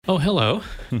Oh, hello.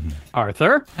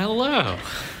 Arthur, Hello.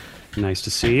 nice to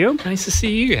see you. Nice to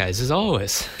see you guys, as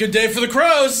always. Good day for the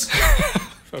crows.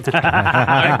 Good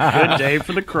day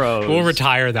for the crows. We'll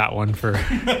retire that one for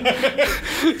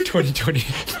 2020.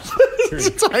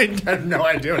 I have no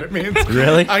idea what it means.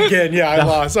 Really? Again, yeah, I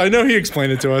lost. I know he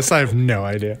explained it to us. I have no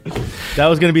idea. That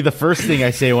was going to be the first thing I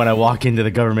say when I walk into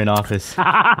the government office.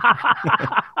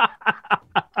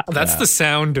 That's the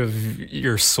sound of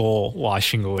your soul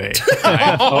washing away.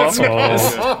 I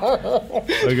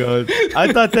go,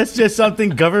 I thought that's just something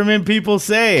government people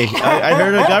say. I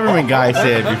heard a government guy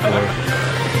say it before.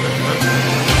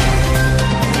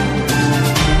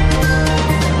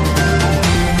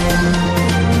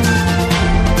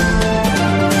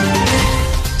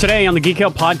 Today on the Geek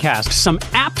Out Podcast, some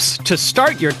apps to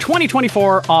start your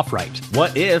 2024 off right.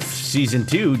 What if season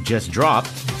 2 just dropped,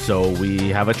 so we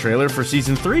have a trailer for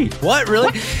season 3? What,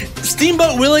 really?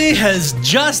 Steamboat Willie has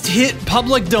just hit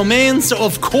public domain, so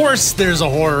of course there's a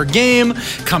horror game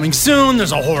coming soon.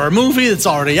 There's a horror movie that's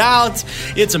already out.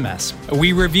 It's a mess.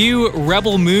 We review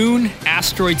Rebel Moon,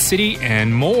 Asteroid City,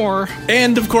 and more.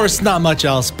 And of course, not much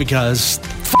else because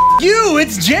you,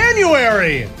 it's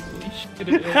January.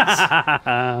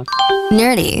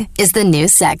 Nerdy is the new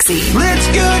sexy. It's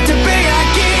good to be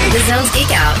a geek. The Zones Geek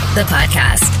Out, the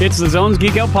podcast. It's the Zones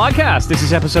Geek Out Podcast. This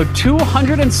is episode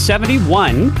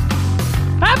 271.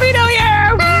 Happy New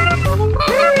Year!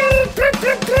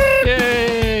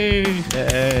 Yay!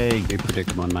 Hey. They predict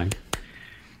them on my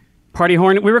party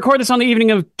horn. We record this on the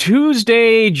evening of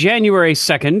Tuesday, January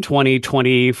 2nd,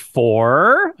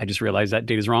 2024. I just realized that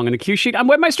date is wrong on the cue sheet. I'm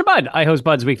Webmeister Bud. I host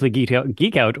Bud's Weekly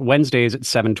Geek Out Wednesdays at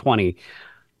 7:20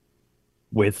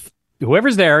 with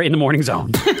whoever's there in the morning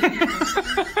zone.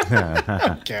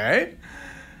 Okay.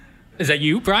 Is that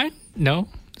you, Brian? No?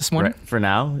 This morning? For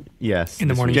now, yes. In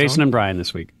the morning Jason zone? and Brian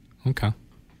this week. Okay.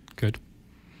 Good.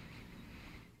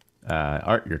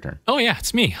 Art, your turn. Oh, yeah,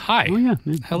 it's me. Hi. Oh, yeah.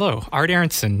 Hello. Art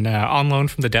Aronson, on loan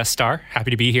from the Death Star.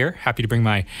 Happy to be here. Happy to bring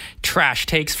my trash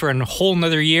takes for a whole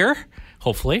nother year,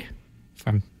 hopefully, if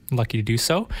I'm lucky to do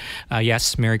so.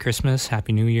 Yes, Merry Christmas,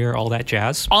 Happy New Year, all that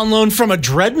jazz. On loan from a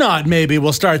dreadnought, maybe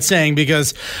we'll start saying,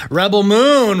 because Rebel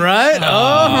Moon, right?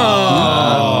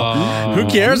 Oh. Who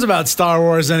cares about Star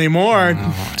Wars anymore?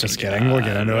 Just kidding. We'll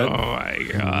get into it. Oh my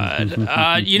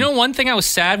god. You know, one thing I was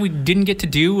sad we didn't get to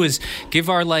do was give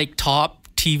our top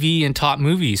TV and top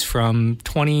movies from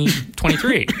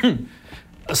 2023.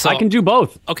 So, I can do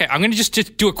both. Okay, I'm going to just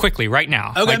do it quickly right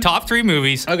now. Okay. My top 3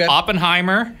 movies. Okay.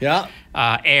 Oppenheimer. Yeah.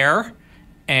 Air.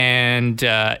 And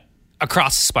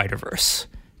Across the Spider-Verse.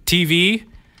 TV.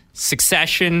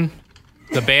 Succession.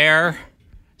 The Bear.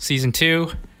 Season 2.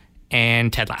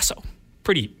 And Ted Lasso.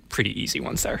 Pretty easy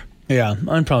ones there. Yeah,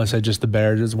 I'd probably say just the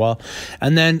Bears as well.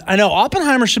 And then I know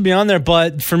Oppenheimer should be on there,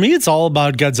 but for me, it's all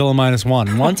about Godzilla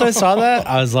 -1. Once I saw that,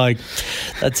 I was like,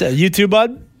 that's it. You too,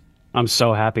 bud? I'm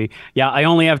so happy. Yeah, I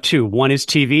only have 2. One is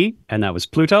TV, and that was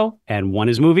Pluto, and one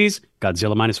is movies,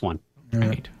 Godzilla -1.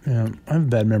 Right. Yeah, I have a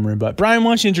bad memory, but Brian,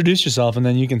 why don't you introduce yourself, and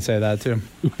then you can say that too.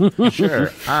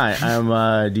 Sure. Hi, I'm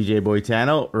DJ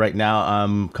Boitano. Right now,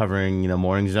 I'm covering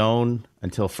Morning Zone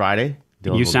until Friday.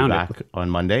 Dylan You will sound be it. back on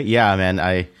Monday. Yeah, man.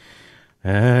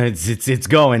 It's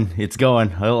going. It's going.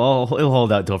 He'll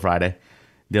hold out till Friday.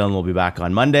 Dylan will be back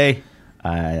on Monday.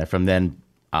 From then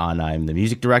on, I'm the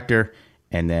music director,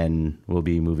 and then we'll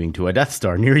be moving to a Death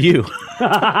Star near you.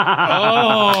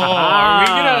 Are we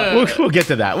gonna... We'll get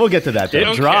to that. We'll get to that. It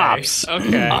Though. drops.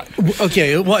 Okay.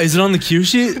 Okay, what is it on the cue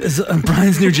sheet? Is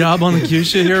Brian's new job on the cue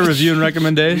sheet here? Review and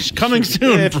recommendation coming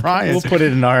soon. Brian, We'll put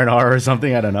it in R&R or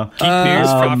something. I don't know. Keep news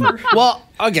proper. well,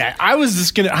 okay. I was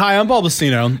just gonna. Hi, I'm Paul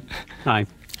Bastino. Hi.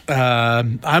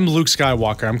 I'm Luke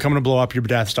Skywalker. I'm coming to blow up your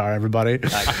Death Star, everybody.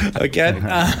 Okay.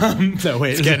 No,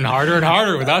 wait. It's getting harder and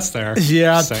harder with us there.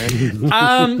 Yeah. Same.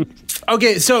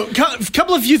 Okay, so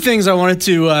few things I wanted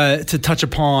to touch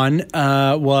upon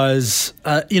was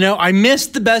I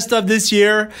missed the best of this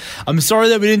year. I'm sorry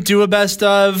that we didn't do a best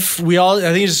of. I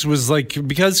think it just was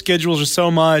because schedules are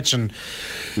so much and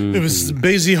it was a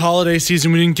busy holiday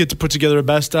season. We didn't get to put together a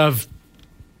best of.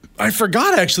 I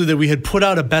forgot actually that we had put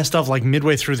out a best of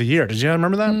midway through the year. Did you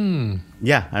remember that?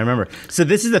 Yeah, I remember. So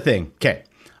this is the thing. Okay.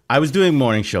 I was doing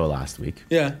morning show last week,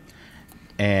 Yeah.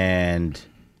 and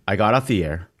I got off the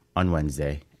air on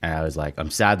Wednesday, and I was like,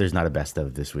 I'm sad there's not a best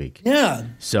of this week. Yeah.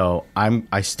 So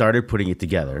I started putting it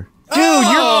together. Dude,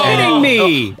 you're kidding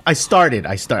me. I started.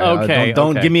 Okay,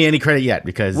 Don't okay. give me any credit yet,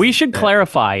 because We should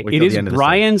clarify. wait It till is the end of the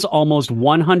Brian's almost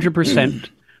 100%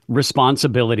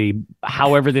 responsibility.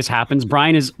 However this happens,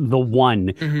 Brian is the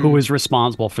one who is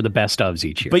responsible for the best ofs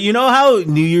each year. But you know how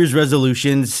New Year's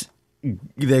resolutions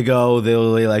they'll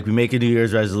like, we make a New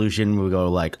Year's resolution. We go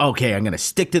like, okay, I'm going to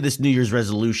stick to this New Year's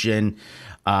resolution.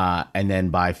 And then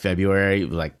by February,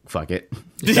 like, fuck it.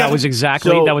 That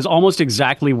was almost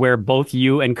exactly where both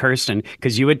you and Kirsten,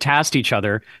 because you had tasked each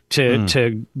other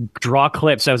to draw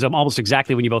clips. That was almost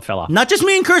exactly when you both fell off. Not just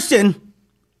me and Kirsten.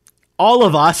 All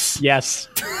of us. Yes.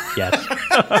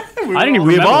 I didn't even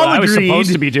remember what I was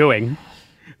supposed to be doing.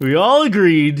 We all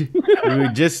agreed we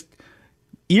would just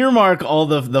earmark all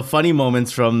the funny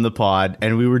moments from the pod,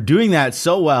 and we were doing that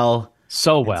so well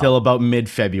until about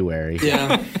mid-February.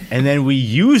 Yeah. And then we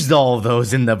used all of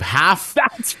those in the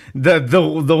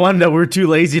the one that we're too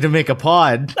lazy to make a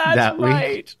pod that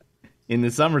week in the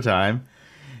summertime.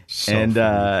 So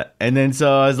and then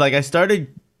so I was like, I started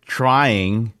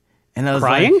trying, and I was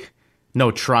crying? like, no,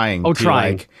 trying. Oh,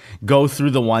 trying. Like, go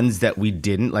through the ones that we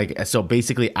didn't like. So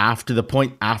basically,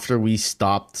 after we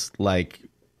stopped like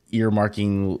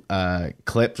earmarking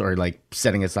clips or like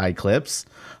setting aside clips,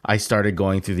 I started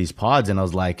going through these pods, and I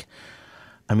was like,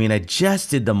 I mean, I just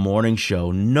did the morning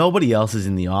show. Nobody else is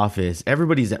in the office.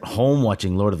 Everybody's at home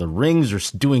watching Lord of the Rings or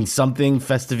doing something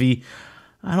festive-y.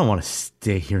 I don't want to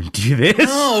stay here and do this.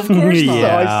 No, of course not.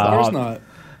 Yeah. Of course not.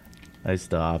 I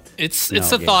stopped. It's the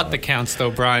thought that counts,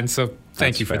 though, Brian. So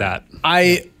thank you for that.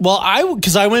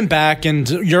 Because I went back, and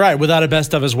you're right, without a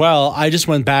best of as well. I just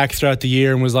went back throughout the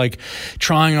year and was like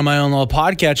trying on my own little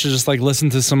podcast to just like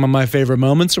listen to some of my favorite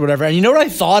moments or whatever. And you know what I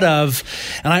thought of,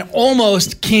 and I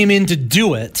almost came in to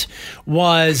do it,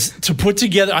 was to put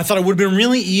together. I thought it would have been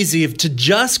really easy to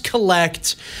just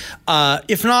collect,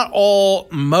 if not all,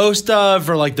 most of,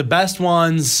 or like the best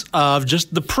ones of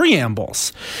just the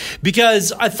preambles,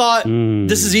 because I thought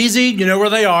this is easy. You know where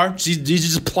they are. It's easy to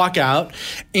just pluck out.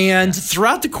 And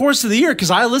throughout the course of the year,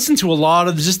 because I listened to a lot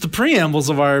of just the preambles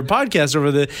of our podcast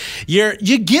over the year,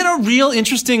 you get a real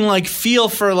interesting like feel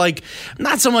for like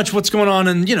not so much what's going on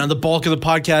in, you know, the bulk of the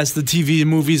podcast, the TV,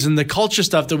 movies, and the culture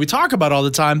stuff that we talk about all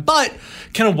the time, but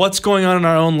kind of what's going on in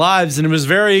our own lives. And it was a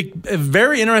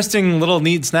very interesting little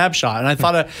neat snapshot. And I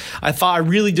thought I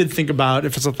really did think about,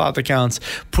 if it's a thought that counts,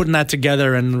 putting that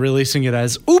together and releasing it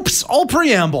as oops, all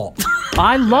preamble.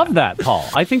 I love that, Paul.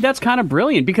 I think that's kind of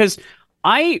brilliant, because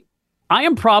I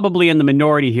am probably in the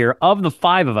minority here. Of the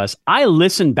five of us, I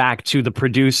listen back to the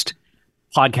produced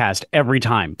podcast every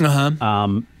time.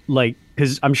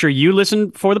 Because I'm sure you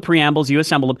listen for the preambles, you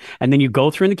assemble them, and then you go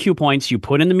through in the cue points, you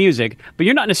put in the music, but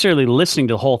you're not necessarily listening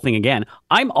to the whole thing again.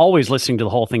 I'm always listening to the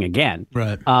whole thing again.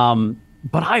 Right.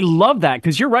 But I love that,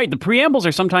 because you're right. The preambles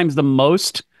are sometimes the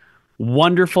most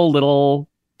wonderful little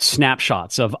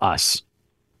snapshots of us.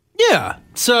 Yeah,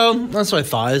 so that's what I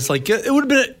thought. It's like, it would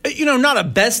have been, you know, not a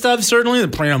best of, certainly. The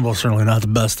preamble certainly not the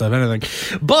best of anything.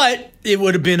 But it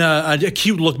would have been a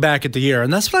cute look back at the year.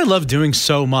 And that's what I love doing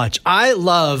so much. I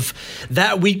love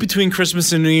that week between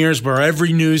Christmas and New Year's where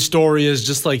every news story is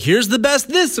just like, here's the best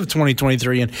this of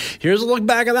 2023 and here's a look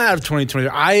back at that of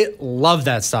 2023. I love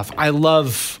that stuff. I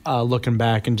love looking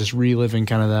back and just reliving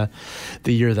kind of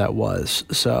the year that was.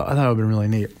 So I thought it would have been really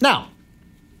neat. Now,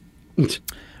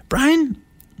 Brian,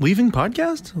 leaving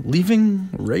podcast? Leaving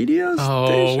radio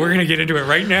station? We're going to get into it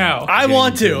right now. I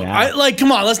want to.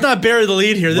 Come on, let's not bury the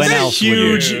lead here. This is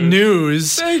huge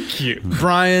news. Thank you.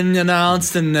 Brian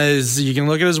announced, and you can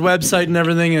look at his website and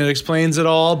everything, and it explains it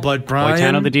all. But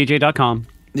Brian, BoyTanoTheDJ.com.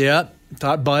 Yeah,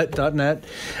 .net.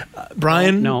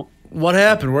 Brian, no. What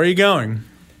happened? Where are you going?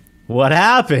 What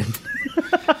happened?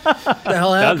 What the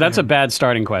hell happened? That's a bad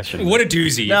starting question. What a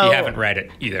doozy if you haven't read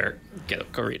it either.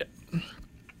 Go read it.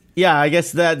 Yeah, I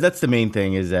guess that's the main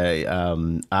thing is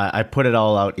that I put it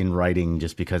all out in writing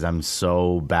just because I'm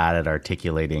so bad at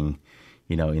articulating,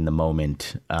 you know, in the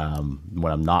moment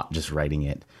when I'm not just writing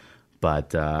it.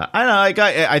 But I don't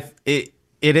know,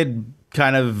 it had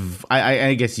kind of,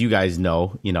 I guess you guys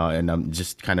know, you know, and I'm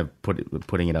just kind of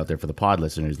putting it out there for the pod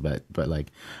listeners, but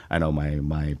like I know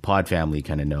my pod family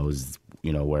kind of knows,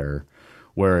 you know, where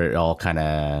it all kind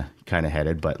of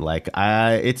headed, but like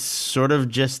it's sort of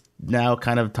just now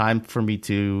kind of time for me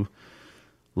to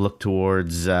look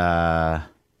towards I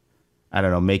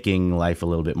don't know, making life a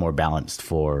little bit more balanced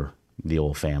for the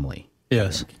old family.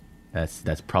 Yes,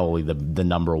 that's probably the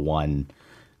number one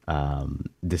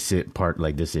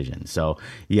decision. So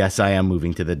yes, I am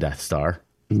moving to the Death Star.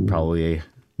 Probably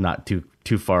not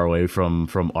too far away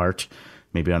from Art.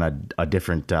 Maybe on a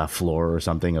different floor or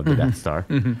something of the Death Star.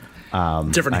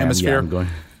 different hemisphere. I'm going.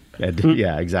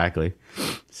 Yeah, exactly.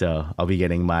 So I'll be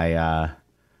getting my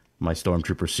my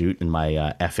stormtrooper suit and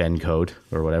my FN code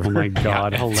or whatever. Oh my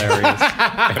God, hilarious.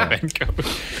 FN code.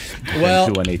 Well,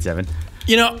 2187.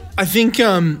 you know, I think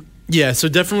Yeah, so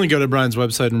definitely go to Brian's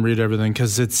website and read everything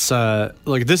because it's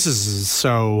like this is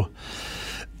so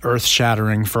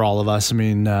earth-shattering for all of us. I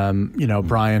mean,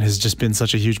 Brian has just been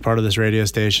such a huge part of this radio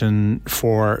station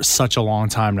for such a long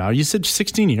time now. You said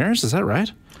 16 years, is that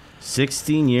right?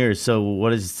 16 years. So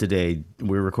what is today?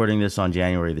 We're recording this on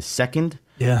January the 2nd.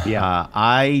 Yeah.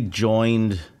 I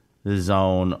joined the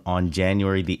Zone on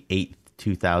January the 8th,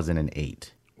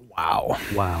 2008. Wow.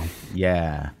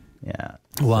 Yeah.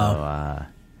 Wow.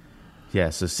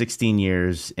 So 16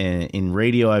 years. In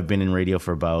radio, I've been in radio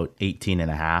for about 18 and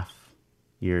a half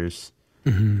years.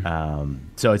 Mm-hmm.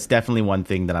 So it's definitely one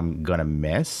thing that I'm going to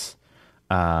miss.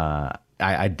 When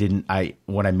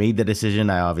I made the decision,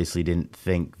 I obviously didn't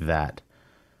think that,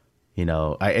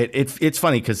 it's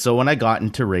funny because so when I got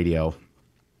into radio,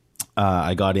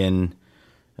 I got in,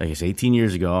 I guess 18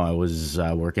 years ago, I was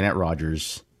working at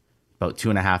Rogers. About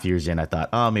 2.5 years in, I thought,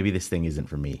 oh, maybe this thing isn't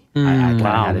for me. I kind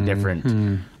of had a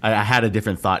different, I had a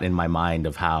different thought in my mind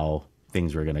of how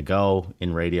things were going to go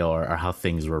in radio or how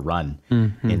things were run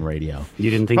in radio. You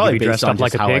didn't think you'd be dressed up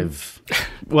like a pig?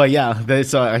 Well, yeah.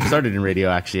 So I started in radio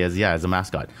actually as a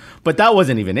mascot, but that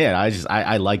wasn't even it.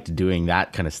 I liked doing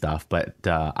that kind of stuff. But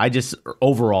I just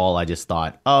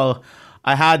thought, oh,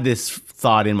 I had this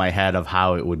thought in my head of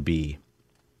how it would be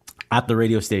at the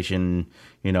radio station,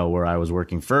 where I was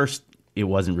working first. It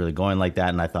wasn't really going like that.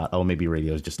 And I thought, oh, maybe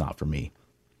radio is just not for me.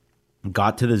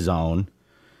 Got to the Zone.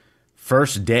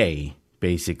 First day,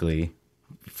 basically,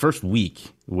 first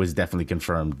week was definitely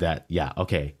confirmed that, yeah,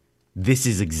 okay, this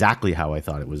is exactly how I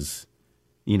thought it was,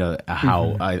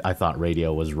 how I thought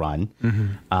radio was run.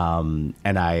 And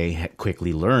I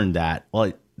quickly learned that,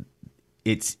 well,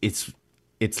 it's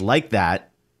like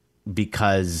that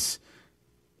because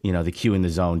the Q and the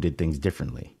Zone did things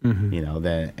differently, and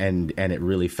it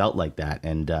really felt like that.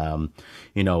 And,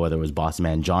 whether it was Boss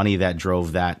Man Johnny that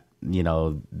drove that,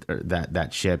 that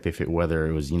ship, whether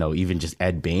it was, even just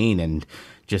Ed Bain and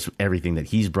just everything that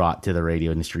he's brought to the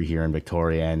radio industry here in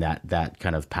Victoria and that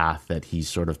kind of path that he's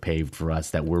sort of paved for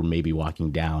us that we're maybe walking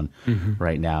down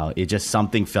right now. It just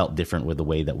something felt different with the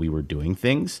way that we were doing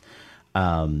things.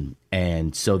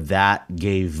 And so that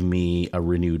gave me a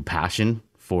renewed passion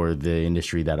for the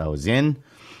industry that I was in.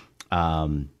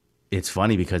 It's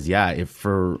funny because, if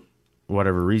for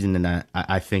whatever reason, and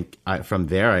I think from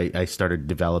there, I started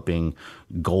developing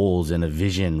goals and a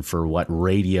vision for what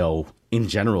radio in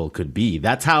general could be.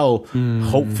 That's how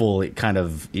hopeful it kind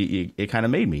of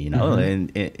made me,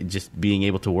 and just being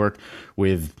able to work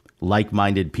with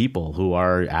like-minded people who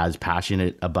are as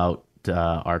passionate about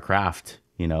our craft,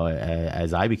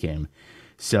 as I became.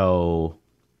 So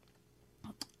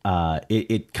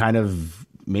it kind of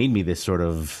made me this sort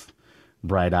of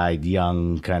bright-eyed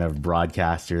young kind of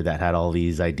broadcaster that had all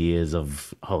these ideas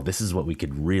of, oh, this is what we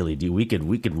could really do. We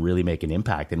could really make an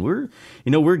impact, and we're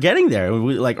getting there.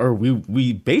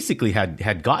 We basically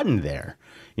had gotten there.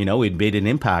 We'd made an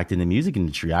impact in the music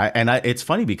industry. It's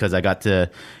funny because I got to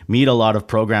meet a lot of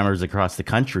programmers across the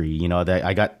country. That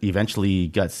I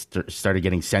eventually started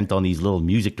getting sent on these little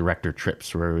music director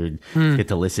trips where we'd get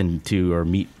to listen to or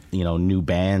meet new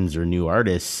bands or new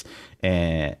artists,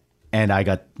 and I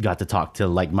got to talk to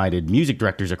like-minded music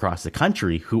directors across the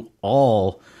country who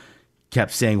all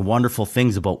kept saying wonderful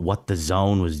things about what the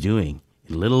Zone was doing.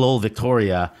 In little old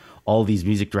Victoria, all these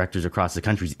music directors across the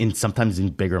country, sometimes in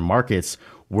bigger markets,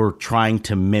 were trying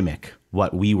to mimic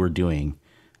what we were doing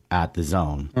at the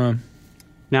Zone.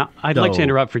 Now, I'd like to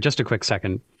interrupt for just a quick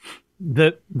second.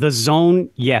 The Zone,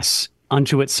 yes,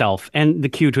 unto itself, and the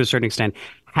Q to a certain extent,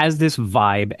 has this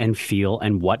vibe and feel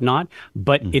and whatnot,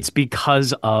 but it's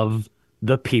because of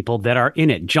the people that are in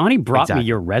it. Johnny brought me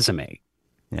your resume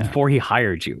before he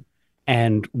hired you,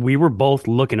 and we were both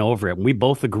looking over it, and we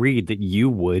both agreed that you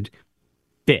would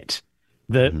fit.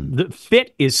 The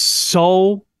fit is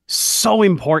so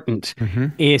important.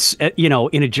 Is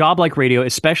in a job like radio,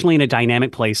 especially in a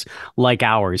dynamic place like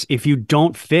ours, if you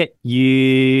don't fit,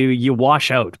 you wash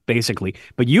out basically.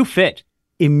 But you fit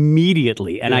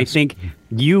immediately, and I think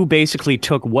you basically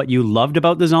took what you loved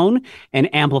about the Zone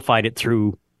and amplified it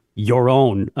through your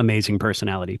own amazing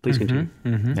personality. Please continue.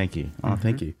 Thank you. Oh,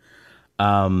 thank you.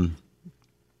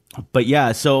 But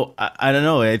yeah, so I don't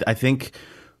know. I think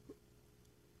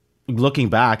looking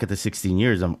back at the 16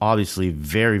 years, I'm obviously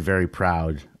very, very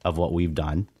proud of what we've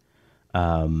done.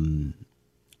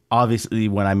 Obviously,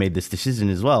 when I made this decision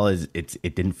as well, it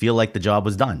didn't feel like the job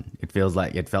was done. It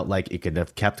felt like it could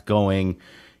have kept going,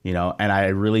 and I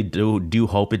really do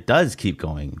hope it does keep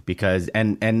going because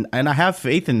and I have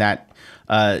faith in that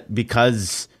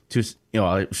because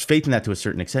faith in that to a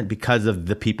certain extent because of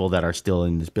the people that are still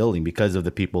in this building, because of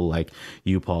the people like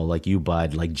you, Paul, like you,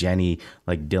 Bud, like Jenny,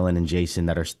 like Dylan and Jason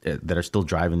that are still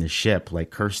driving the ship, like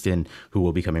Kirsten, who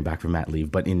will be coming back from mat leave.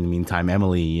 But in the meantime,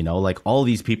 Emily, like all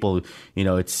these people,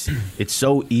 it's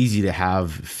so easy to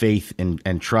have faith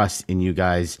and trust in you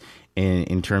guys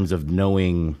in terms of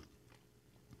knowing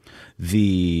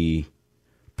the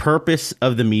purpose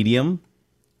of the medium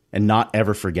and not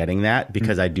ever forgetting that,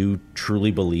 because I do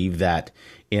truly believe that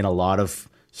in a lot of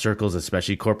circles,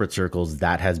 especially corporate circles,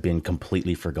 that has been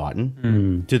completely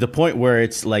forgotten to the point where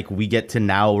it's like we get to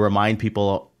now remind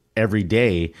people every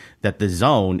day that the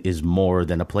Zone is more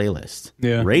than a playlist.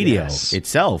 Yeah. Radio Yes.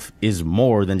 itself is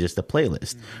more than just a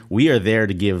playlist. We are there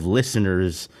to give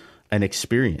listeners an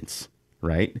experience,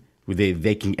 right?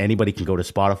 Anybody can go to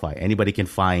Spotify. Anybody can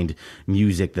find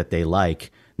music that they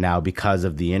like. Now, because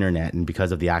of the internet and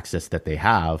because of the access that they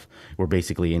have, we're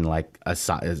basically in like a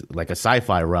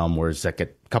sci-fi realm where it's like a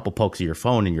couple pokes of your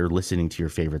phone and you're listening to your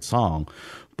favorite song.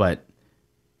 But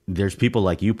there's people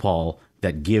like you, Paul,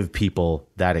 that give people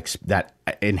that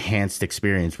enhanced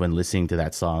experience when listening to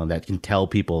that song, that can tell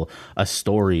people a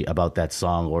story about that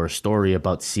song or a story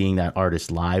about seeing that artist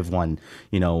live one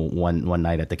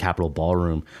night at the Capitol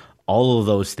Ballroom. All of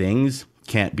those things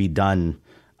can't be done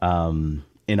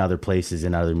in other places,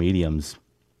 in other mediums.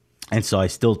 And so I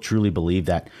still truly believe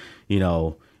that,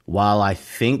 while I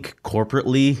think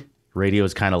corporately radio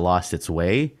has kind of lost its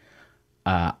way,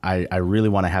 I really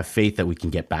want to have faith that we can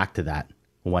get back to that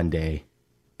one day,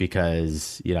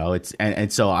 because, it's,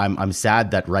 and so I'm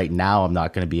sad that right now I'm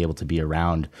not going to be able to be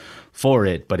around for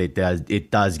it, but it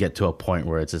does get to a point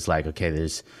where it's just like, okay,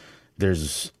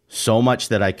 there's so much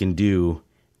that I can do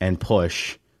and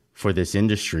push for this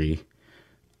industry.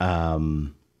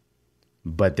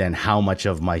 But then how much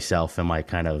of myself am I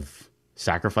kind of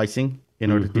sacrificing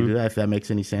in order to do that, if that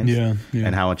makes any sense? Yeah.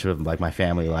 And how much of like my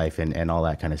family life and all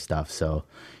that kind of stuff. So,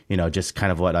 just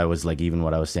kind of what I was like, even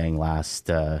what I was saying last,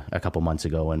 a couple months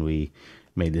ago when we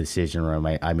made the decision, or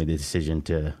I made the decision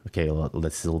to, okay, well,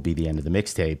 this will be the end of the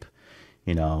mixtape.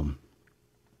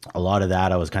 A lot of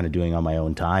that I was kind of doing on my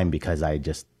own time because I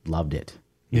just loved it.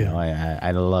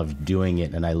 I loved doing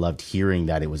it, and I loved hearing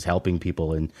that it was helping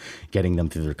people and getting them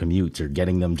through their commutes or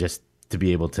getting them just to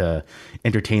be able to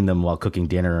entertain them while cooking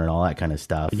dinner and all that kind of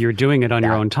stuff. You're doing it on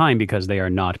your own time because they are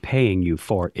not paying you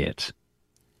for it.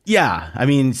 Yeah. I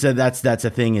mean, so that's a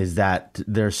thing, is that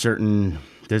there's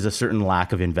a certain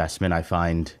lack of investment I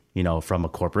find, from a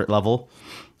corporate level,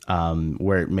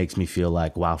 where it makes me feel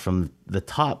like, wow, from the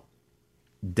top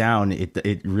down,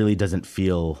 it really doesn't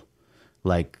feel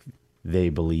like they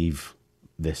believe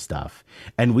this stuff.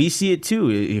 And we see it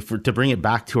too. To bring it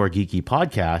back to our geeky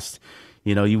podcast,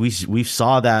 we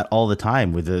saw that all the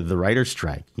time with the writer's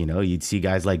strike. You'd see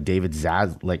guys like David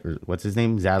what's his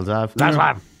name?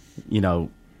 Zaslav,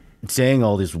 saying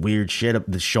all this weird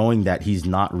shit, showing that he's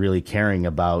not really caring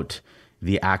about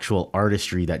the actual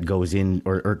artistry that goes in,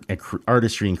 or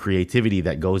artistry and creativity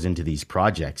that goes into these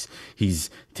projects. He's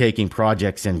taking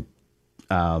projects and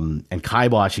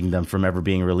kiboshing them from ever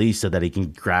being released so that he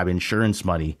can grab insurance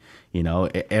money.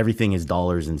 Everything is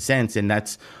dollars and cents. And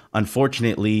that's,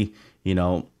 unfortunately,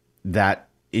 that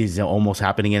is almost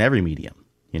happening in every medium,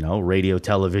 radio,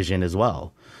 television as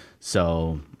well.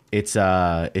 So it's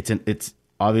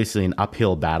obviously an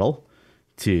uphill battle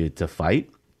to fight,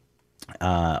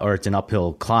 or it's an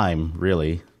uphill climb,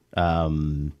 really.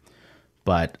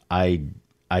 But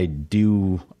I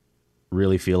do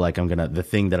really feel like the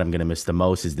thing that I'm gonna miss the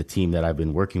most is the team that I've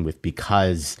been working with,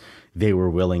 because they were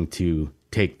willing to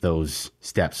take those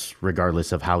steps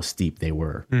regardless of how steep they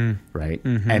were, right?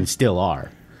 And still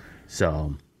are.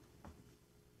 So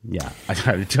yeah,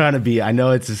 I'm trying to be, I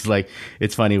know it's just like,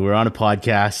 it's funny, we're on a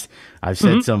podcast. I've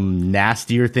said some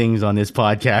nastier things on this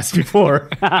podcast before,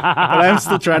 but I'm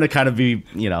still trying to kind of be,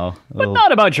 But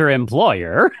not about your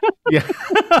employer. yeah,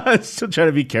 I'm still trying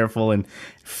to be careful and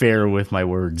fair with my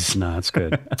words. No, that's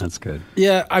good. That's good.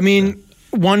 Yeah, I mean,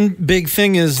 one big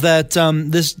thing is that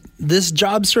this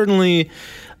job certainly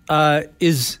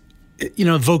is,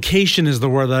 vocation is the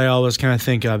word that I always kind of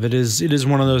think of. It is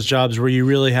one of those jobs where you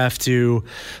really have to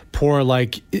pour, to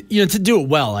do it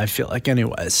well, I feel like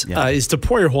anyways, is to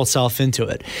pour your whole self into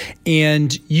it.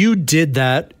 And you did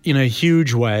that in a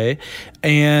huge way.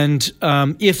 And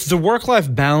if the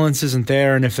work-life balance isn't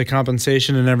there, and if the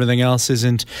compensation and everything else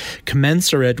isn't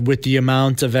commensurate with the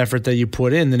amount of effort that you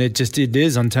put in, then it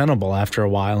is untenable after a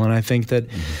while. And I think that,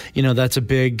 that's a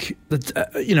big,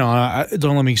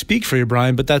 don't let me speak for you,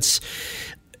 Brian, but that's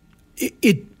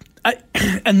it.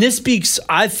 And this speaks,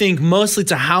 I think, mostly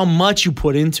to how much you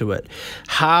put into it,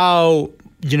 how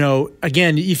you know,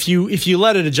 again, if you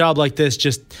let it, a job like this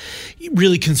just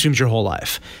really consumes your whole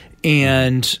life.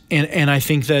 And I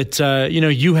think that, you know,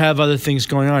 you have other things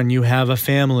going on. You have a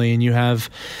family and you have,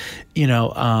 you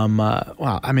know,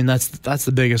 wow, I mean, that's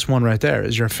the biggest one right there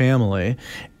is your family.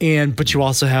 But you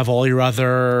also have all your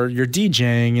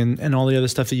DJing and all the other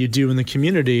stuff that you do in the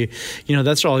community. You know,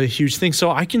 that's all a huge thing.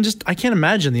 So I can't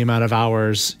imagine the amount of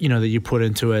hours, you know, that you put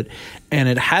into it. And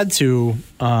it had to,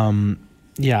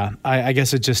 I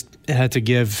guess it had to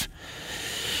give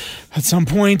at some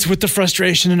point with the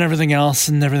frustration and everything else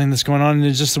and everything that's going on. And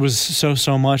it just was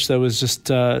so much that was just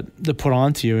that put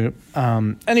onto you.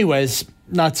 Anyways,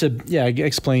 not to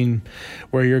explain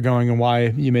where you're going and why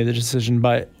you made the decision,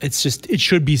 but it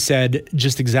should be said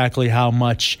just exactly how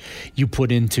much you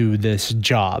put into this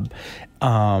job,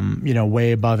 you know,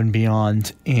 way above and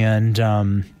beyond.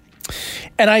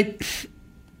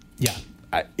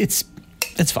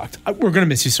 It's fucked. We're gonna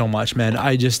miss you so much, man.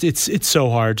 It's so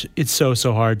hard. It's so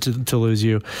hard to lose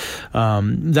you.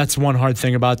 That's one hard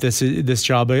thing about this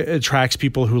job. It attracts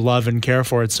people who love and care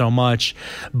for it so much,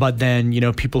 but then, you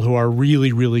know, people who are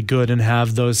really, really good and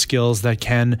have those skills that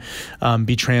can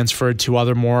be transferred to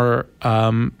other more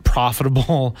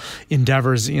profitable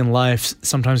endeavors in life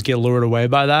sometimes get lured away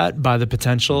by the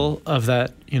potential of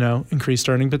that, you know, increased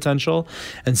earning potential.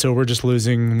 And so we're just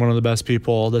losing one of the best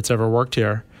people that's ever worked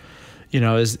here. You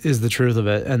know, is the truth of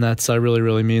it. And I really,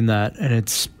 really mean that. And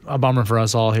it's a bummer for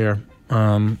us all here.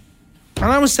 And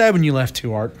I was sad when you left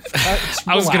too, Art.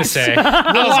 I was going to say.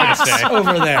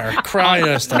 Over there. Crying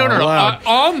us down. No.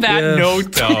 On that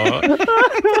note, though,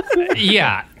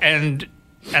 yeah. And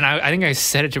I think I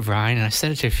said it to Brian and I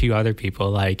said it to a few other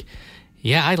people. Like,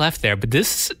 yeah, I left there. But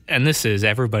this is,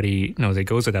 everybody knows, it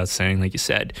goes without saying, like you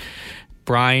said,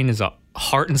 Brian is a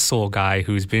heart and soul guy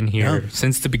who's been here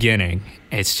since the beginning.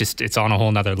 It's on a whole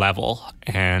nother level.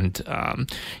 And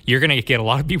you're going to get a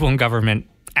lot of people in government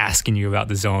asking you about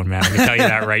the zone, man. I'm going to tell you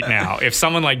that right now. If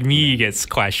someone like me gets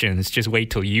questions, just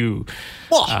wait till you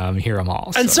hear them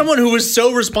all. And someone who was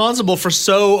so responsible for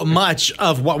so much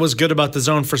of what was good about the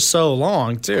zone for so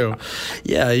long, too.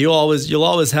 Yeah, you'll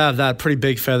always have that pretty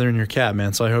big feather in your cap,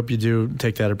 man. So I hope you do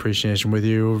take that appreciation with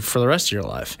you for the rest of your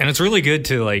life. And it's really good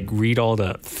to like read all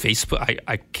the Facebook.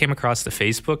 I came across the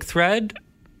Facebook thread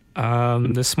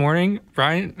this morning,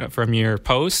 Brian, from your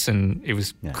posts, and it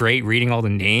was great reading all the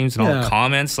names and all the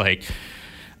comments. Like,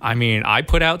 I mean, I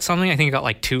put out something, I think it got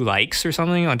like 2 likes or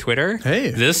something on Twitter. Hey,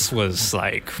 this was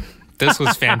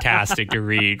fantastic to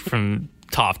read from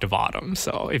top to bottom.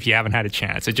 So if you haven't had a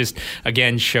chance, it just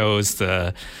again shows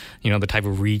the type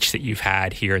of reach that you've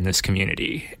had here in this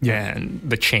community and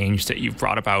the change that you've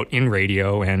brought about in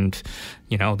radio and,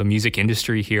 you know, the music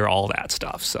industry here, all that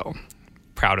stuff. So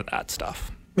proud of that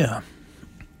stuff. Yeah.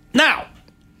 Now,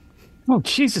 oh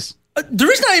Jesus! The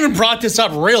reason I even brought this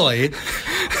up really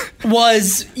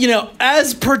was, you know,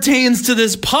 as pertains to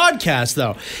this podcast,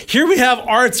 though. Here we have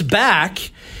Art's back,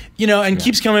 you know, and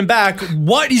keeps coming back.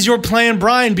 What is your plan,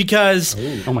 Brian? Because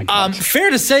oh my gosh. Fair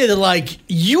to say that, like,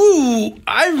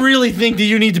 I really think that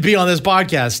you need to be on this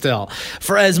podcast still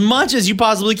for as much as you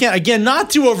possibly can. Again,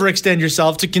 not to overextend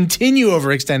yourself, to continue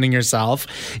overextending yourself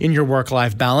in your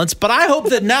work-life balance. But I hope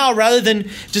that now, rather than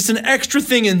just an extra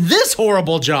thing in this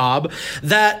horrible job,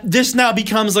 that this now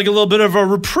becomes like a little bit of a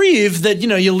reprieve, that, you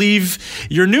know, you leave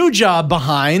your new job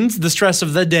behind, the stress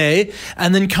of the day,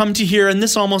 and then come to here, and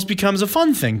this almost becomes a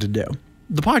fun thing to do.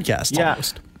 The podcast. Yeah.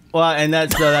 Almost. Well, and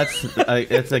that's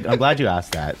it's like, I'm glad you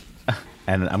asked that.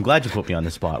 And I'm glad you put me on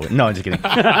the spot. No, I'm just kidding.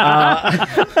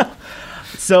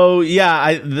 So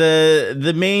yeah,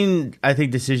 the main, I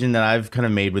think, decision that I've kind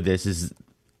of made with this is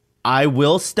I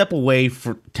will step away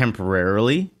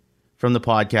temporarily from the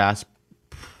podcast,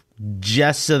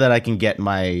 just so that I can get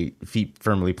my feet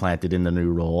firmly planted in the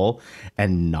new role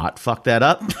and not fuck that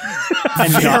up.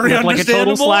 And not look like a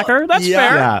total slacker. That's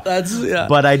fair. Yeah.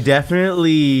 But I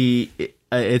definitely.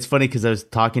 It's funny because I was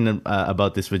talking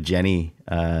about this with Jenny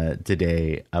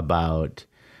today about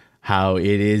how it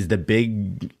is the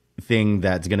big thing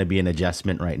that's going to be an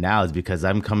adjustment right now is because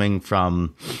I'm coming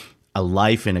from a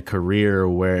life and a career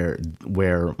where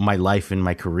my life and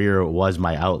my career was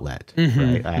my outlet.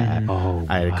 Right? I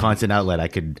had a constant outlet.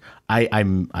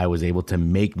 I was able to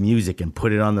make music and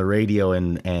put it on the radio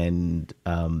and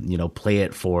you know, play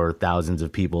it for thousands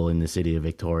of people in the city of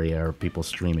Victoria or people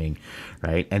streaming,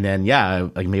 right? And then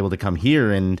I'm able to come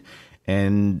here and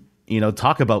you know,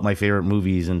 talk about my favorite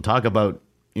movies and talk about,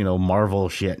 you know, Marvel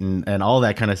shit and all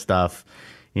that kind of stuff,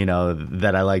 you know,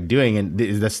 that I like doing, and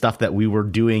the stuff that we were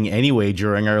doing anyway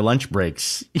during our lunch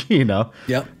breaks, you know?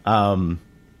 Yep.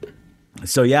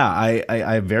 So yeah,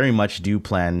 I very much do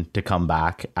plan to come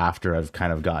back after I've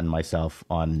kind of gotten myself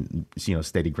on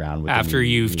steady ground. With After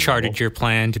you've charted your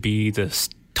plan to be the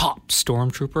top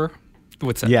stormtrooper.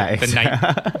 What's that? Yeah,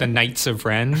 the Knights of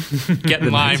Ren. Get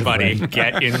in line, buddy.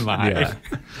 Get in line.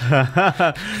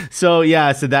 Yeah. So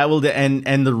that will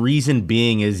and the reason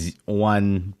being is,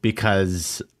 one,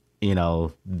 because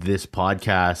this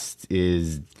podcast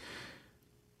is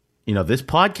this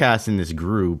podcast in this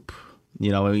group.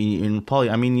 In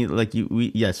Polly, I mean, like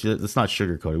yes, let's not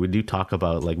sugarcoat it. We did talk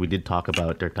about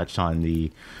or touched on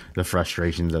the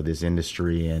frustrations of this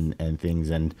industry and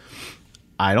things. And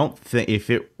I don't think,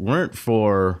 if it weren't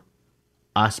for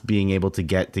us being able to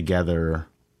get together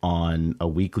on a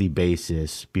weekly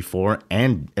basis before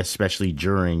and especially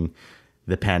during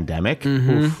the pandemic,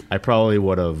 I probably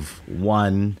would have,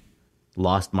 one,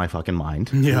 lost my fucking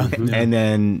mind. Yeah. And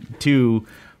then two,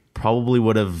 probably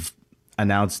would have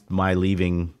announced my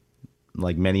leaving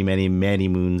like many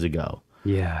moons ago.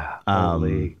 Yeah.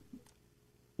 Holy.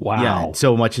 Wow. Yeah.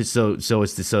 So much. So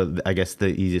I guess the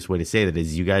easiest way to say that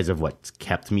is, you guys have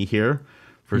kept me here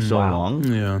for so long.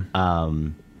 Yeah.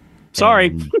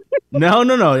 Sorry.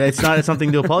 No. It's not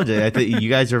something to apologize. I think you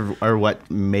guys are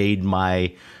what made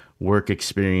my work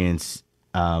experience.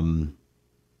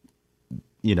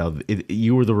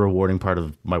 You were the rewarding part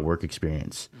of my work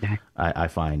experience. Yeah. I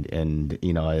find, and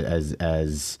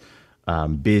as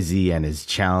busy and as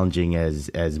challenging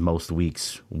as most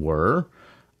weeks were,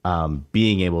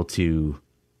 being able to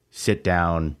sit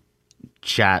down,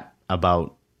 chat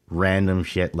about random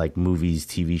shit like movies,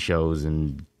 TV shows,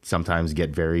 and sometimes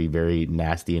get very, very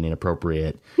nasty and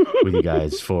inappropriate with you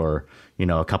guys for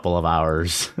a couple of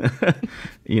hours,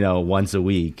 once a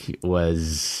week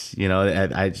was,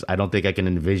 I don't think I can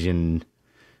envision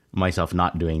myself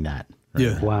not doing that. Right?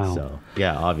 Yeah. Wow. So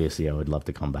yeah, obviously I would love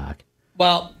to come back.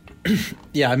 Well,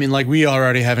 yeah, I mean, like, we are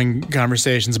already having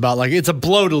conversations about, like, it's a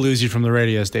blow to lose you from the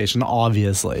radio station,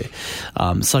 obviously.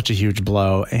 Such a huge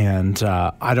blow. And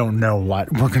I don't know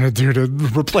what we're going to do to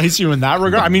replace you in that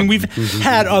regard. I mean, we've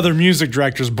had other music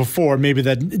directors before, maybe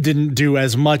that didn't do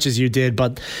as much as you did,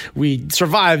 but we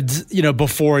survived,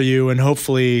 before you, and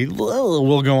hopefully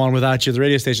we'll go on without you at the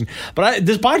radio station. But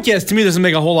this podcast, to me, doesn't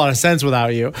make a whole lot of sense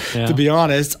without you, to be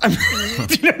honest. Do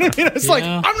you know what I mean? It's like,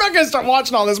 I'm not going to start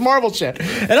watching all this Marvel shit,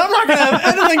 and I'm not going to have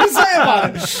anything to say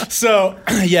about it. So,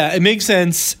 yeah, it makes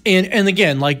sense. And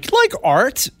again, like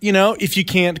art, if you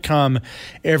can't come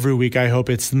every week, I hope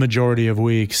it's the majority of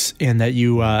weeks, and that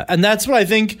you, and that's what I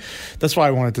think, that's why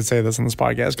I wanted to say this on this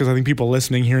podcast, because I think people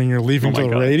listening, hearing you're leaving to the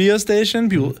radio station,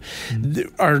 people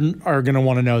are going to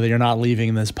want to know that you're not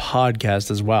leaving this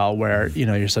podcast as well, where,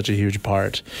 you're such a huge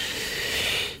part.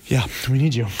 Yeah, we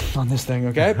need you on this thing,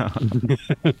 okay?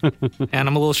 And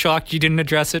I'm a little shocked you didn't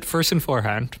address it first and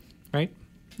forehand, right?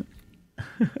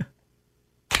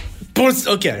 But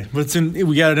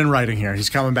we got it in writing here. He's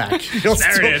coming back.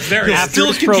 There it is. After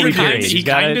his probing period, He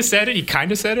kind of said it. He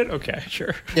kind of said it. Okay,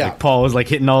 sure. Yeah. Like Paul was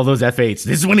hitting all those F8s.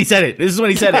 This is when he said it.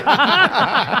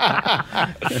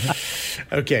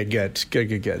 Okay,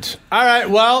 good. All right,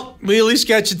 well, we at least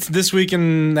get you this week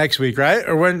and next week, right?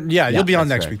 Or when? Yeah, you'll be on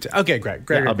next week too. Okay, great.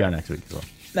 Yeah, I'll be on next week as well.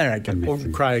 All right, good.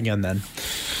 We'll cry again then.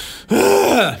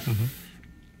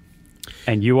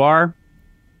 And you are?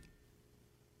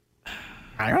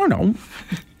 I don't know.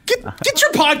 Get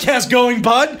your podcast going,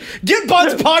 Bud. Get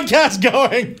Bud's podcast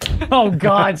going. Oh,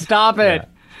 God, stop it. Yeah.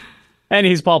 And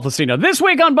he's Paul Placino. This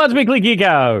week on Bud's Weekly Geek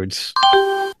Out.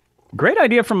 Great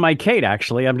idea from my Kate,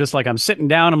 actually. I'm sitting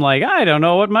down. I'm like, I don't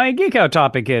know what my Geek Out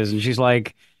topic is. And she's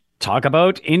like, talk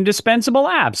about indispensable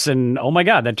apps. And oh my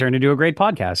God, that turned into a great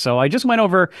podcast. So I just went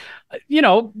over,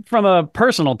 from a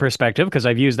personal perspective, because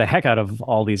I've used the heck out of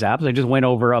all these apps. I just went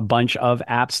over a bunch of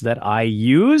apps that I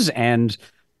use. And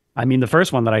I mean, the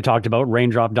first one that I talked about,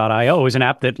 Raindrop.io, is an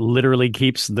app that literally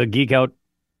keeps the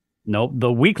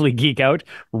the Weekly Geek Out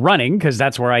running, because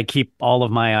that's where I keep all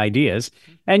of my ideas.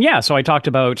 And yeah, so I talked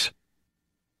about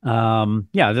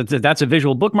that's a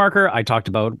visual bookmarker. I talked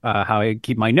about how I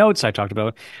keep my notes. I talked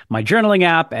about my journaling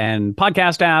app and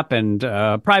podcast app and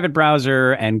private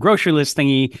browser and grocery list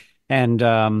thingy and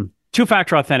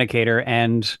two-factor authenticator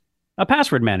and a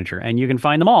password manager. And you can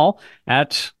find them all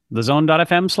at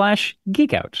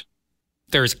thezone.fm/geekout.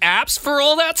 There's apps for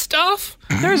all that stuff?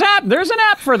 There's an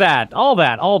app for that. All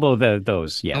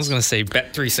those, yes. I was going to say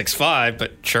Bet365,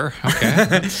 but sure. Okay.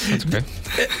 That's good.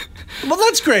 Well,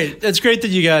 that's great. It's great that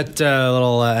you got a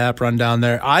little app rundown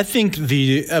there. I think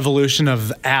the evolution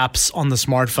of apps on the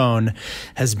smartphone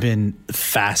has been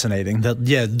fascinating.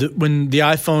 When the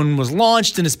iPhone was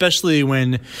launched, and especially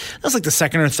when that's like the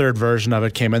second or third version of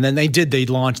it came, and then they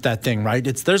launched that thing, right?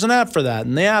 There's an app for that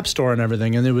in the App Store and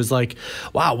everything, and it was like,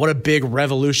 wow, what a big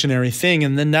revolutionary thing.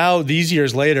 And then now these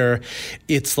years later,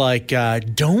 it's like,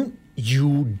 don't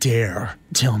you dare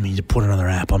tell me to put another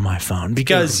app on my phone,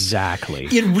 because exactly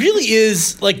it really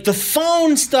is like the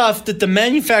phone stuff that the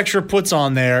manufacturer puts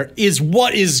on there is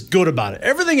what is good about it.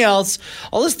 Everything else,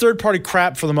 all this third-party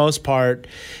crap for the most part,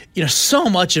 so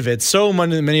much of it,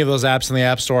 many of those apps in the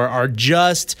App Store are they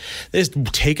just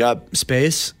take up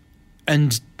space.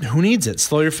 And who needs it?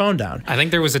 Slow your phone down. I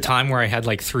think there was a time where I had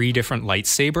like 3 different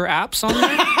lightsaber apps on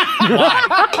there.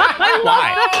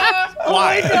 Why? Oh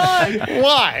my God.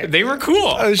 Why? They were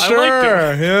cool. Sure. I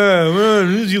liked them.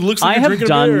 Yeah. You look like I you're have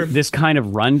drinking a beer. done this kind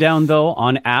of rundown, though,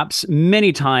 on apps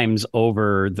many times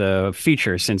over the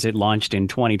feature since it launched in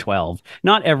 2012.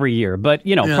 Not every year, but,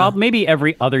 maybe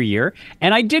every other year.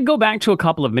 And I did go back to a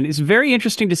couple of them. It's very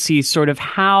interesting to see sort of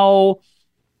how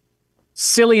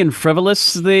silly and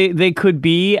frivolous they could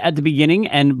be at the beginning.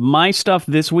 And my stuff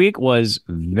this week was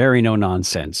very no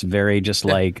nonsense, very just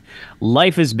like,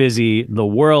 life is busy, the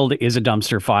world is a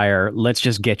dumpster fire, let's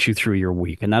just get you through your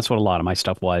week. And that's what a lot of my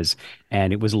stuff was.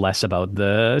 And it was less about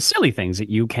the silly things that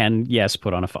you can, yes,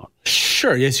 put on a phone.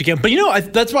 Sure, yes, you can. But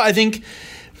that's why I think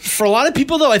for a lot of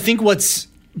people, though, I think what's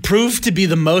proved to be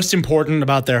the most important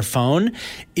about their phone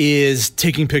is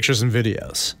taking pictures and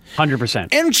videos. 100%.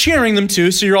 And sharing them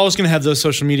too. So you're always going to have those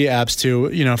social media apps too,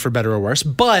 for better or worse.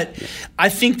 But I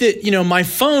think that, my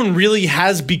phone really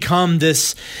has become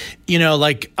this,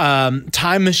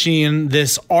 time machine,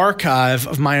 this archive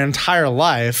of my entire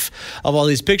life of all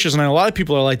these pictures. And a lot of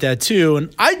people are like that too.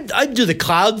 And I do the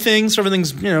cloud thing, so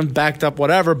everything's, backed up,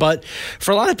 whatever. But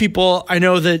for a lot of people, I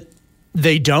know that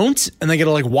they don't, and they get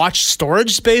to watch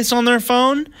storage space on their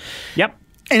phone. Yep.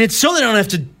 And it's so they don't have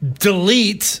to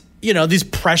delete, these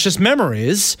precious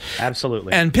memories.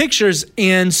 Absolutely. And pictures.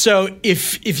 And so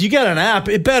if you get an app,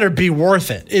 it better be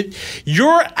worth it.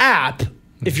 Your app,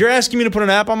 if you're asking me to put an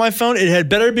app on my phone, it had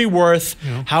better be worth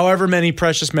however many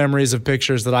precious memories of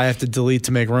pictures that I have to delete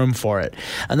to make room for it.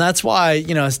 And that's why,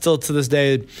 still to this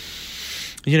day,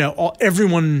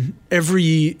 everyone,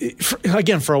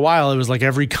 for a while, it was like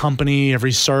every company,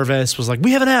 every service was like,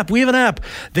 we have an app.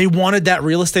 They wanted that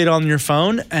real estate on your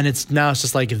phone. And it's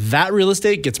just like that real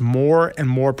estate gets more and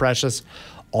more precious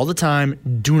all the time.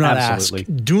 Do not ask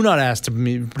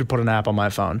me to put an app on my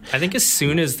phone. I think as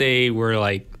soon as they were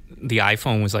the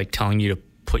iPhone was telling you to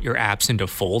put your apps into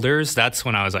folders, that's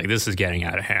when I was like, this is getting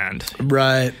out of hand.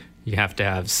 Right. You have to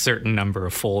have certain number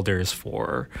of folders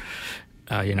for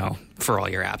for all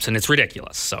your apps, and it's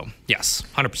ridiculous. So yes,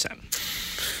 100%.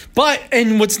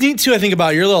 And what's neat too, I think,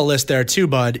 about your little list there too,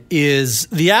 Bud, is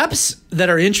the apps that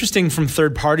are interesting from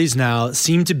third parties now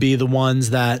seem to be the ones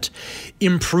that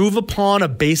improve upon a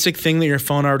basic thing that your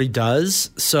phone already does.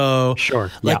 So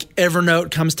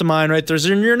Evernote comes to mind, right? There's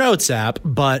your Notes app,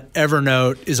 but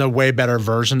Evernote is a way better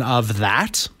version of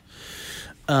that.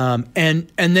 And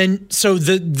then so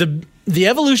the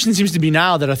evolution seems to be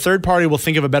now that a third party will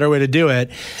think of a better way to do it,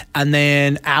 and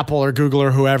then Apple or Google or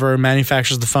whoever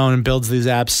manufactures the phone and builds these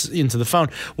apps into the phone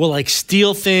will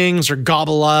steal things or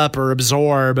gobble up or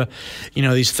absorb,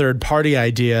 these third party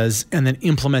ideas and then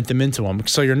implement them into them.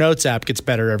 So your Notes app gets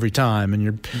better every time,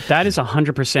 and that is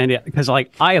 100% it, because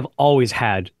I have always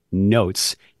had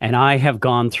Notes, and I have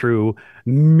gone through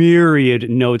myriad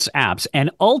Notes apps, and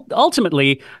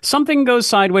ultimately something goes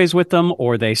sideways with them,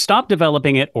 or they stop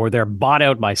developing it, or they're bought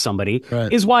out by somebody.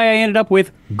 Right. Is why I ended up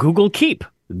with Google Keep,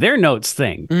 their Notes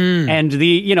thing. And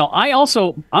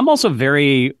I'm also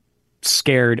very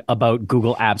scared about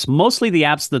Google apps. Mostly the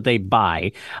apps that they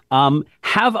buy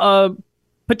have a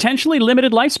potentially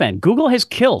limited lifespan. Google has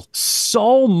killed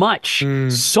so much,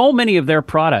 so many of their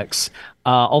products,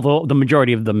 although the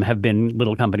majority of them have been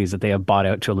little companies that they have bought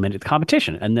out to eliminate the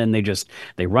competition. And then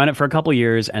they run it for a couple of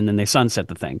years and then they sunset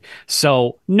the thing.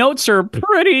 So Notes are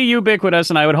pretty ubiquitous,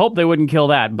 and I would hope they wouldn't kill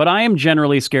that. But I am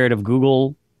generally scared of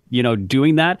Google,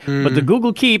 doing that. But the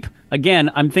Google Keep, again,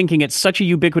 I'm thinking it's such a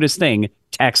ubiquitous thing,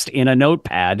 text in a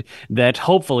notepad, that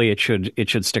hopefully it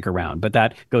should stick around. But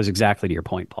that goes exactly to your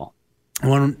point, Paul.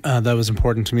 One that was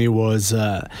important to me was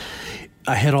I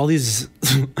had all these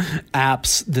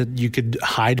apps that you could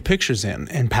hide pictures in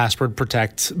and password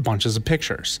protect bunches of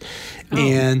pictures.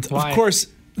 And of course,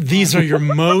 these are your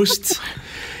most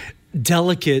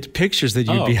delicate pictures that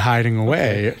you'd be hiding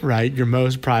away, right? Your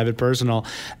most private, personal.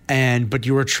 But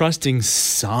you were trusting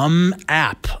some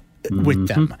app with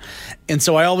them. And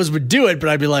so I always would do it, but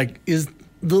I'd be like, get,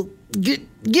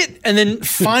 and then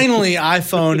finally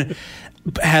iPhone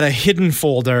had a hidden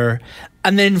folder.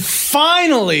 And then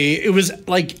finally, it was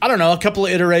like, I don't know, a couple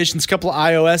of iterations, a couple of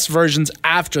iOS versions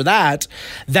after that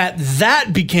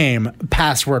became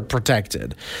password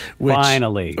protected. Which,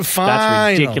 Finally.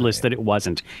 That's ridiculous that it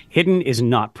wasn't. Hidden is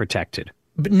not protected.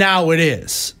 But now it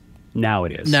is. Now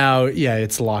it is. Now, yeah,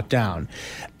 it's locked down.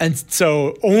 And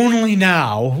so only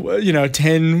now,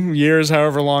 10 years,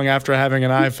 however long after having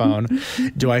an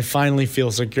iPhone, do I finally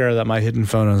feel secure that my hidden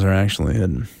photos are actually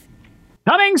hidden.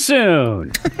 Coming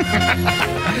soon.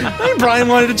 I think Brian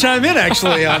wanted to chime in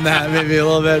actually on that maybe a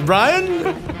little bit. Brian?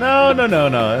 No.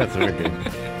 That's very good.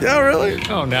 Yeah, really?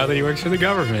 Oh, now that he works for the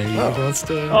government, he wants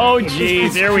to. Oh,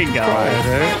 geez. There we go.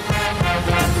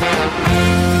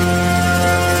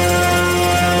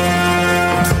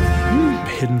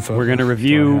 Hidden photos. We're going to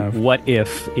review What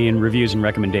If in reviews and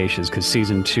recommendations because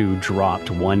season 2 dropped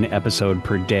 1 episode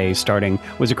per day starting.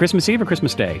 Was it Christmas Eve or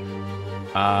Christmas Day?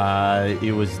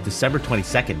 It was December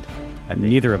 22nd.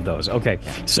 Neither of those. Okay.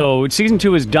 So season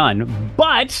 2 is done,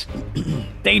 but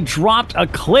they dropped a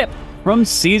clip from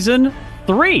season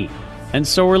 3. And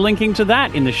so we're linking to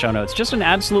that in the show notes. Just an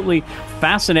absolutely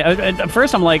fascinating. At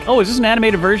first, I'm like, "Oh, is this an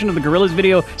animated version of the Gorillaz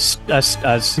video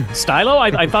Stylo?"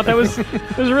 I thought that was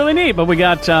really neat. But we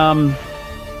got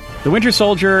the Winter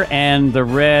Soldier and the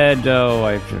Red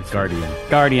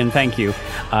Guardian. Thank you.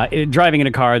 Driving in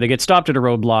a car, they get stopped at a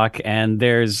roadblock, and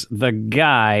there's the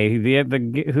guy.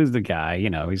 Who's the guy?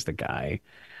 He's the guy,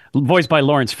 voiced by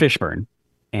Lawrence Fishburne,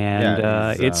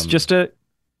 and it's just a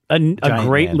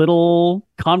great little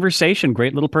conversation,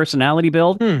 great little personality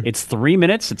build. It's 3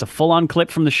 minutes. It's a full-on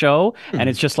clip from the show. And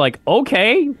it's just like,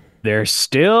 okay, they're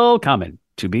still coming,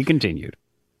 to be continued.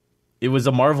 It was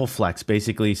a Marvel flex,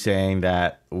 basically saying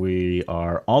that we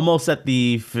are almost at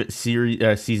the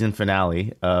season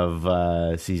finale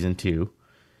of season 2.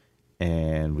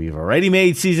 And we've already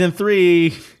made season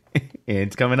 3.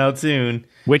 It's coming out soon.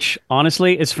 Which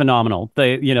honestly is phenomenal.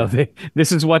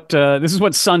 This is what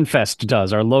Sunfest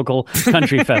does, our local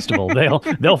country festival.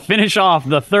 They'll finish off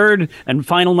the third and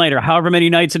final night, or however many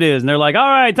nights it is, and they're like, "All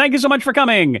right, thank you so much for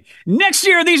coming. Next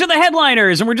year, these are the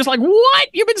headliners," and we're just like, "What?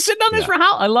 You've been sitting on this for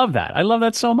how?" I love that. I love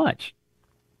that so much.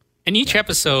 And each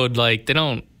episode, like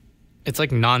it's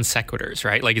like non sequiturs,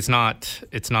 right? Like it's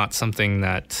not something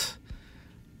that.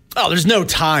 Oh, there's no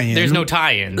tie-in. There's no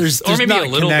tie-ins. There's or maybe not a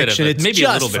little bit of connection. it. It's Maybe just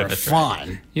a little bit of it.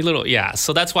 fun.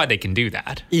 So that's why they can do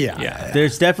that. Yeah.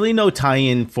 There's definitely no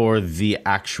tie-in for the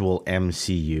actual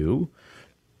MCU.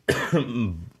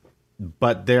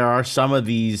 But there are some of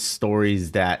these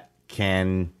stories that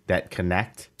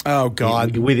connect. Oh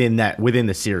God! Within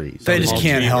the series, they just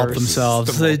can't help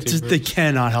themselves. The They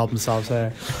cannot help themselves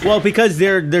there. Well, because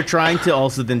they're trying to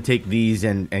also then take these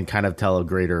and kind of tell a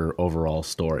greater overall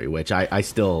story, which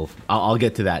I'll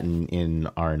get to that in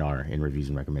R&R in reviews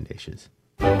and recommendations.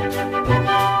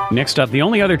 Next up, the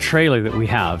only other trailer that we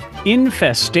have,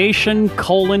 Infestation: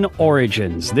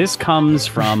 Origins. This comes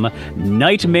from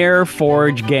Nightmare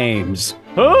Forge Games.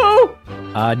 Oh!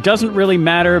 Doesn't really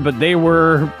matter, but they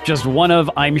were just one of,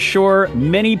 I'm sure,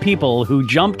 many people who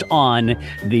jumped on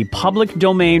the public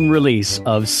domain release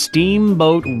of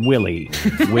Steamboat Willie,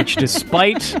 which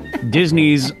despite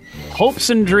Disney's hopes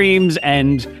and dreams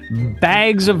and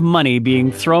bags of money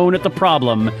being thrown at the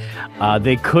problem,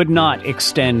 they could not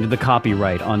extend the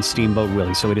copyright on Steamboat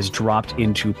Willie, so it is dropped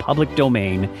into public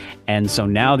domain. And so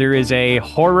now there is a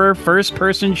horror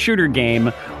first-person shooter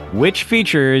game which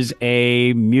features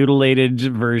a mutilated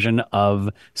version of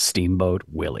Steamboat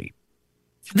Willie.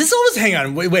 This always, hang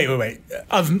on, wait.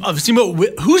 Of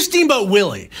Steamboat, who's Steamboat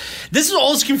Willie? This is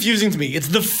always confusing to me. It's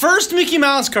the first Mickey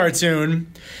Mouse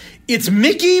cartoon. It's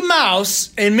Mickey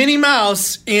Mouse and Minnie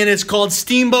Mouse, and it's called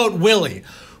Steamboat Willie.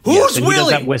 Who's and Willie? He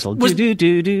does that whistle.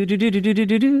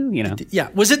 Yeah.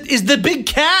 Is the big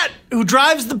cat who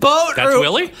drives the boat? That's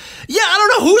Willie? Yeah, I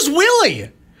don't know. Who's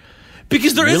Willie?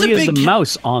 Because there Willie is a big is the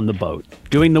mouse on the boat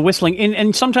doing the whistling,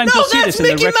 and sometimes you'll see this in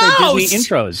the Mickey retro Mouse. Disney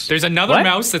intros. There's another What?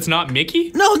 mouse that's not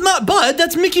Mickey? No, not Bud.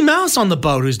 That's Mickey Mouse on the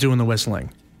boat who's doing the whistling.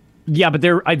 Yeah, but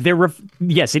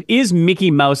yes, it is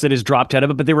Mickey Mouse that is dropped out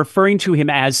of it, but they're referring to him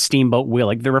as Steamboat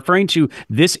Willie. They're referring to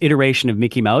this iteration of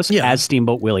Mickey Mouse as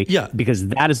Steamboat Willie, because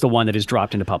that is the one that is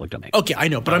dropped into public domain. Okay, I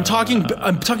know, but I'm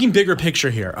talking bigger picture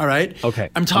here. All right. Okay,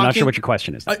 I'm not sure what your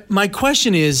question is. My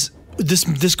question is,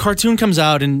 this cartoon comes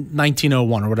out in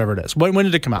 1901 or whatever it is. When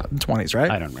did it come out? In the 20s,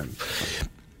 right? I don't remember.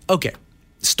 Okay.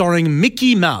 Starring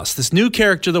Mickey Mouse, this new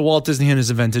character that Walt Disney has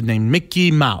invented named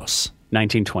Mickey Mouse.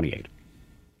 1928.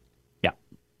 Yeah.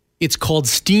 It's called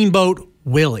Steamboat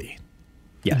Willie.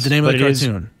 Yes. The name of the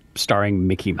cartoon. starring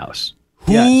Mickey Mouse.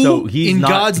 Who Yeah, so he's in not-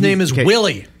 God's he's- name is okay.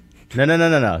 Willie?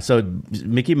 No. So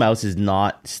Mickey Mouse is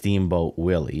not Steamboat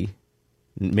Willie.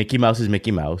 Mickey Mouse is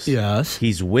Mickey Mouse. Yes.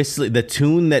 He's whistling. The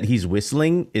tune that he's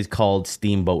whistling is called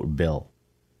Steamboat Bill.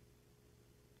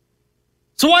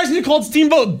 So why isn't it called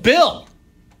Steamboat Bill?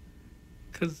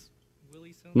 Because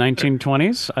Willie sounds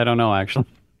 1920s? I don't know, actually.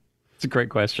 It's a great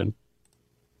question.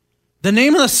 The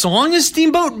name of the song is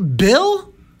Steamboat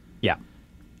Bill? Yeah.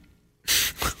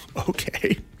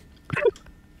 Okay.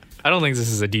 I don't think this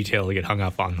is a detail to get hung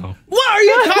up on, though. What are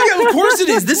you talking? Of course it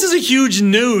is. This is a huge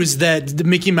news that the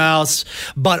Mickey Mouse,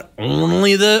 but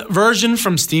only the version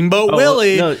from Steamboat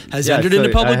Willie has entered into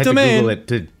I public had domain. To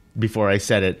Google it before I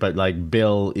said it, but like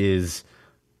Bill is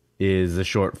a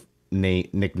short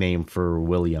nickname for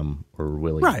William or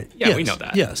Willie. Right. Yeah, yes. we know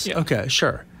that. Yes. Yeah. Okay,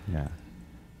 sure. Yeah.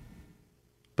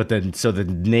 But then, so the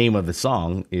name of the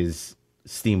song is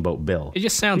Steamboat Bill. It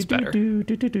just sounds better. Do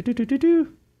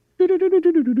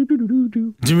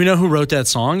we know who wrote that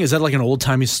song? Is that like an old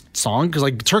timey song? Because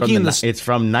like Turkey in the It's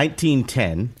from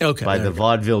 1910 Okay, by there the we go.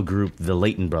 vaudeville group The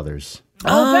Layton Brothers.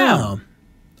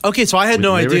 Okay, so I had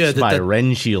no idea Lyrics by that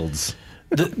Ren Shields.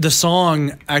 the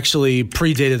song actually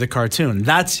predated the cartoon.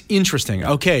 That's interesting.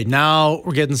 Okay, now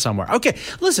we're getting somewhere. Okay,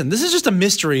 listen, this is just a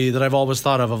mystery that I've always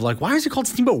thought of like, why is it called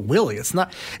Steamboat Willie? It's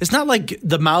not like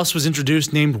the mouse was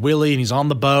introduced named Willie and he's on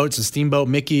the boat. It's a Steamboat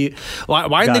Mickey. Why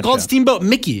didn't they call it Gotcha. Steamboat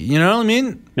Mickey? You know what I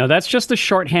mean? No, that's just the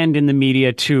shorthand in the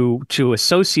media to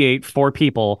associate for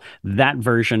people that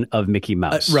version of Mickey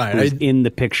Mouse, right. who's in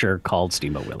the picture called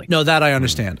Steamboat Willie. No, that I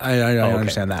understand. I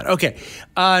understand that. Okay.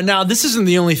 Now, this isn't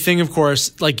the only thing, of course.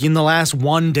 Like in the last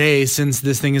one day since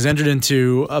this thing has entered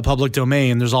into a public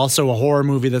domain, there's also a horror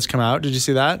movie that's come out. Did you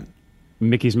see that?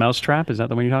 Mickey's Mousetrap, is that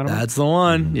the one you're talking about? That's the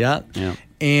one. Yeah. Yeah.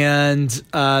 And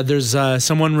there's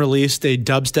someone released a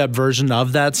dubstep version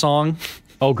of that song.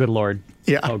 Oh, good Lord.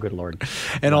 Yeah. Oh, good Lord.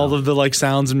 And all of the like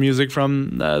sounds and music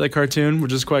from the cartoon,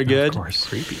 which is quite good. Of course.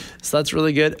 Creepy. So that's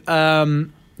really good.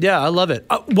 Yeah, I love it.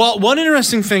 Well, one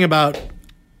interesting thing about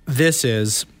this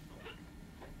is,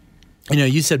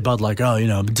 you said, Bud, like,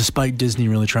 despite Disney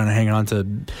really trying to hang on to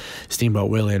Steamboat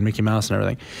Willie and Mickey Mouse and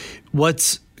everything,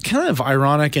 what's kind of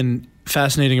ironic and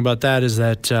fascinating about that is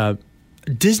that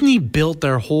Disney built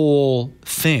their whole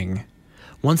thing.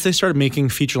 Once they started making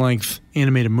feature-length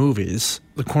animated movies,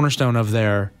 the cornerstone of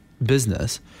their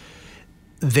business,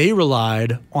 they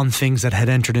relied on things that had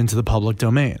entered into the public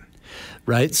domain,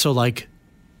 right? So like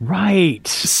Right.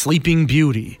 Sleeping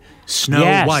Beauty, Snow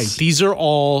Yes. White. These are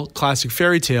all classic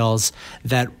fairy tales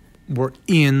that were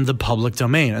in the public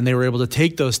domain, and they were able to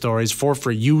take those stories for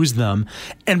free, use them,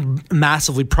 and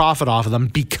massively profit off of them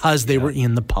because they were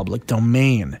in the public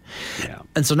domain. Yeah.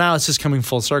 And so now it's just coming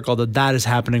full circle that is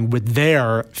happening with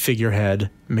their figurehead,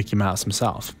 Mickey Mouse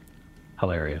himself.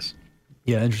 Hilarious.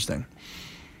 Yeah, interesting.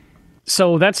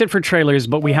 So that's it for trailers,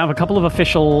 but we have a couple of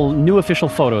new official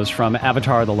photos from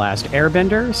Avatar: The Last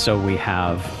Airbender. So we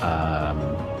have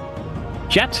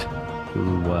Jet,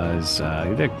 who was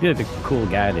the cool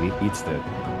guy that eats the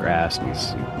grass, and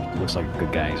he looks like a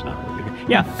good guy. He's not really good.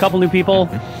 Yeah, a couple new people.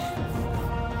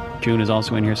 June is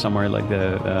also in here somewhere, like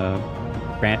the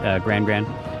Grand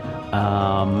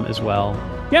as well.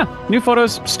 Yeah, new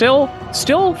photos. Still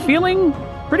feeling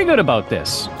pretty good about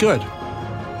this. Good.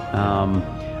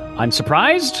 I'm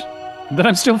surprised that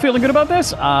I'm still feeling good about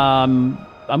this. I'm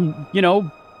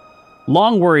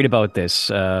long worried about this,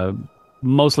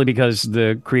 mostly because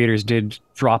the creators did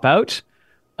drop out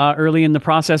early in the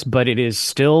process, but it is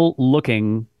still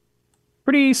looking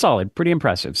pretty solid, pretty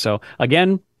impressive. So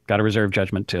again, got to reserve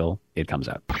judgment till it comes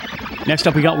out. Next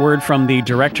up, we got word from the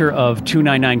director of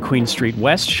 299 Queen Street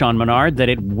West, Sean Menard, that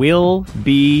it will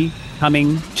be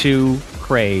coming to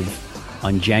Crave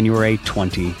on January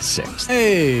 26th.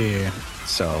 Hey.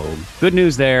 So good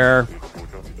news there.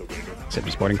 Except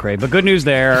for Sporting Crave, but good news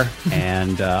there.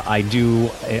 And I do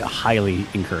highly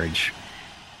encourage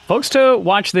folks to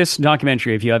watch this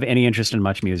documentary if you have any interest in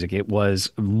much music. It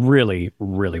was really,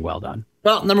 really well done.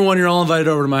 Well, number one, you're all invited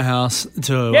over to my house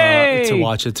to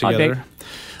watch it Hot together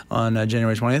on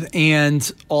January 20th.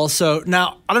 And also,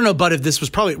 now, I don't know, Bud, if this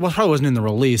was probably wasn't in the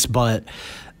release, but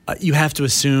you have to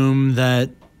assume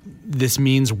that this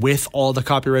means with all the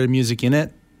copyrighted music in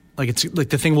it, like it's like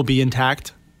the thing will be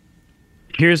intact.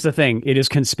 Here's the thing. It is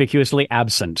conspicuously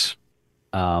absent.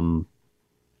 How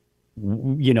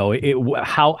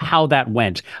that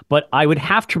went. But I would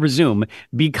have to presume,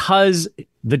 because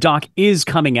the doc is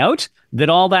coming out, that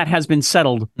all that has been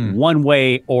settled one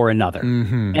way or another.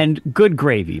 And good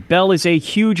gravy. Bell is a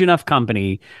huge enough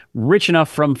company, rich enough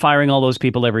from firing all those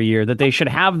people every year, that they should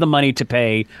have the money to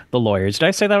pay the lawyers. Did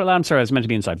I say that out loud? I'm sorry, I was meant to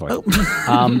be inside voice.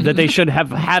 That they should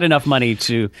have had enough money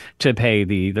to pay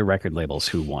the record labels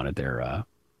who wanted their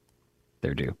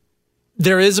due.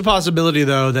 There is a possibility,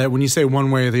 though, that when you say one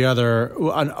way or the other,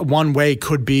 one way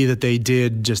could be that they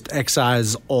did just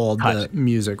excise all the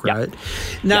music, right?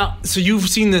 Yeah. Now, so you've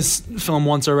seen this film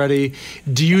once already.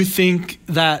 Do you think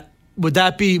that would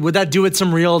that do it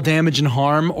some real damage and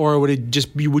harm, or would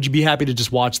you be happy to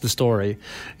just watch the story,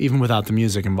 even without the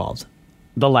music involved?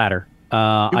 The latter.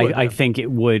 I think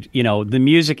it would, the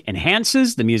music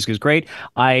enhances, the music is great.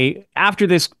 After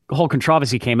this whole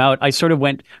controversy came out, I sort of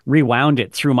rewound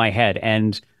it through my head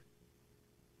and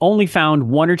only found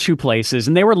one or two places,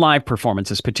 and they were live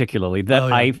performances particularly, that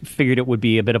I figured it would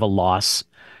be a bit of a loss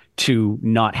to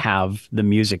not have the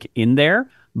music in there.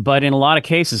 But in a lot of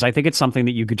cases, I think it's something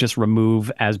that you could just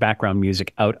remove as background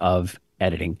music out of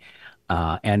editing.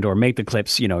 And or make the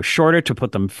clips, shorter to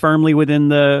put them firmly within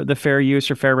the fair use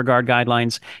or fair regard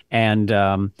guidelines. And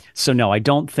so, no, I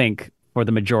don't think for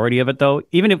the majority of it, though,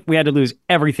 even if we had to lose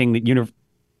everything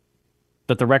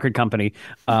that the record company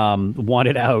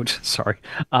wanted out,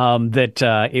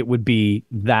 that it would be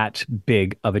that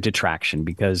big of a detraction,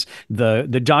 because the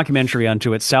documentary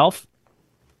unto itself,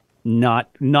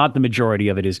 not the majority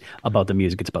of it is about the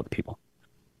music. It's about the people.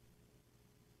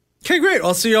 Okay, great.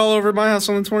 I'll see you all over at my house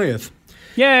on the 20th.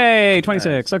 Yay,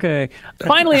 26. Okay.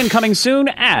 Finally, and coming soon,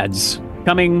 ads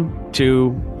coming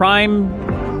to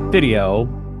Prime Video.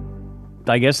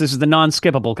 I guess this is the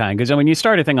non-skippable kind, because when you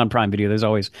start a thing on Prime Video, there's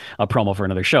always a promo for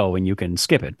another show and you can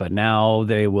skip it. But now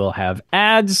they will have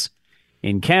ads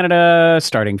in Canada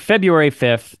starting February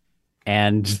 5th.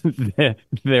 And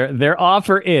their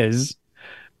offer is,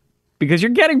 because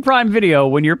you're getting Prime Video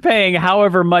when you're paying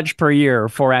however much per year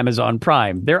for Amazon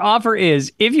Prime. Their offer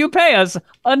is, if you pay us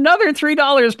another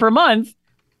 $3 per month,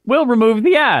 we'll remove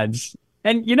the ads.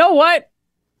 And you know what,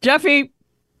 Jeffy?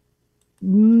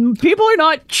 People are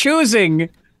not choosing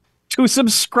to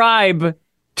subscribe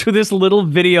to this little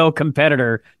video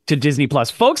competitor to Disney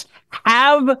Plus. Folks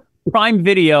have Prime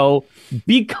Video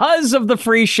because of the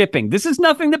free shipping. This is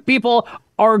nothing that people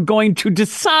are going to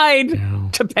decide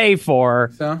to pay for.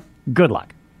 So? Good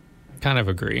luck. Kind of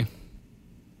agree.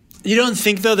 You don't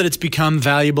think, though, that it's become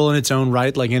valuable in its own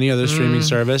right, like any other streaming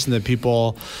service, and that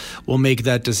people will make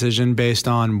that decision based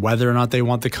on whether or not they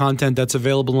want the content that's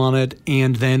available on it,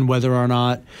 and then whether or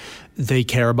not they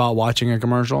care about watching a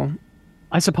commercial?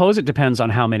 I suppose it depends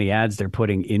on how many ads they're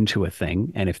putting into a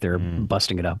thing, and if they're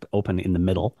busting it up open in the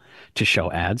middle to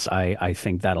show ads. I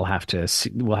think we'll have to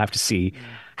see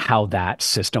how that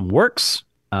system works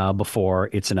before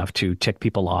it's enough to tick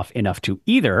people off enough to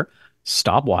either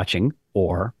stop watching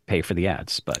or pay for the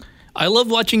ads. But I love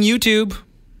watching YouTube.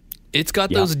 It's got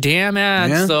those damn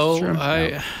ads, though.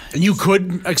 And you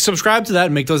could subscribe to that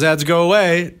and make those ads go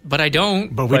away. But I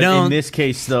don't. But we don't. In this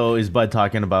case, though, is Bud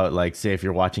talking about, like, say if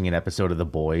you're watching an episode of The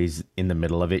Boys, in the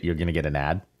middle of it, you're going to get an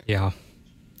ad? Yeah.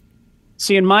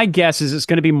 See, and my guess is it's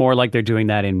going to be more like they're doing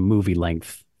that in movie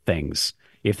length things.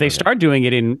 If they start doing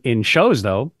it in shows,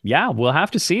 though, we'll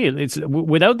have to see it. It's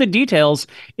without the details,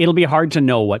 it'll be hard to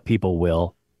know what people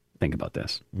will think about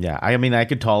this. Yeah, I mean, I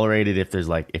could tolerate it if there's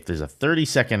a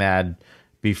 30-second ad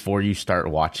before you start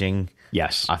watching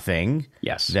a thing.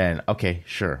 Yes. Then, okay,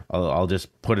 sure. I'll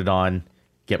just put it on,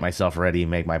 get myself ready,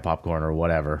 make my popcorn or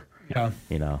whatever. Yeah.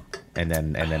 And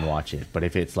then watch it. But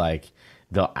if it's like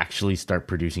they'll actually start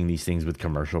producing these things with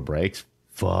commercial breaks,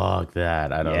 fuck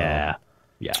that. I don't know.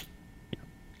 Yeah.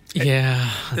 Yeah,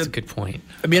 that's a good point.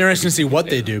 It'd be interesting to see what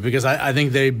they do, because I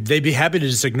think they'd be happy to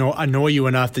just annoy you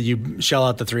enough that you shell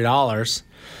out the $3.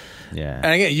 Yeah.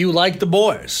 And again, you like The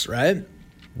Boys, right?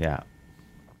 Yeah.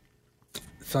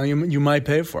 So you might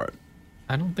pay for it.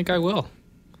 I don't think I will.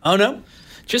 Oh, no?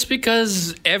 Just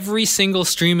because every single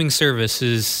streaming service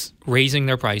is raising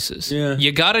their prices. Yeah.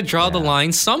 You got to draw the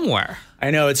line somewhere.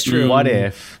 I know, it's true. What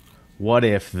if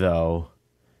though,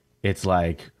 it's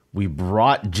like, we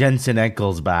brought Jensen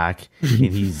Ackles back, and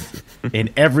he's in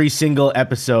every single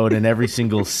episode and every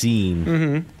single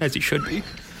scene. As he should be.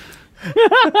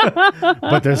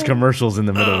 But there's commercials in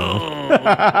the middle.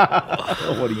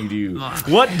 What do you do?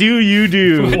 What do you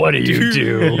do? What do you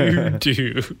do? You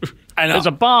do. I know. There's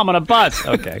a bomb on a bus.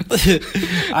 Okay.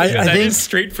 I That think is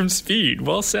straight from Speed.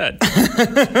 Well said.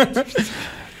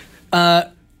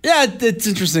 Yeah, it's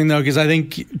interesting, though, because I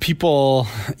think people,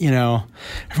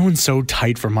 everyone's so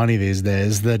tight for money these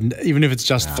days that even if it's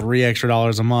just $3 extra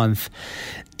a month,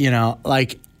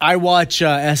 like, I watch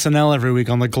SNL every week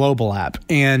on the Global app,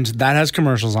 and that has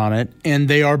commercials on it, and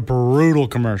they are brutal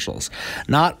commercials.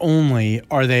 Not only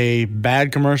are they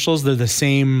bad commercials, they're the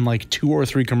same like 2 or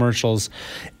 3 commercials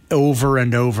over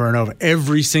and over and over.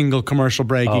 Every single commercial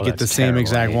break, you get the same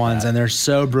exact ones, and they're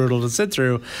so brutal to sit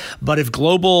through. But if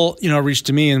Global, reached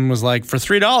to me and was like, for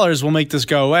 $3, we'll make this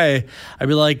go away, I'd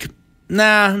be like,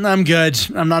 nah, I'm good.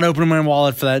 I'm not opening my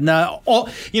wallet for that. No,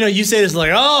 you say this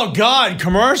like, oh God,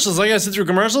 commercials. I gotta sit through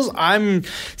commercials. I'm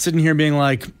sitting here being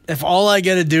like, if all I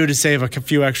get to do to save a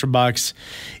few extra bucks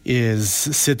is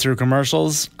sit through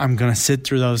commercials, I'm gonna sit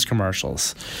through those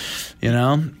commercials.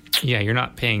 Yeah, you're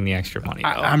not paying the extra money, though.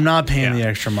 I'm not paying the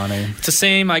extra money. It's the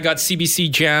same. I got CBC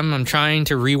Gem. I'm trying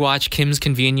to rewatch Kim's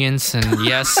Convenience, and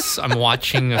yes, I'm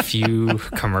watching a few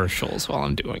commercials while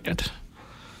I'm doing it.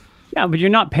 Yeah, but you're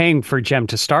not paying for Gem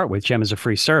to start with. Gem is a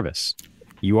free service.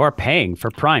 You are paying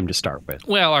for Prime to start with.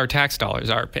 Well, our tax dollars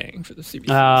are paying for the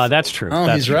CBC. That's true. Oh,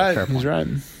 That's he's true. right. Fair He's point. right.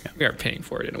 Yeah, we are paying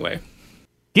for it in a way.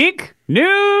 Geek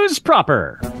News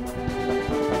Proper.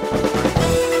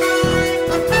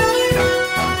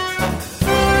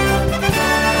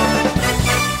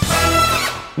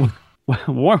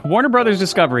 Warner Brothers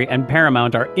Discovery and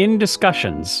Paramount are in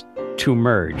discussions to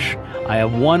merge. I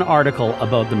have one article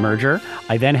about the merger.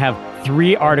 I then have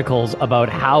 3 articles about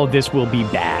how this will be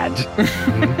bad.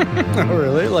 Oh,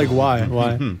 really? Like, why?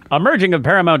 Why? A merging of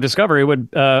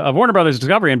of Warner Brothers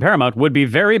Discovery and Paramount would be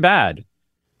very bad.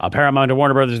 A Paramount and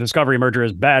Warner Brothers Discovery merger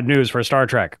is bad news for Star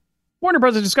Trek. Warner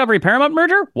Brothers Discovery Paramount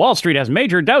merger? Wall Street has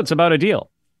major doubts about a deal.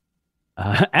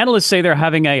 Analysts say they're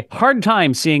having a hard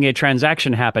time seeing a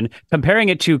transaction happen, comparing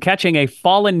it to catching a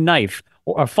falling knife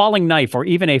or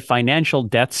even a financial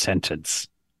death sentence.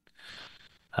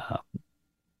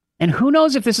 And who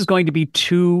knows if this is going to be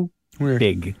too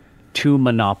big, too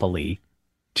monopoly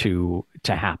to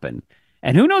happen.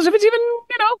 And who knows if it's even,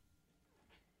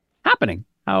 happening.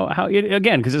 How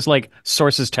again, because it's like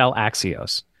sources tell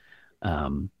Axios.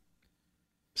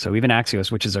 So even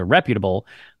Axios, which is a reputable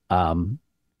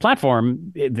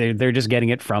platform, they're just getting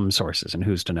it from sources, and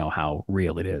who's to know how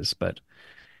real it is. But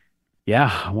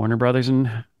yeah, Warner Brothers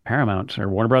and Paramount, or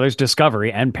Warner Brothers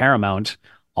Discovery and Paramount,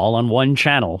 all on one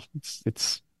channel.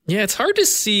 It's hard to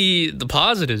see the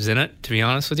positives in it, to be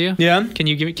honest with you. Yeah. Can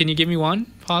you give me one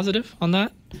positive on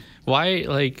that?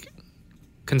 Why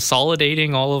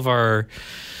consolidating all of our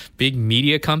big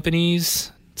media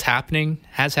companies?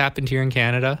 Has happened here in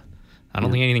Canada. I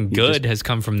don't think anything good has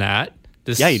come from that.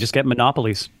 You just get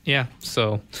monopolies. Yeah,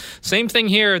 so same thing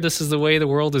here. This is the way the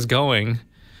world is going.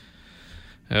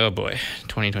 Oh boy,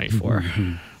 2024.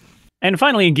 And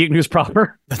finally, in Geek News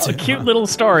Proper, a cute little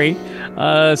story.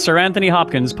 Sir Anthony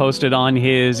Hopkins posted on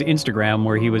his Instagram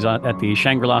where he was at the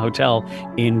Shangri-La Hotel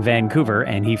in Vancouver,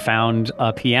 and he found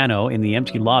a piano in the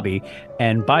empty lobby.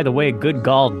 And by the way, good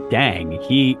gall dang,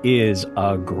 he is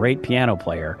a great piano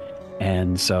player.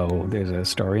 And so there's a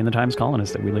story in the Times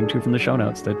Colonist that we linked to from the show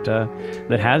notes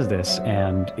that has this,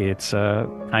 and it's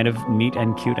kind of neat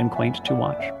and cute and quaint to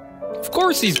watch. Of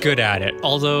course he's good at it.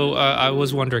 Although I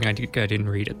was wondering, I didn't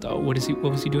read it though. What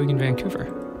was he doing in Vancouver?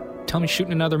 Tell me,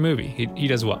 shooting another movie. He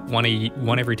does what?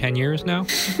 One every 10 years now?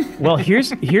 Well, here's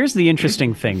the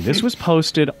interesting thing. This was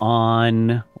posted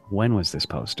on, when was this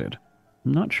posted?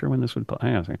 I'm not sure when this was posted.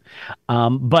 Hang on a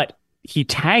second. But he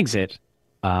tags it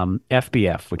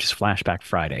FBF, which is Flashback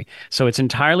Friday. So it's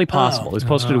entirely possible. It was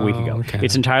posted a week ago. Okay.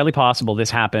 It's entirely possible this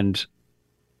happened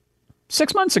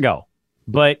 6 months ago.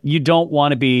 But you don't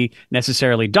want to be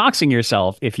necessarily doxing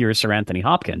yourself if you're Sir Anthony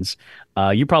Hopkins.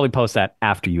 You probably post that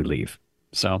after you leave.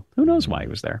 So who knows why he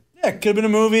was there. Yeah, could have been a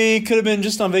movie, could have been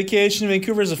just on vacation.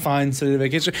 Vancouver's a fine city to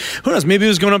vacation. Who knows? Maybe he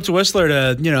was going up to Whistler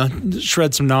to,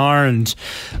 shred some gnar and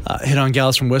hit on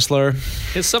gals from Whistler.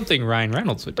 It's something Ryan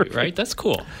Reynolds would do, right? That's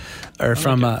cool. Or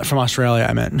from Australia,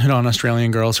 I meant. Hit on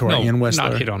Australian girls who are in Whistler.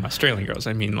 Not hit on Australian girls.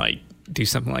 I mean, do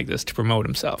something like this to promote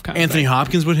himself. Kind Anthony of thing.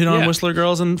 Hopkins would hit on Whistler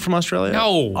girls from Australia?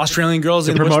 No. Australian girls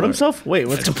To in promote Whistler? himself? Wait,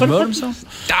 what's To promote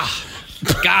himself? Gah.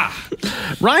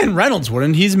 Ryan Reynolds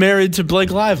wouldn't. He's married to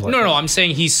Blake Lively. No, I'm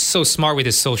saying he's so smart with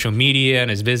his social media and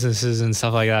his businesses and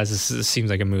stuff like that. This seems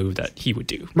like a move that he would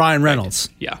do. Ryan Reynolds.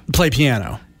 Yeah. Play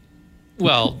piano.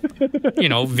 Well,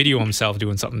 video himself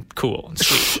doing something cool and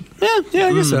sweet. Yeah,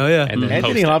 I guess so, yeah. And then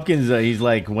Anthony post it. Hopkins, he's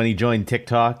like, when he joined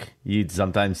TikTok, you'd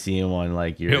sometimes see him on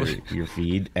your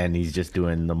feed, and he's just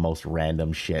doing the most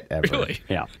random shit ever. Really?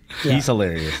 Yeah. He's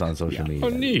hilarious on social media. Oh,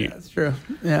 neat. That's true.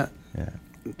 Yeah.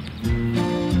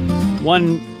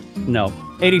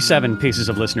 87 pieces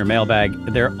of listener mailbag.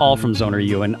 They're all from Zoner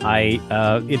Ewan.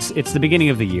 It's the beginning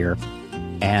of the year.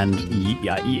 And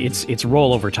it's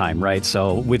rollover time, right?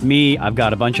 So with me, I've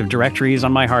got a bunch of directories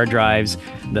on my hard drives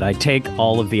that I take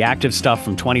all of the active stuff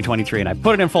from 2023 and I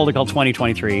put it in a folder called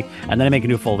 2023, and then I make a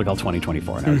new folder called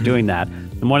 2024. And I was doing that.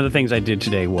 And one of the things I did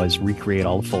today was recreate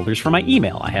all the folders for my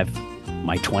email. I have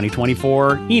my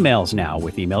 2024 emails now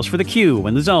with emails for the Q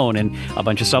and the Zone and a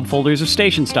bunch of subfolders of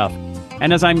station stuff.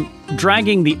 And as I'm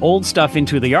dragging the old stuff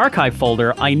into the archive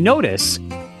folder, I notice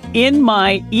in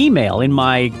my email, in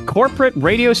my corporate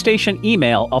radio station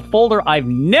email, a folder I've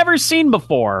never seen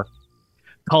before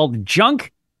called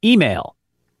junk email.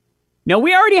 Now,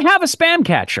 we already have a spam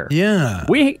catcher. Yeah.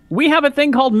 We have a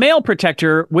thing called Mail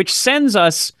Protector, which sends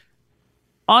us,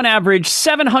 on average,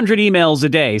 700 emails a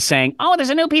day saying, oh, there's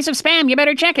a new piece of spam, you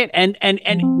better check it. And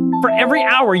for every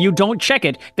hour you don't check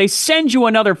it, they send you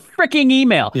another freaking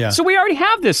email. Yeah. So we already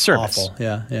have this service. Awful.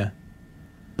 Yeah.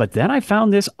 But then I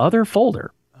found this other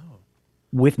folder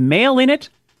with mail in it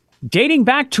dating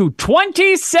back to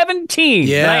 2017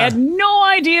 that I had no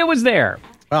idea was there.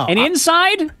 Wow. And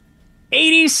inside,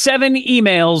 87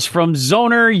 emails from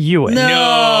Zoner Ewan. No.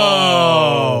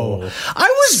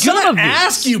 I was Some going of to these.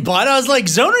 ask you, bud. I was like,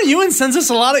 Zoner Ewan sends us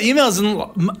a lot of emails,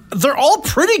 and they're all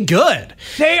pretty good.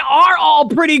 They are all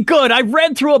pretty good. I've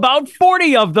read through about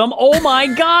 40 of them. Oh, my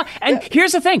God. And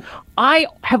here's the thing. I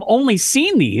have only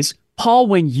seen these, Paul,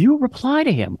 when you reply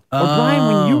to him, or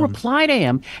Brian, when you reply to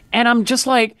him, and I'm just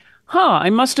like, I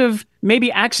must have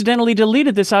maybe accidentally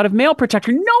deleted this out of Mail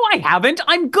Protector. No, I haven't.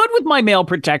 I'm good with my Mail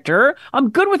Protector.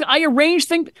 I arrange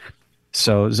things.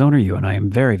 So, Zoner Ewan, I am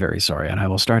very, very sorry, and I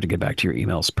will start to get back to your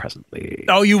emails presently.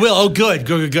 Oh, you will? Oh, good.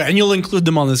 And you'll include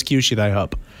them on this Q sheet, I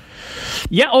hope.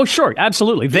 Yeah, oh, sure,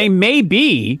 absolutely. They may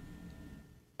be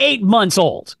 8 months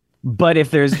old, but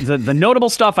if there's the notable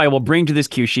stuff I will bring to this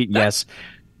Q sheet, yes.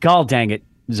 God dang it,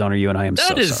 Zoner Ewan, I am so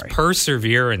sorry. That is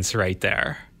perseverance right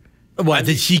there. What,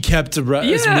 that he kept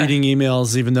reading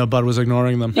emails even though Bud was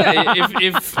ignoring them?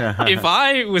 If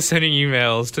I was sending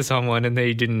emails to someone and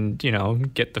they didn't,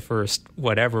 get the first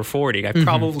 40, I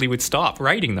probably would stop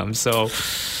writing them. So,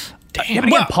 damn.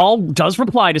 Well, Paul does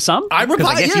reply to some. I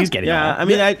reply. I guess he's getting Yeah, all. I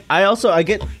mean, I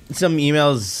get some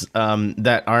emails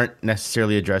that aren't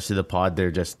necessarily addressed to the pod. They're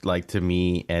just like to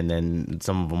me, and then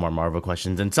some of them are Marvel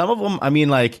questions, and some of them, I mean,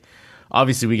 like.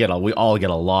 Obviously, we all get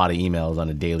a lot of emails on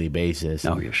a daily basis.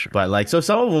 Oh, yeah, sure. But so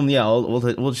some of them,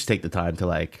 we'll just take the time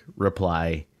to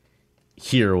reply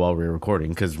here while we're recording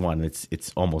because one,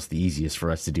 it's almost the easiest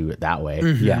for us to do it that way.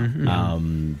 Mm-hmm. Yeah.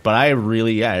 But I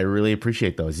really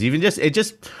appreciate those.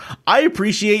 I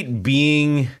appreciate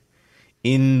being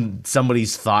in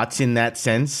somebody's thoughts in that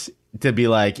sense. To be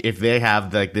like, if they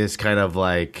have this kind of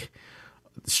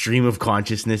stream of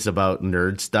consciousness about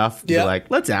nerd stuff. Yeah. Like,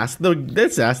 let's ask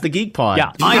the Geek Pod.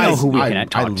 Yeah, I know who we can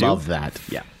talk to. I love that.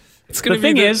 Yeah. It's gonna the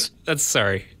thing is,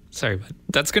 sorry, but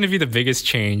that's going to be the biggest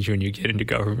change when you get into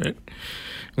government.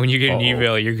 When you get an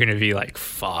email, you're going to be like,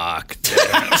 "Fuck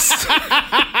this."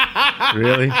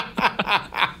 Really?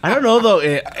 I don't know though.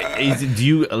 Do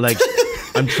you like?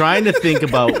 I'm trying to think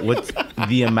about what's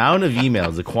the amount of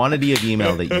emails, the quantity of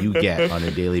email that you get on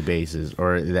a daily basis,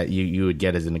 or that you would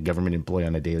get as a government employee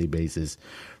on a daily basis,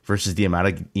 versus the amount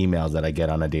of emails that I get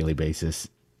on a daily basis.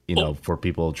 For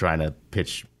people trying to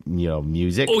pitch,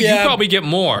 music. Oh, you probably get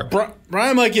more.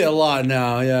 Brian might get a lot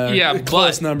now. Yeah,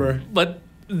 close number. But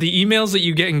the emails that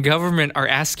you get in government are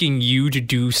asking you to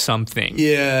do something.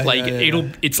 Yeah,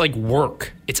 it's like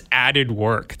work. It's added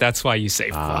work. That's why you say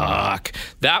fuck.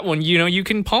 That one, you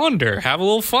can ponder, have a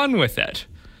little fun with it.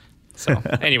 So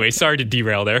anyway, sorry to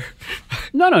derail there.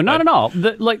 No, not at all.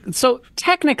 So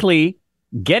technically,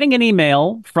 getting an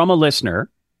email from a listener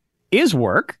is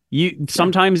work.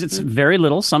 Sometimes it's very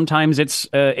little, sometimes it's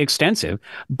extensive.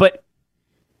 But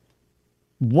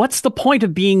what's the point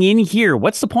of being in here?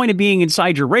 What's the point of being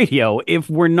inside your radio if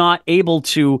we're not able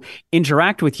to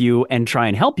interact with you and try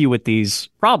and help you with these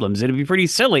problems? It'd be pretty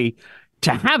silly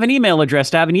to have an email address,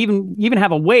 to have an even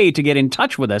have a way to get in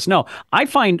touch with us. No, I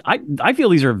feel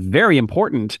these are very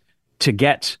important to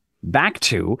get back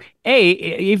to.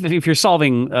 If you're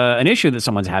solving an issue that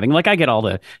someone's having, like I get all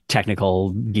the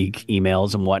technical geek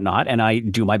emails and whatnot, and I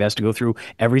do my best to go through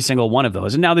every single one of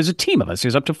those. And now there's a team of us.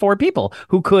 There's up to 4 people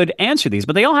who could answer these,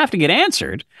 but they all have to get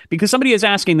answered because somebody is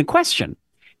asking the question.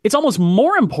 It's almost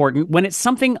more important when it's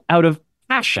something out of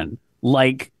passion,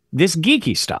 like this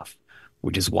geeky stuff,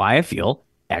 which is why I feel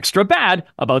extra bad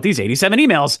about these 87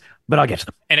 emails, but I'll get to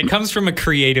them. And it comes from a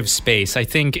creative space. I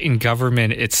think in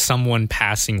government, it's someone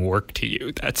passing work to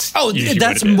you. That's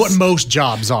what most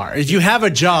jobs are. If you have a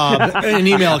job, an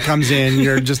email comes in,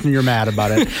 you're mad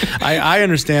about it. I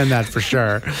understand that for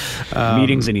sure.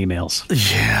 Meetings and emails.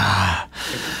 Yeah.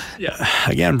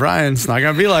 Again, Brian, it's not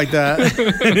going to be like that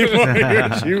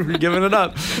anymore. You're giving it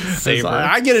up. Savor.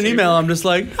 I get an email. I'm just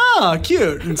like, oh,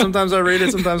 cute. And sometimes I read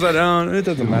it. Sometimes I don't. It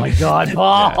doesn't matter. Oh my God,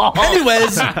 Paul.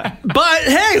 Anyways, but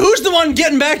hey, who's the one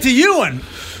getting back to you? And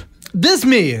this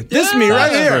me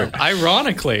right here.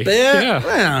 Ironically. Yeah.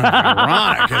 Well,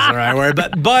 ironic is the right word.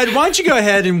 But Bud, why don't you go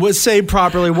ahead and say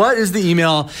properly what is the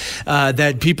email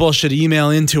that people should email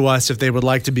into us if they would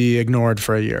like to be ignored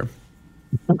for a year?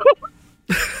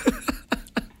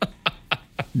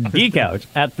 Geekout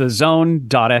at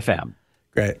thezone.fm.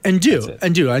 Great. And you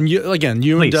again,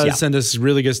 you Please, does send us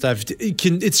really good stuff.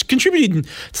 It's contributing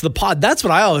to the pod. That's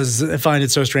what I always find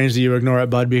it so strange that you ignore it,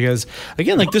 Bud, because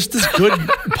again, like this good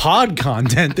pod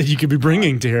content that you could be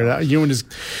bringing to here that you and just,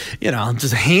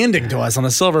 just handing to us on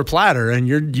a silver platter, and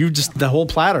you just the whole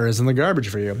platter is in the garbage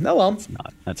for you. Oh well.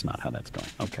 That's not how that's going.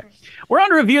 Okay. We're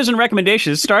on reviews and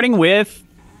recommendations, starting with,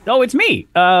 it's me,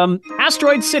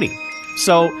 Asteroid City.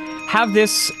 So have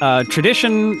this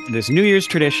tradition, this New Year's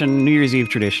Eve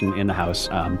tradition in the house.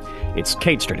 It's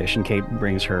Kate's tradition. Kate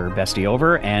brings her bestie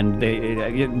over, and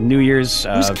New Year's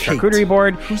charcuterie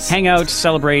board, hang out,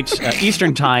 celebrate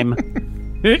Eastern time.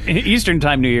 Eastern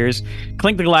time New Year's.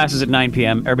 Clink the glasses at 9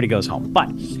 p.m. Everybody goes home. But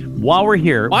while we're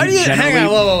here, why do you hang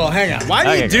on? Whoa, hang on. Why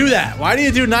do you do that? Why do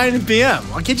you do 9 p.m.?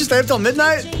 Can't you stay up till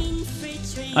midnight?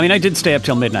 I mean, I did stay up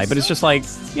till midnight, but it's just like,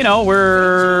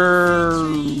 we're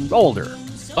older.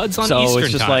 Bud's on so Eastern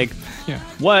it's just time. like,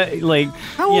 what? Like,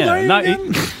 how old are you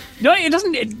again? No, it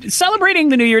doesn't. Celebrating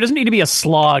the New Year doesn't need to be a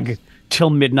slog till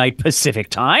midnight Pacific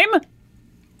time.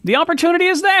 The opportunity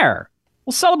is there.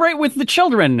 We'll celebrate with the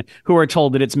children who are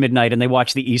told that it's midnight and they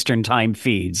watch the Eastern time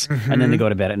feeds, and then they go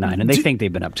to bed at 9 and they think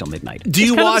they've been up till midnight. Do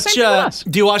you watch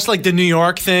like the New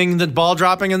York thing, the ball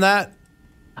dropping and that?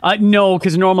 No,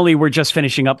 because normally we're just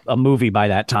finishing up a movie by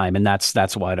that time, and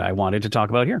that's what I wanted to talk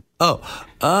about here. Oh.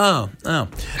 And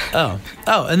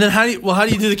then how do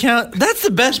you do the count? That's the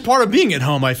best part of being at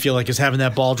home, I feel like, is having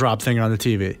that ball drop thing on the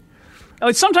TV.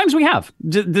 Oh, sometimes we have.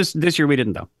 This year we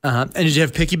didn't, though. And did you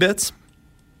have picky bits?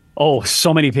 Oh,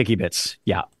 so many picky bits.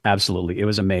 Yeah, absolutely. It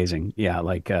was amazing. Yeah,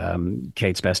 like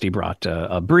Kate's bestie brought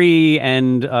a brie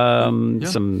and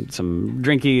some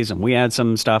drinkies, and we had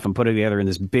some stuff and put it together in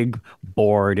this big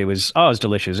board. It was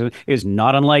delicious. It was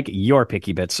not unlike your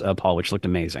picky bits, Paul, which looked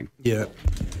amazing. Yeah.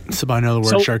 So I know the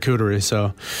word charcuterie.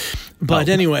 So, but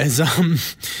anyways,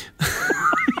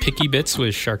 Picky bits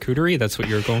with charcuterie. That's what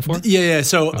you're going for? Yeah.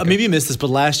 So maybe you missed this, but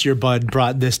last year Bud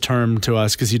brought this term to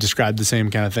us because he described the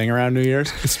same kind of thing around New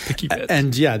Year's. It's picky bits.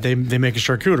 And yeah, they make a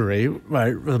charcuterie,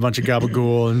 right, with a bunch of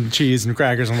gabagool and cheese and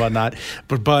crackers and whatnot.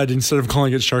 But Bud, instead of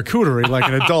calling it charcuterie like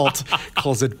an adult,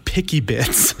 calls it picky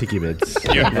bits. Picky bits.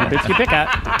 The bits you pick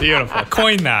at. Beautiful.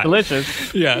 Coin that.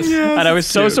 Delicious. Yes. And I was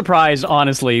so surprised,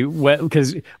 honestly,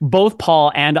 because both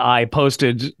Paul and I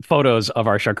posted photos of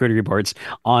our charcuterie boards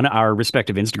on our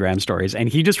respective Instagram stories, and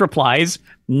he just replies,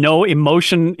 no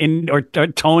emotion or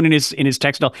tone in his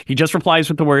text. He just replies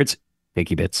with the words,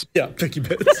 picky bits. Yeah, picky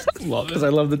bits. Love it. Because I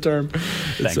love the term.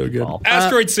 It's so good. Paul.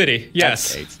 Asteroid City.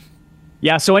 Yes.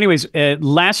 Yeah. So anyways,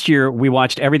 last year we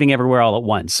watched Everything Everywhere All at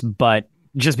Once, but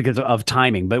just because of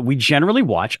timing, but we generally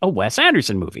watch a Wes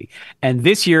Anderson movie. And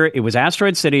this year it was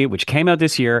Asteroid City, which came out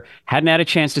this year. Hadn't had a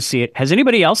chance to see it. Has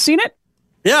anybody else seen it?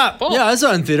 Yeah. Yeah, I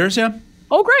saw it in theaters, yeah.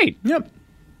 Oh, great. Yep.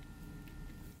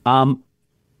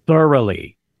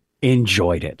 Thoroughly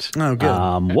enjoyed it. Oh,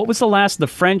 good. What was the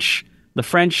French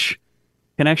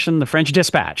Connection, the French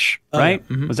Dispatch, right?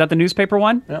 Yeah. Mm-hmm. Was that the newspaper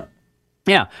one? Yeah.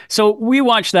 Yeah. So we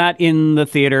watched that in the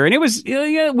theater, and it was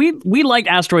we liked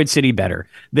Asteroid City better.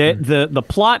 The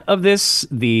plot of this,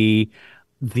 the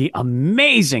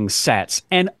amazing sets,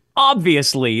 and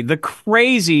obviously the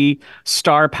crazy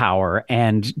star power,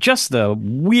 and just the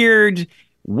weird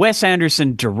Wes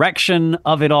Anderson direction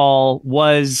of it all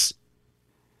was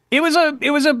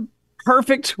a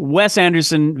perfect Wes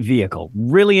Anderson vehicle.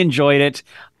 Really enjoyed it.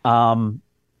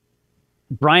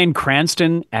 Bryan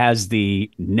Cranston as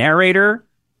the narrator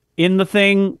in the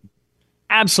thing,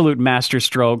 absolute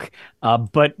masterstroke.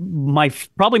 But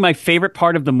probably my favorite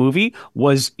part of the movie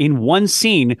was in one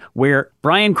scene where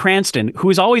Bryan Cranston, who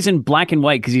is always in black and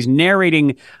white because he's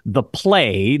narrating the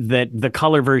play that the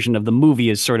color version of the movie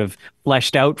is sort of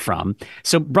fleshed out from.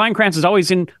 So Bryan Cranston's always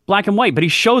in black and white, but he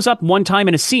shows up one time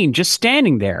in a scene just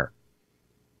standing there.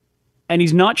 And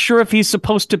he's not sure if he's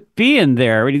supposed to be in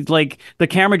there. And he's like, the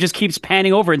camera just keeps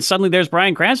panning over, and suddenly there's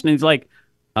Bryan Cranston. And he's like,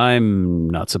 I'm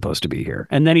not supposed to be here.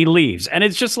 And then he leaves. And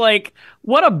it's just like,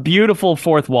 what a beautiful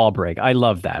fourth wall break. I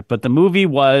love that. But the movie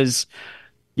was,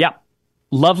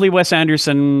 lovely Wes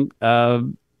Anderson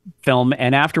film,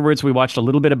 and afterwards we watched a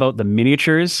little bit about the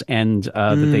miniatures and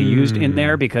that they used in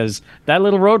there, because that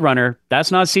little Roadrunner,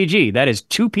 that's not CG. That is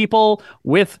two people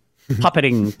with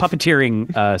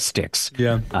puppeteering sticks.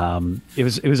 Yeah. It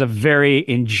was a very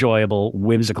enjoyable,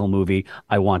 whimsical movie.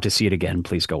 I want to see it again.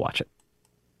 Please go watch it.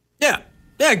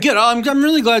 Yeah, good. I'm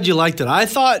really glad you liked it. I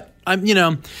thought, I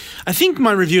think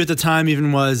my review at the time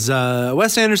even was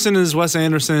Wes Anderson is Wes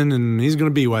Anderson, and he's going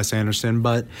to be Wes Anderson.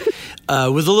 But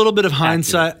with a little bit of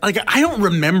hindsight, I don't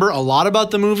remember a lot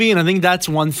about the movie, and I think that's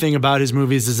one thing about his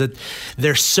movies is that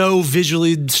they're so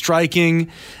visually striking,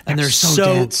 and they're so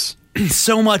dense.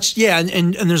 So much, yeah,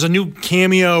 and there's a new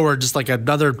cameo or just like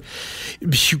another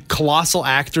colossal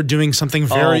actor doing something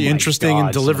very interesting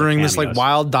and delivering this like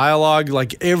wild dialogue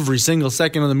like every single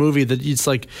second of the movie that it's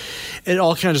like it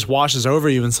all kind of just washes over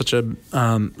you in such a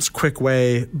quick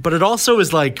way. But it also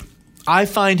is like I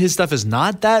find his stuff is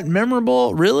not that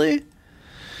memorable, really.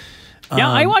 Yeah,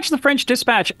 I watched The French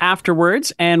Dispatch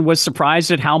afterwards and was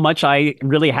surprised at how much I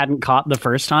really hadn't caught the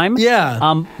first time.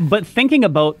 Yeah. But thinking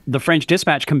about The French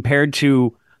Dispatch compared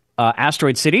to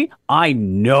Asteroid City, I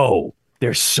know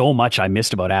there's so much I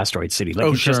missed about Asteroid City.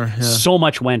 Like, so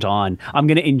much went on. I'm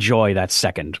going to enjoy that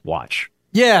second watch.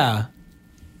 Yeah.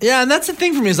 Yeah, and that's the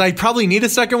thing for me is I probably need a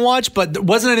second watch, but there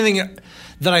wasn't anything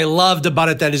that I loved about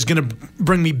it that is going to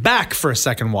bring me back for a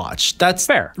second watch. That's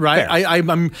fair, right? Fair.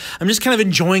 I'm just kind of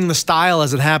enjoying the style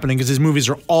as it's happening because his movies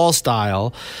are all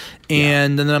style,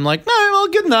 and then I'm like, well,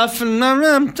 good enough, and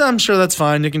I'm sure that's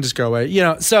fine. You can just go away,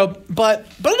 So, but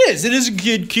it is a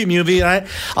good, cute movie. And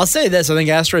I'll say this: I think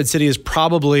Asteroid City is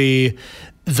probably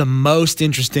the most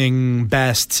interesting,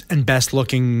 best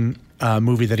looking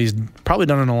movie that he's probably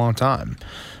done in a long time.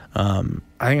 I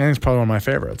think it's probably one of my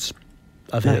favorites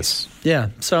of his. Yeah.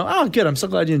 So, good. I'm so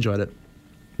glad you enjoyed it.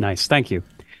 Nice. Thank you.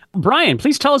 Brian,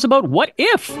 please tell us about What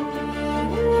If?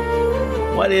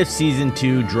 What If Season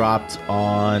 2 dropped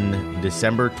on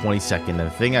December 22nd. And the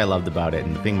thing I loved about it,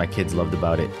 and the thing my kids loved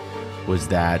about it, was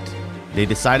that they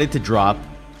decided to drop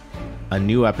a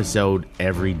new episode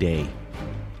every day.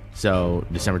 So,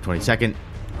 December 22nd,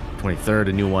 23rd,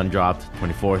 a new one dropped,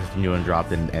 24th, a new one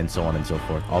dropped, and so on and so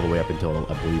forth, all the way up until,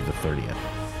 I believe, the 30th.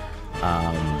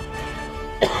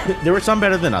 There were some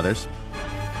better than others.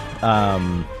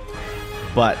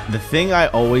 But the thing I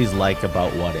always like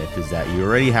about What If is that you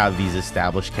already have these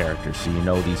established characters, so you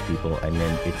know these people, and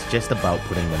then it's just about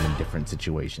putting them in different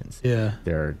situations. Yeah.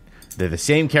 They're the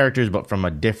same characters, but from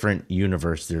a different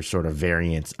universe. They're sort of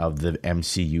variants of the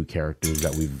MCU characters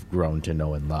that we've grown to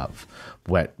know and love.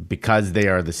 But because they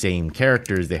are the same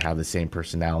characters, they have the same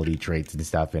personality traits and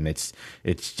stuff, and it's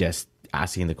just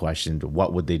asking the question,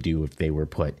 what would they do if they were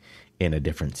put in a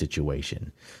different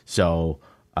situation? So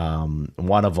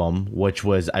one of them, which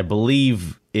was, I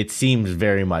believe, it seems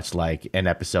very much like an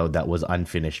episode that was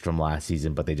unfinished from last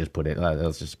season, but they just put it,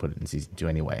 let's just put it in season 2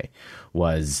 anyway,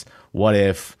 was what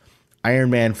if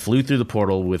Iron Man flew through the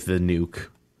portal with the nuke,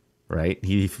 right?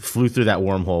 He flew through that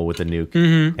wormhole with a nuke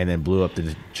and then blew up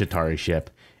the Chitauri ship.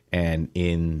 And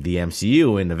in the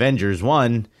MCU, in Avengers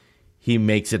 1, he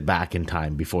makes it back in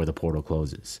time before the portal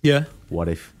closes. Yeah. What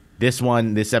if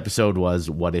this episode was,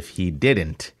 what if he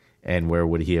didn't? And where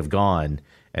would he have gone?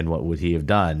 And what would he have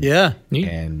done? Yeah.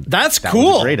 And That's that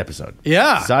cool. was a great episode.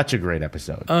 Yeah. Such a great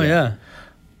episode. Oh, yeah.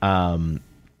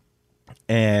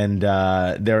 And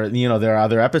there are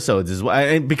other episodes as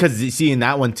well, because you see in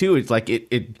that one too, it's like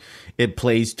it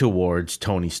plays towards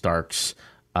Tony Stark's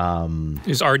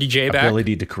Is RDJ back?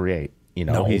 ability to create.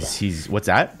 He's what's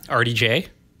that? RDJ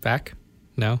back?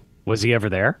 No. Was he ever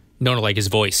there? No, like his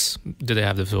voice. Did they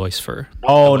have the voice for?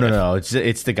 Oh no,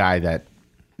 it's the guy that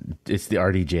it's the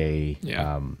RDJ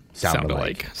sound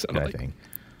alike thing.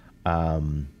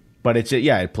 But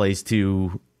it plays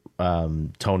to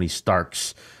Tony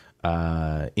Stark's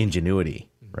ingenuity,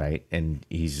 right? And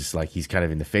he's just like, he's kind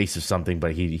of in the face of something,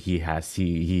 but he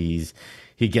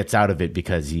gets out of it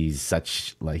because he's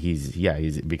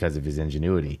because of his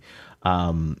ingenuity.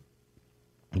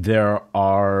 There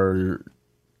are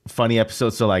funny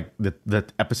episodes. So like the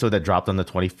episode that dropped on the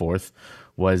 24th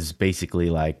was basically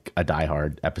like a Die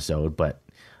Hard episode, but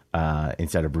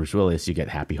instead of Bruce Willis, you get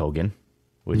Happy Hogan,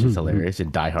 which is hilarious.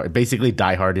 And Die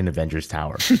Hard in Avengers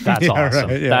Tower. That's awesome.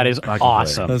 Right, yeah. That is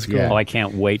awesome. That's cool. Oh, I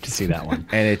can't wait to see that one.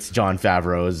 And it's Jon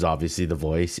Favreau is obviously the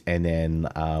voice. And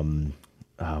then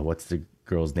what's the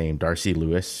girl's name? Darcy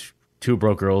Lewis. Two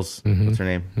Broke Girls. What's her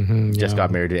name? Just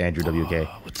got married to Andrew WK.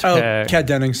 Kat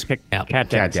Dennings.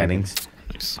 Kat Dennings.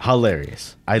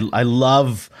 Hilarious. I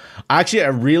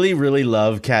really, really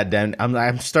love Kat Dennings.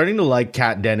 I'm starting to like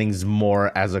Kat Dennings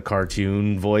more as a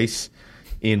cartoon voice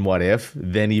in What If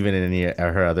than even in any of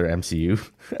her other MCU.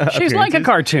 She's like a appearances.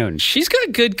 cartoon. She's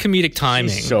got good comedic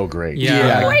timing. She's so great.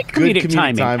 Yeah. Great good comedic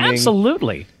timing.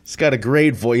 Absolutely. She's got a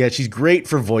great voice. Yeah, she's great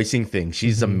for voicing things.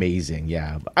 She's amazing.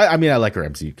 Yeah, I mean, I like her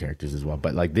MCU characters as well.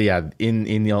 But like,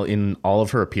 in all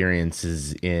of her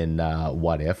appearances in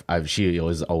What If, she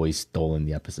was always stolen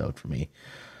the episode for me.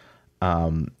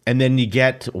 And then you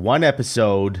get one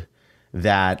episode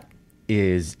that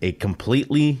is a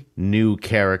completely new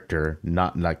character,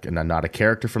 not a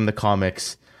character from the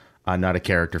comics, not a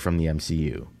character from the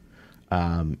MCU.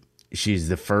 She's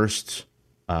the first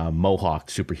Mohawk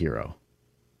superhero.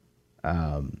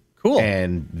 Cool.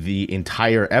 And the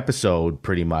entire episode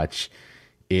pretty much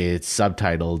is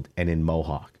subtitled and in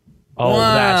Mohawk. Oh,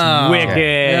 that's wicked.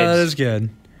 Yeah, that is good.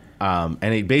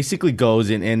 And it basically goes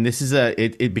in, and this is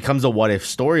it becomes a what if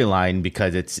storyline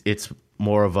because it's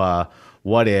more of a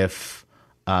what if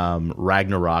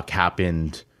Ragnarok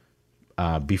happened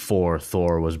before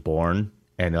Thor was born,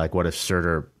 and like what if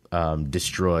Surtur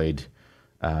destroyed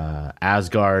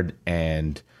Asgard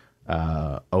and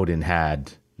Odin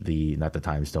had not the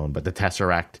Time Stone, but the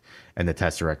Tesseract, and the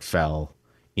Tesseract fell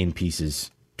in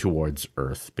pieces towards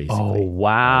Earth, basically. Oh,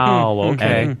 wow.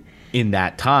 Okay. And in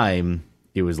that time,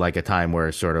 it was like a time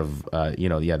where sort of,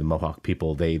 the Mohawk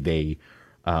people, they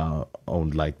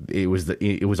owned, like, it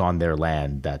was on their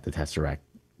land that the Tesseract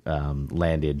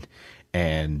landed.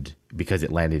 And because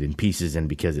it landed in pieces and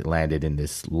because it landed in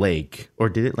this lake, or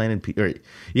did it land in pieces?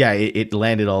 It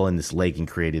landed all in this lake and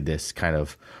created this kind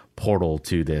of portal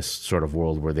to this sort of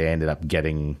world where they ended up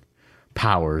getting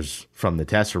powers from the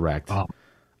Tesseract. Oh.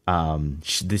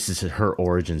 This is her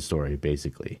origin story,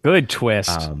 basically. Good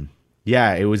twist.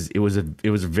 Yeah, it was a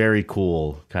very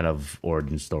cool kind of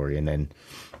origin story, and then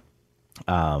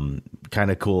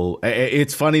kind of cool.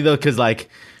 It's funny though,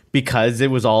 because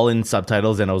it was all in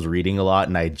subtitles and I was reading a lot,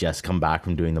 and I had just come back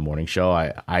from doing the morning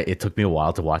show. It took me a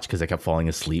while to watch because I kept falling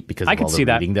asleep because of all the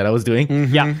reading that I was doing.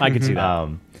 Yeah, I could see that.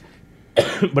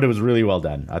 But it was really well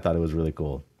done. I thought it was really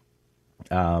cool.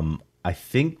 I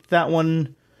think that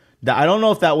one. I don't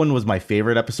know if that one was my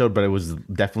favorite episode, but it was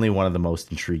definitely one of the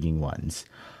most intriguing ones.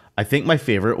 I think my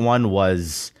favorite one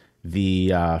was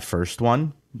the first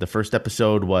one. The first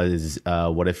episode was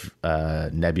what if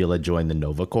Nebula joined the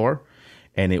Nova Corps,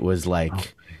 and it was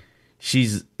like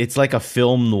it's like a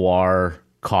film noir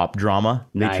cop drama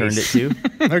they turned it to.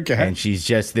 Okay. And she's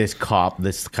just this cop,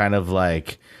 this kind of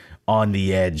like on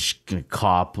the edge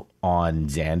cop on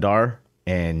Xandar.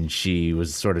 And she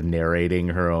was sort of narrating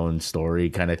her own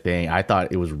story kind of thing. I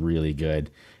thought it was really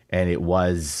good. And it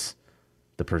was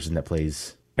the person that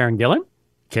plays Karen Gillan?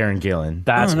 Karen Gillan.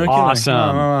 That's no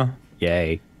awesome. kidding.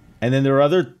 Yay. And then there were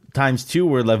other times too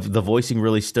where the voicing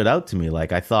really stood out to me.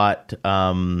 Like I thought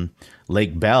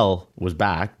Lake Bell was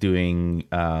back doing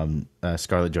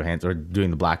Scarlett Johansson, or doing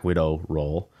the Black Widow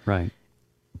role. Right.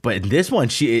 But in this one,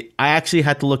 I actually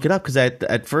had to look it up because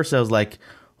at first I was like,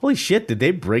 holy shit, did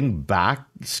they bring back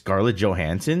Scarlett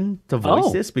Johansson to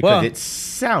voice this? Because it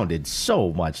sounded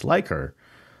so much like her.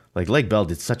 Like Lake Bell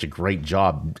did such a great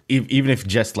job, even if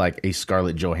just like a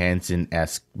Scarlett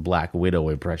Johansson-esque Black Widow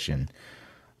impression.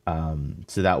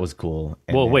 So that was cool.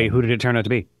 And Well, wait, who did it turn out to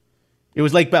be? It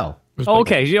was Lake Bell. Oh,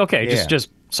 okay. Yeah. Just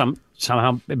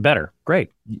somehow better. Great.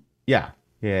 Yeah.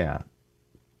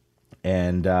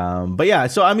 And but yeah,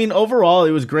 so I mean, overall,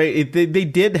 it was great. They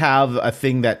did have a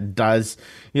thing that does,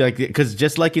 because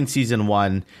just like in season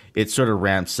 1, it sort of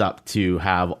ramps up to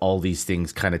have all these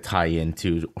things kind of tie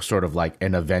into sort of like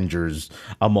an Avengers,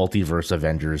 a multiverse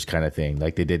Avengers kind of thing.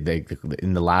 Like they did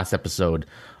in the last episode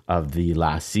of the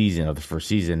last season of the first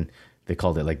season. They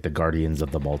called it like the Guardians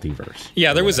of the Multiverse.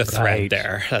 Yeah, there was a thread Right.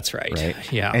 there. That's right.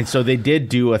 Yeah. And so they did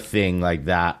do a thing like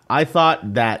that. I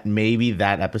thought that maybe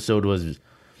that episode was,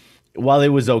 while it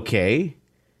was okay,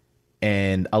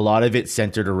 and a lot of it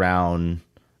centered around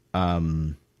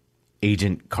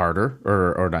Agent Carter,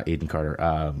 or not Agent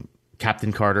Carter,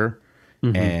 Captain Carter,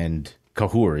 and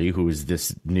Kahuri, who is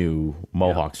this new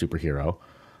Mohawk superhero.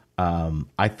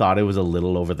 I thought it was a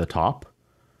little over the top.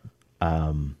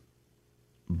 But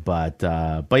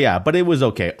it was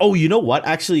okay. Oh, you know what?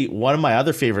 Actually, one of my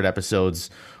other favorite episodes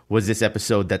was this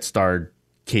episode that starred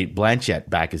Kate Blanchett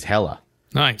back as Hela.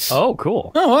 Nice. Oh,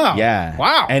 cool. Oh wow. Yeah.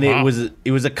 Wow. And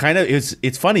it was a kind of,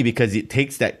 it's funny because it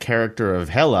takes that character of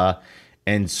Hela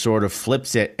and sort of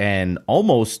flips it and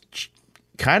almost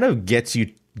kind of gets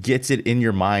it in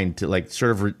your mind to like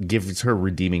sort of gives her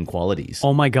redeeming qualities.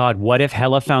 Oh my God. What if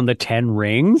Hela found the 10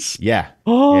 rings? Yeah.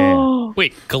 Oh,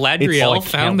 Wait, Galadriel I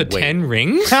found the can't wait. 10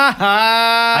 rings?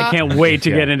 I can't wait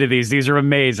to get into these. These are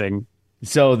amazing.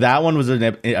 So that one was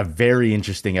a very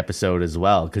interesting episode as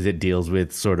well because it deals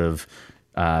with sort of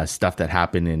stuff that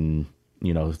happened in,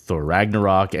 Thor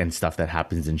Ragnarok and stuff that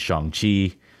happens in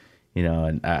Shang-Chi,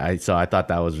 and I thought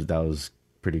that was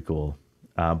pretty cool.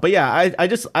 But yeah,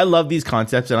 I love these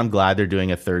concepts, and I'm glad they're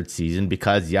doing a third season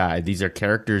because these are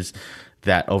characters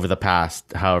that over the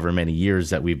past however many years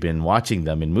that we've been watching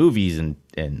them in movies and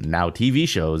now TV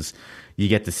shows, you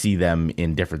get to see them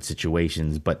in different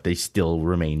situations, but they still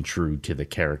remain true to the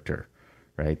character,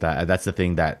 right? That's the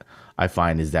thing that I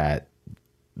find is that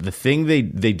the thing they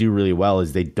do really well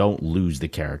is they don't lose the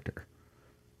character,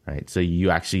 right? So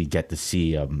you actually get to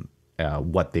see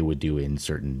what they would do in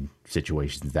certain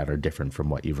situations that are different from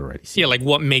what you've already seen. Yeah, like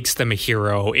what makes them a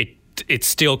hero, it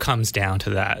still comes down to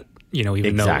that.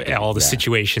 Even though all the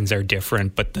situations are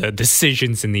different, but the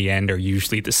decisions in the end are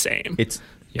usually the same. It's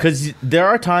because there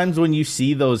are times when you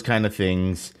see those kind of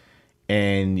things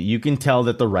and you can tell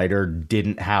that the writer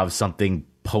didn't have something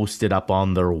posted up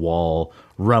on their wall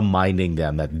reminding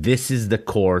them that this is the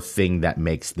core thing that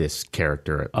makes this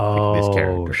character this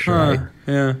character. Sure.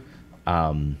 Yeah.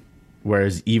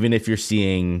 Whereas even if you're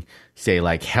seeing, say,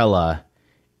 like Hela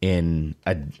in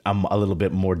a little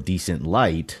bit more decent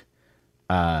light,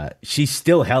 she's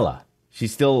still Hela. She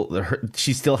still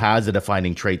has the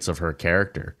defining traits of her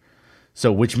character.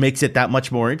 So, which makes it that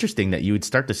much more interesting that you would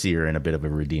start to see her in a bit of a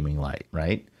redeeming light,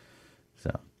 right?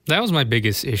 So that was my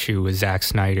biggest issue with Zack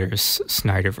Snyder's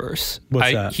Snyderverse.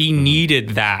 What's that? He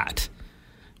needed that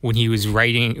when he was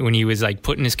writing, when he was like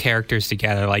putting his characters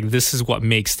together. Like, this is what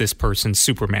makes this person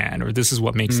Superman, or this is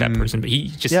what makes that person. But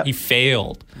he he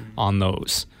failed on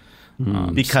those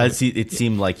because it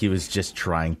seemed like he was just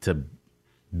trying to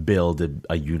build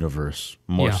a universe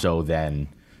more so than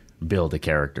build a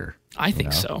character. I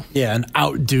think so. Yeah, and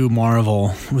outdo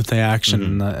Marvel with the action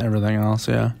and everything else,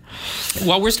 yeah.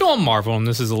 Well, we're still on Marvel, and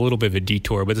this is a little bit of a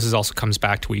detour, but this also comes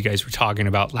back to what you guys were talking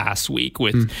about last week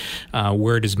with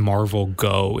where does Marvel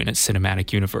go in its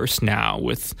cinematic universe now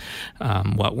with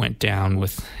what went down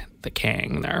with the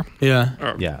Kang there.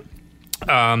 Yeah. Yeah.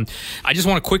 I just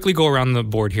want to quickly go around the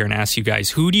board here and ask you guys,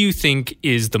 who do you think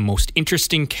is the most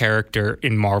interesting character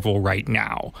in Marvel right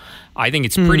now? I think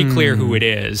it's pretty clear who it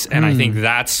is, and I think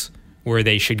that's where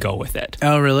they should go with it.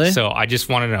 Oh, really? So I just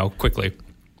want to know quickly,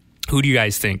 who do you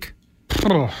guys think?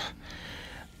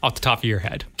 Off the top of your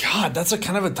head. God, that's a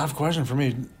kind of a tough question for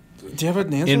me. Do you have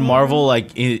an answer? In Marvel,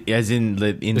 like as in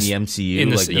the MCU, in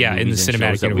the like in the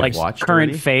cinematic universe, like watched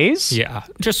current already? phase. Yeah,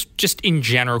 just in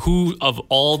general, who of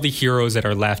all the heroes that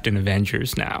are left in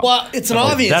Avengers now? Well, it's an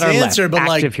obvious that are answer, left. but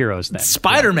like Active heroes then.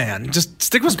 Spider-Man. Just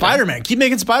stick with Spider-Man. Keep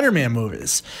making Spider-Man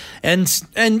movies, and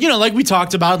like we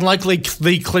talked about, and like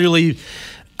they clearly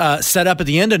set up at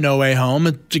the end of No Way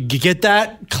Home to get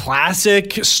that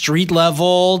classic street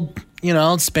level,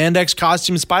 spandex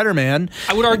costume Spider-Man.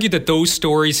 I would argue that those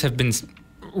stories have been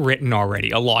written already,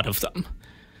 a lot of them.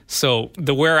 So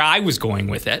where I was going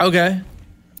with it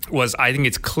was I think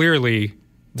it's clearly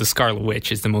the Scarlet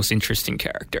Witch is the most interesting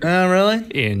character Really?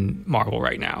 in Marvel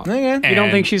right now. Okay. You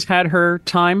don't think she's had her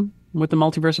time with the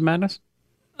Multiverse of Madness?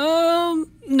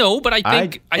 No, but I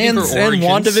think And her origins,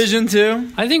 WandaVision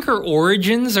too. I think her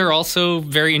origins are also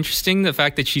very interesting. The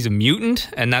fact that she's a mutant,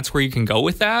 and that's where you can go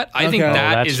with that. I think Okay.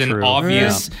 that that's is an true.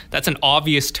 obvious. That's an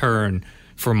obvious turn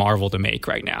for Marvel to make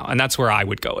right now, and that's where I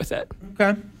would go with it.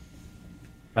 Okay.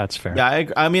 That's fair.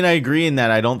 Yeah, I mean, I agree in that.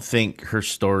 I don't think her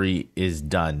story is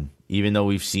done, even though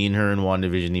we've seen her in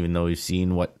WandaVision, even though we've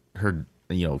seen what her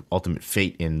ultimate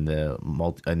fate in the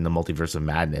Multiverse of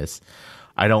Madness.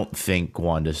 I don't think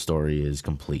Wanda's story is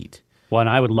complete. Well, and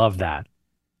I would love that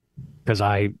because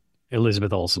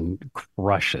Elizabeth Olsen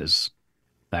crushes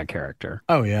that character.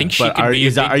 Oh yeah. I think she But could be a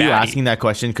big are you baddie. asking that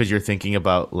question because you're thinking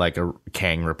about like a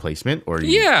Kang replacement, or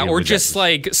Yeah, or would that just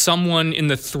like someone in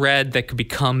the thread that could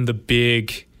become the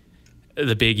big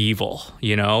evil,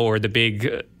 or the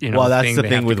big, Well, that's thing the they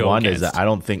thing have to with go Wanda is against. that I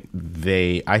don't think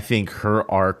I think her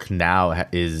arc now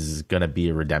is gonna be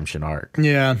a redemption arc.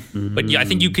 Yeah. But yeah, I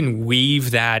think you can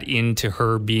weave that into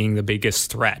her being the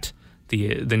biggest threat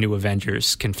the new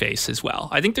Avengers can face as well.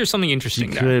 I think there's something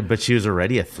interesting there. Good, but she was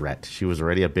already a threat. She was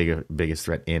already biggest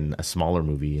threat in a smaller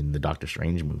movie, in the Doctor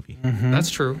Strange movie. That's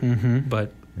true.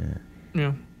 But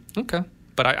okay.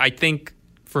 But I think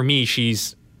for me,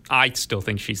 I still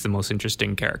think she's the most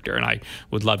interesting character, and I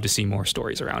would love to see more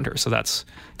stories around her. So that's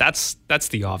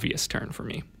the obvious turn for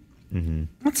me.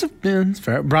 That's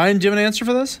fair. Brian, do you have an answer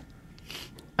for this?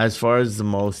 As far as the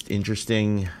most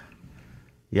interesting,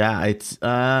 it's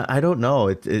I don't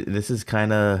know. This is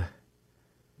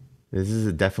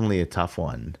definitely a tough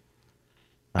one.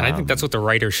 And I think that's what the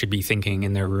writers should be thinking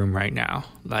in their room right now.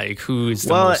 Like, who is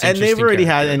the Well, most and they've interesting already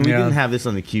character? had, and we Yeah. didn't have this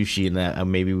on the cue sheet, and that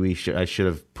maybe I should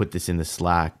have put this in the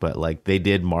Slack, but like they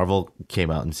did. Marvel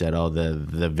came out and said, "Oh,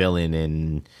 the villain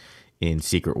in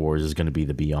Secret Wars is going to be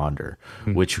the Beyonder,"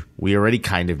 which we already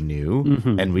kind of knew,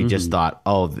 and we just thought,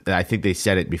 "Oh, I think they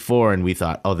said it before," and we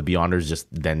thought, "Oh, the Beyonder's just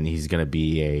then he's going to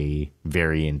be a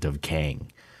variant of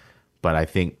Kang," but I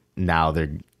think now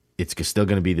it's still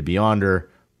going to be the Beyonder.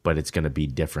 But it's going to be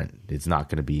different. It's not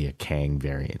going to be a Kang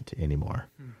variant anymore.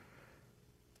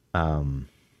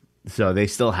 So they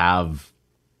still have.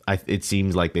 It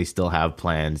seems like they still have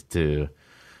plans to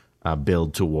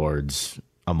build towards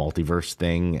a multiverse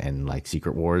thing and like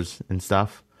Secret Wars and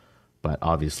stuff. But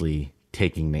obviously,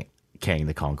 taking Kang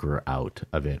the Conqueror out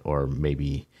of it, or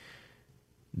maybe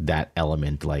that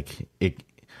element, like it.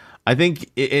 I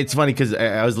think it's funny because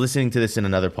I was listening to this in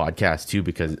another podcast too,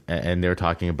 and they were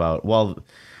talking about, well,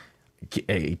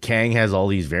 Kang has all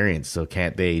these variants, so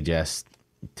can't they just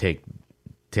take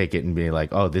it and be like,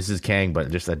 oh, this is Kang, but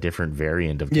just a different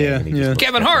variant of Kang? Yeah, and he just yeah. looks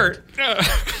Kevin different.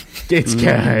 Hart. It's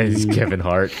Kevin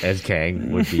Hart as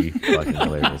Kang would be fucking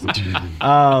hilarious.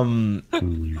 Can't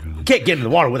get in the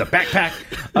water with a backpack.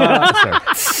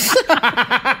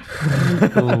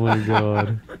 Sorry. Oh my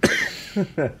god.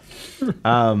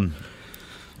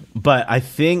 But I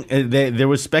think there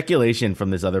was speculation from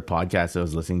this other podcast I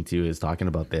was listening to is talking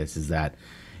about this, is that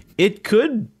it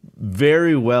could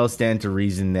very well stand to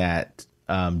reason that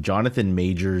Jonathan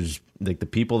Majors, like the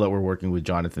people that were working with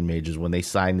Jonathan Majors when they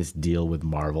signed this deal with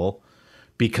Marvel,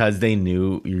 because they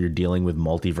knew you're dealing with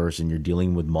multiverse and you're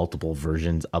dealing with multiple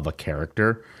versions of a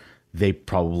character, they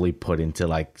probably put into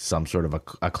like some sort of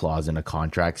a clause in a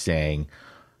contract saying,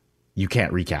 you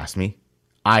can't recast me.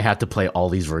 I have to play all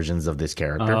these versions of this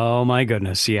character. Oh my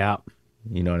goodness, yeah.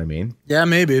 You know what I mean? Yeah,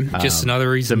 maybe. Just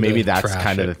another reason. So maybe to that's trash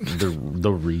kind it. of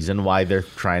the reason why they're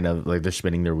trying to, like, they're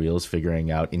spinning their wheels, figuring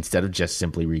out, instead of just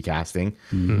simply recasting,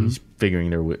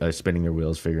 spinning their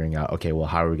wheels, figuring out, okay, well,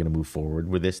 how are we going to move forward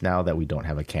with this now that we don't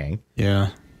have a Kang? Yeah.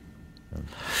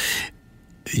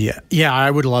 Yeah, I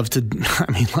would love to. I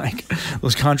mean, like,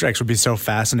 those contracts would be so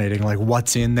fascinating. Like,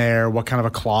 what's in there? What kind of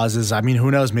a clauses? I mean,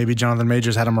 who knows? Maybe Jonathan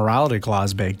Majors had a morality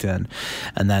clause baked in,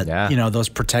 and that, those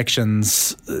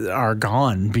protections are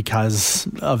gone because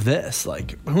of this.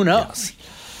 Like, who knows?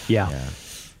 Yeah.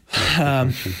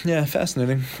 Yeah,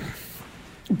 fascinating.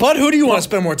 But who do you want to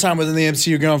spend more time with in the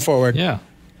MCU going forward? Yeah.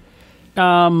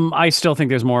 I still think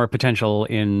there's more potential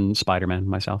in Spider-Man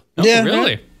myself. Oh, Yeah.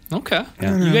 really? Okay.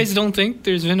 You guys don't think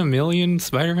there's been a million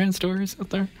Spider-Man stories out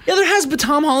there? Yeah, there has, but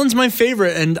Tom Holland's my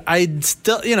favorite, and I'd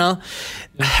still, you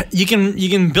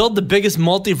can build the biggest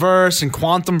multiverse and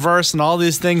quantum verse and all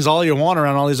these things all you want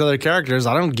around all these other characters.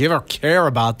 I don't give or care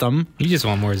about them. You just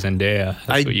want more Zendaya.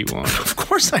 That's what you want. Of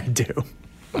course I do.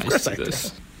 I see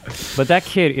this. But that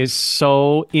kid is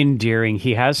so endearing.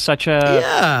 He has such a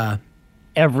Yeah.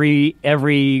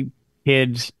 every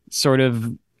kid sort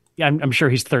of. I'm sure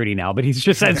he's 30 now, but he's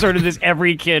just had sort of this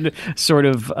every kid sort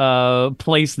of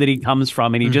place that he comes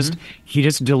from, and he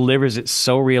just delivers it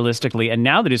so realistically. And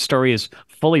now that his story is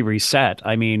fully reset,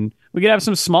 I mean, we could have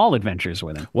some small adventures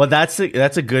with him. Well, that's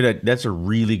a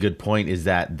really good point, is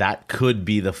that could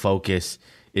be the focus,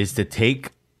 is to take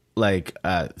like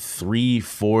a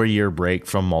 3-4 year break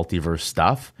from multiverse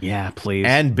stuff. Yeah, please.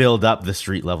 And build up the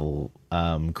street level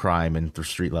crime and the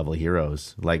street level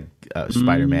heroes, like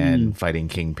Spider-Man fighting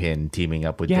Kingpin, teaming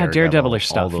up with Daredevilish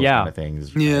all stuff. those Yeah. kind of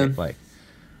things. Yeah. Right? Like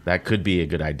that could be a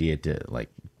good idea to like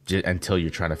until you're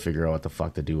trying to figure out what the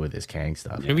fuck to do with this Kang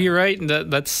stuff. Maybe you're right.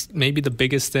 That's maybe the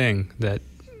biggest thing that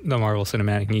the Marvel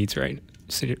Cinematic needs, right?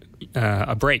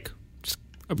 A break. Just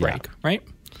a break, right?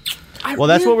 Well,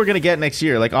 that's what we're gonna get next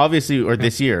year. Like obviously, or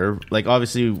this year. Like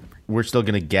obviously, we're still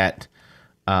gonna get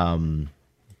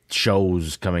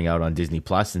shows coming out on Disney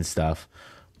Plus and stuff.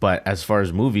 But as far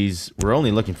as movies, we're only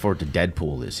looking forward to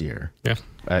Deadpool this year. Yeah.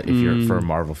 If you're for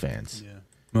Marvel fans.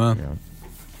 Well,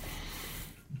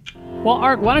 Well,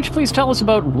 Art, why don't you please tell us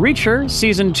about Reacher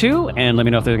Season 2, and let me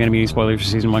know if there's going to be any spoilers for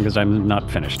Season 1, because I'm not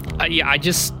finished. I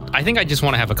think I just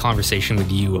want to have a conversation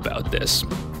with you about this.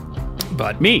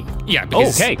 But Me? Yeah,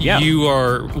 because Okay, yeah. you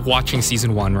are watching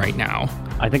Season 1 right now.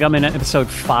 I think I'm in episode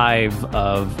 5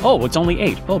 of... Oh, it's only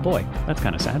 8. Oh, boy. That's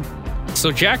kind of sad.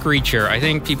 So Jack Reacher, I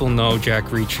think people know Jack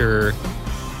Reacher.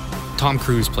 Tom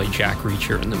Cruise played Jack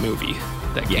Reacher in the movie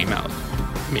that came out.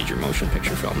 Major motion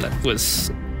picture film that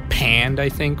was panned, I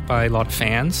think, by a lot of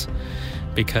fans.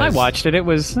 Because I watched it. It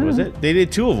was... Was it? They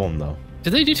did 2 of them though.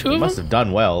 Did they do 2 of them? Must have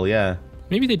done well, yeah.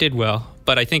 Maybe they did well.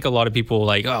 But I think a lot of people were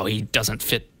like, oh, he doesn't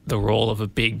fit the role of a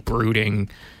big, brooding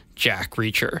Jack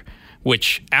Reacher,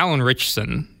 which Alan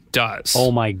Ritchson does.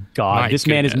 Oh my God. My This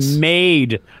man goodness. is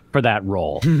made for that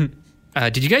role.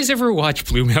 Did you guys ever watch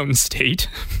Blue Mountain State?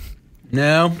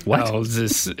 No. What? Oh,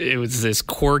 it was this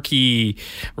quirky,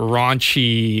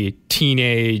 raunchy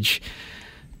teenage.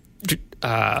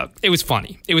 It was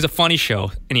funny. It was a funny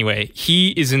show. Anyway,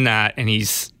 he is in that, and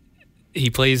he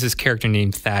plays this character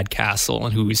named Thad Castle,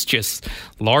 and who is just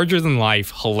larger than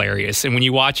life, hilarious. And when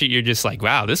you watch it, you're just like,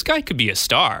 wow, this guy could be a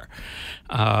star.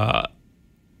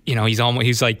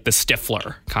 He's like the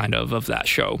Stifler kind of that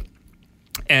show.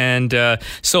 And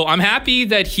so I'm happy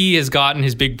that he has gotten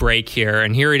his big break here.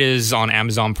 And here it is on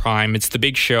Amazon Prime. It's the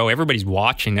big show. Everybody's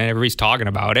watching it. Everybody's talking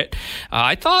about it.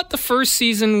 I thought the first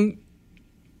season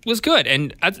was good.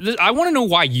 And I want to know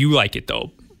why you like it,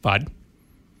 though, bud.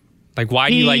 Like, why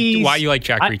do you like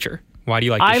Jack Reacher? Why do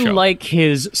you like the show? I like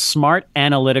his smart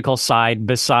analytical side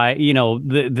beside,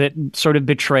 that sort of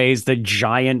betrays the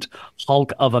giant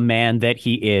hulk of a man that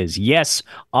he is. Yes,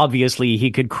 obviously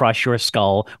he could crush your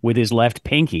skull with his left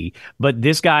pinky, but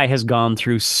this guy has gone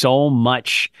through so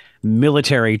much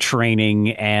military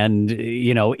training and,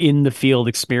 in the field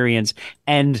experience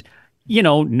and,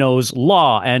 knows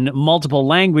law and multiple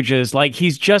languages. Like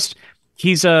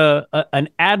he's an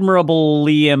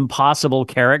admirably impossible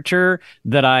character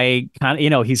that I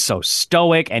kind of, he's so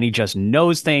stoic and he just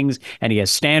knows things and he has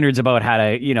standards about how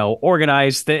to,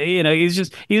 organize he's a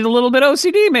little bit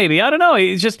OCD maybe. I don't know.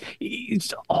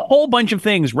 It's a whole bunch of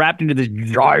things wrapped into this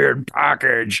giant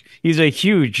package. He's a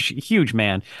huge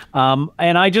man.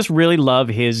 And I just really love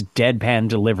his deadpan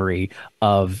delivery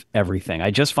of everything. I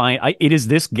just find it is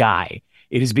this guy.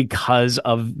 It is because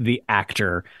of the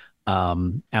actor,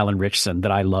 Alan Ritchson,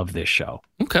 that I love this show.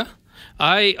 Okay.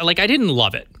 I didn't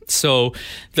love it. So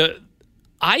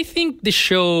I think the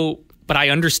show, but I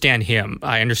understand him.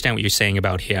 I understand what you're saying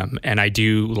about him, and I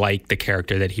do like the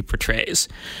character that he portrays.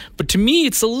 But to me,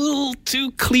 it's a little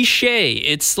too cliche.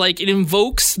 It's like it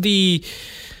invokes the,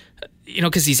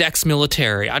 because he's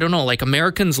ex-military. I don't know, like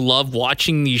Americans love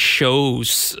watching these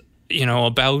shows,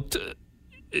 about,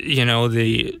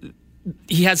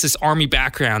 he has this army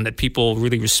background that people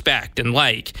really respect and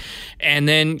like. And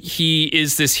then he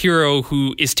is this hero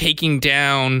who is taking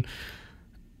down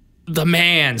the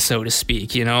man, so to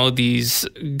speak, these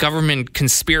government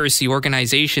conspiracy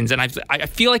organizations. And I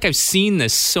feel like I've seen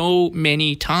this so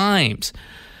many times.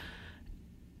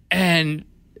 And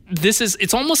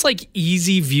it's almost like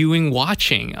easy viewing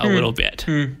watching a little bit.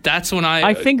 That's when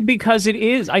I think because it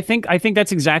is, I think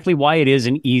that's exactly why it is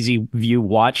an easy view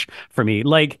watch for me.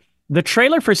 Like, the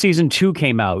trailer for season 2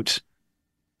 came out,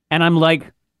 and I'm like,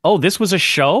 oh, this was a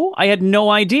show? I had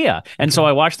no idea. And so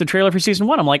I watched the trailer for season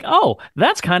 1. I'm like, oh,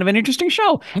 that's kind of an interesting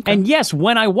show. Okay. And yes,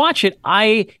 when I watch it,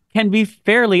 I can be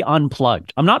fairly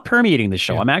unplugged. I'm not permeating the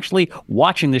show. Yeah. I'm actually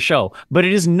watching the show. But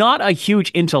it is not a huge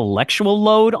intellectual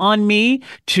load on me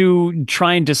to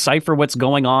try and decipher what's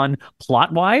going on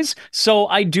plot-wise. So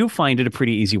I do find it a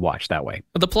pretty easy watch that way.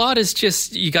 The plot is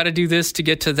just, you got to do this to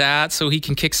get to that, so he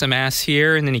can kick some ass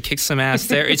here, and then he kicks some ass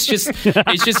there. It's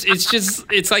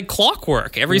like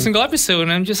clockwork every single episode,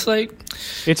 and I'm just like...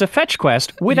 It's a fetch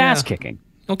quest with ass kicking.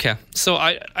 Okay. So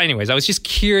I was just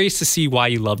curious to see why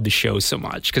you loved the show so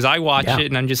much, because I watch it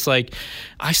and I'm just like,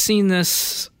 I've seen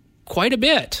this quite a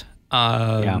bit.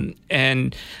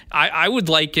 And I would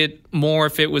like it more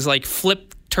if it was like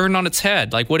turned on its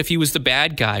head. Like, what if he was the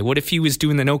bad guy? What if he was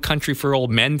doing the No Country for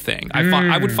Old Men thing?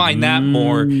 I would find that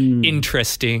more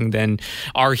interesting than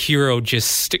our hero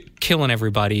just killing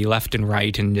everybody left and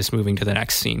right and just moving to the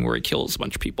next scene where he kills a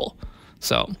bunch of people.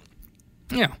 So...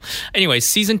 yeah. Anyway,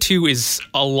 season 2 is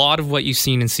a lot of what you've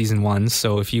seen in season 1.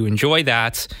 So if you enjoy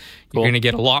that, you're going to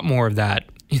get a lot more of that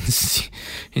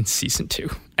in season 2.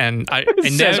 And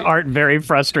says Art very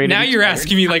frustrated. Now you're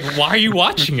asking me, like, why are you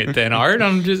watching it then, Art?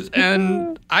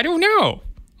 And I don't know.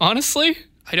 Honestly,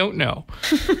 I don't know.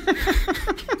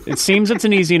 It seems it's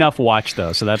an easy enough watch,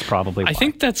 though, so that's probably why. I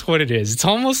think that's what it is. It's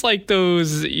almost like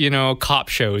those, cop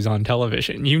shows on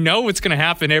television. You know what's going to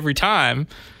happen every time,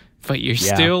 but you're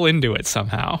still into it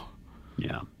somehow.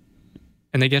 Yeah.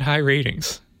 And they get high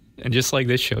ratings. And just like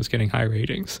this show is getting high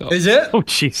ratings. So. Is it? Oh,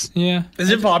 jeez. Yeah. Is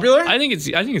it popular? I think it's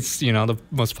the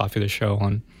most popular show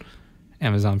on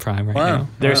Amazon Prime right now.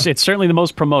 It's certainly the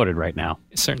most promoted right now.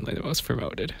 It's certainly the most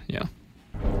promoted, yeah.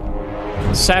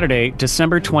 Saturday,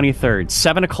 December 23rd,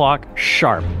 7 o'clock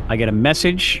sharp. I get a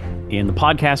message in the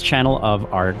podcast channel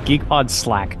of our GeekPod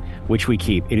Slack, which we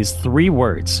keep. It is 3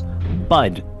 words.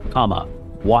 Bud,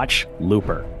 watch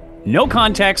Looper. No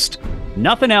context,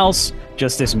 nothing else,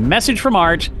 just this message from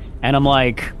Art, and I'm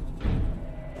like,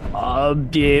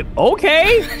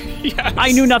 okay. Yes.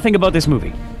 I knew nothing about this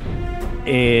movie.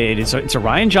 It's a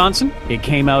Rian Johnson. It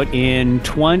came out in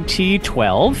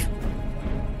 2012,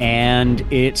 and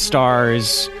it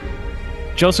stars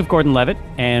Joseph Gordon-Levitt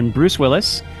and Bruce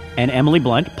Willis and Emily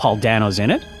Blunt. Paul Dano's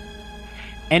in it.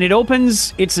 And it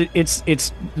opens,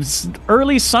 it's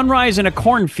early sunrise in a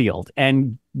cornfield,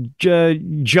 and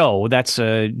Joe, that's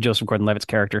Joseph Gordon-Levitt's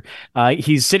character,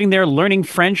 he's sitting there learning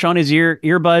French on his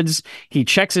earbuds. He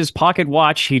checks his pocket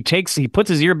watch. He puts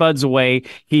his earbuds away.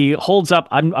 He holds up,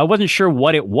 I wasn't sure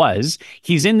what it was.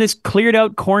 He's in this cleared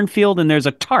out cornfield, and there's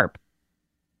a tarp.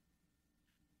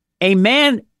 A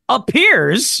man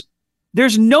appears.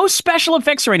 There's no special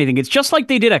effects or anything. It's just like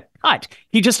they did a cut.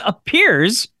 He just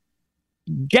appears,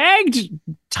 gagged,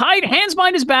 tied, hands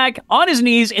behind his back, on his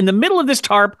knees, in the middle of this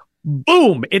tarp.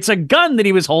 Boom! It's a gun that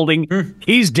he was holding.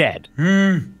 He's dead.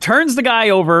 Turns the guy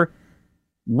over,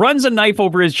 runs a knife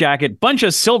over his jacket, bunch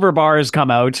of silver bars come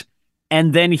out,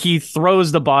 and then he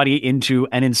throws the body into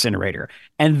an incinerator.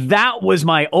 And that was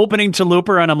my opening to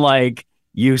Looper, and I'm like,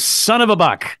 you son of a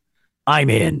buck.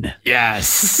 I'm in.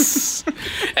 Yes.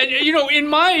 And, in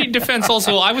my defense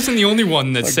also, I wasn't the only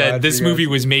one that said this movie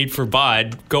was made for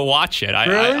Bud. Go watch it.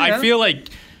 I feel like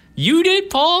you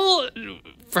did, Paul,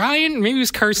 Brian, maybe it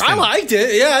was Kirsten. I liked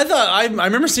it. Yeah, I thought I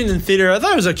remember seeing it in theater. I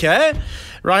thought it was okay.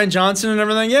 Rian Johnson and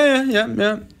everything.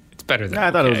 Yeah. It's better than I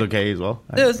thought it was okay as well.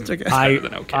 Yeah, it's okay.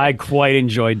 I quite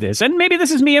enjoyed this. And maybe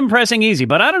this is me impressing easy,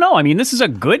 but I don't know. I mean, this is a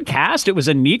good cast. It was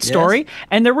a neat story. Yes.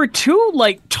 And there were two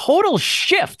total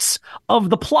shifts of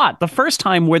the plot. The first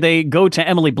time where they go to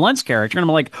Emily Blunt's character, and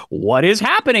I'm like, what is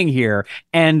happening here?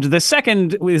 And the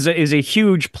second is a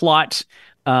huge plot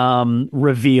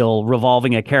reveal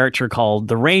revolving a character called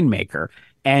the Rainmaker.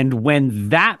 And when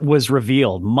that was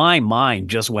revealed, my mind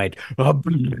just went...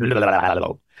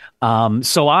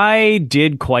 So I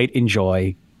did quite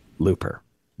enjoy Looper.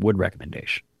 Would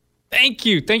recommendation. Thank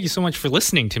you so much for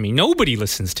listening to me. Nobody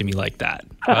listens to me like that.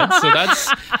 So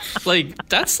that's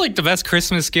like the best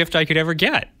Christmas gift I could ever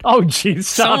get. Oh, geez,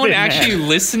 someone actually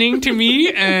listening to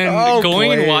me and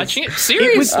going and watching it.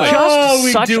 Seriously,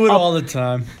 we do it all the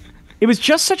time. It was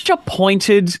just such a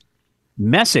pointed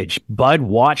message. Bud,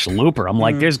 watch Looper. I'm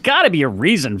like, there's got to be a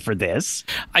reason for this.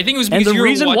 I think it was because the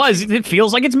reason was it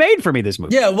feels like it's made for me, this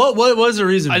movie. Yeah, what was the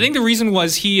reason? I think the reason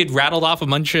was he had rattled off a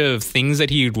bunch of things that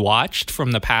he had watched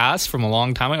from the past, from a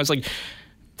long time ago. I was like,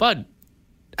 Bud,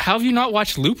 how have you not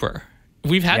watched Looper?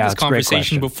 We've had this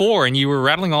conversation before, and you were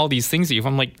rattling all these things at you.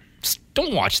 I'm like,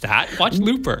 don't watch that. Watch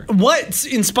Looper. What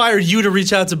inspired you to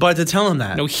reach out to Bud to tell him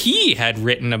that? No, he had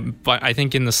written, I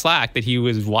think, in the Slack that he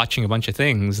was watching a bunch of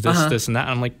things, this, and that.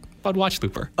 And I'm like, Bud, watch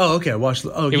Looper. Oh, okay. It was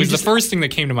the first thing that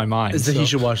came to my mind. Is that he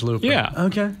should watch Looper. Yeah.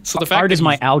 Okay. So the fact art is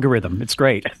my algorithm. It's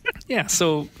great. Yeah.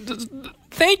 So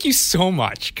thank you so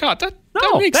much. God, that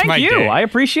makes thank my you. day. I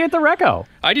appreciate the reco.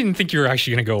 I didn't think you were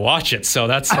actually going to go watch it, so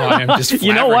that's why I'm just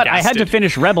You know what? I had to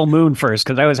finish Rebel Moon first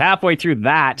because I was halfway through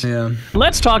that. Yeah.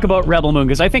 Let's talk about Rebel Moon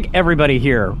because I think everybody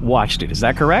here watched it. Is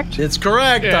that correct? It's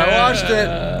correct. Yeah. I watched it.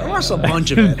 I watched a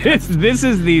bunch of it. This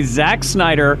is the Zack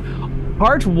Snyder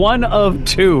Part 1 of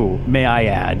 2, may I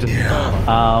add,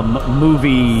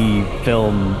 movie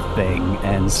film thing.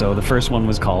 And so the first one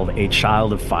was called A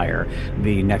Child of Fire.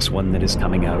 The next one that is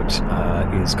coming out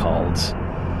is called,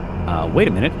 wait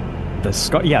a minute, The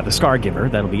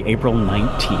Scargiver. That'll be April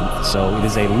 19th. So it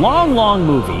is a long, long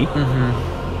movie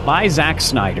by Zack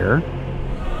Snyder.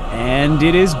 And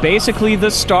it is basically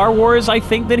the Star Wars, I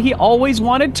think, that he always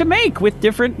wanted to make with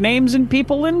different names and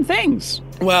people and things.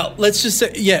 Well, let's just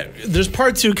say, there's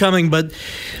part 2 coming, but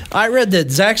I read that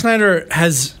Zack Snyder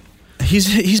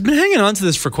he's been hanging on to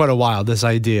this for quite a while, this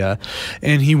idea,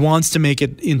 and he wants to make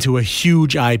it into a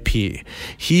huge IP.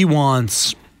 He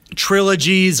wants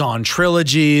trilogies on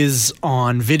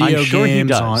video I'm sure games.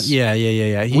 He does.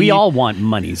 Yeah. We all want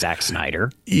money, Zack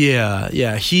Snyder.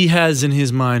 Yeah. He has in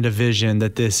his mind a vision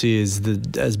that this is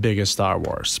as big as Star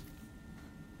Wars.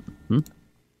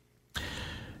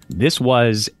 This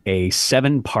was a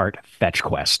 7-part fetch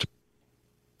quest.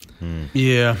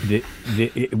 Yeah.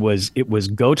 It was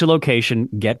go to location,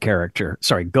 get character.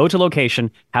 Sorry, go to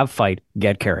location, have fight,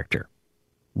 get character.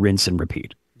 Rinse and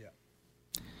repeat.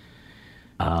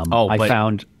 I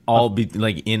found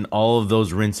in all of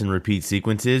those rinse and repeat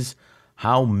sequences,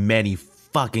 how many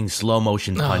fucking slow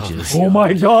motion punches? Oh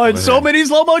my God, so many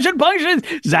slow motion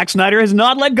punches. Zack Snyder has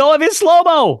not let go of his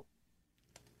slow-mo.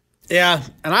 Yeah,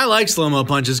 and I like slow-mo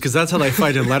punches because that's how they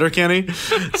fight in Letterkenny.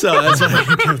 So that's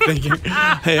what I'm thinking.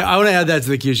 Hey, I want to add that to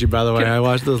the cue sheet, by the way. I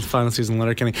watched the final season of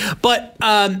Letterkenny. But,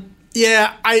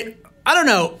 I don't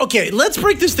know. Okay, let's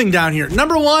break this thing down here.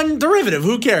 Number one, derivative.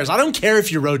 Who cares? I don't care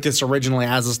if you wrote this originally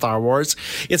as a Star Wars.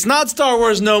 It's not Star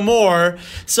Wars no more.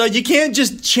 So you can't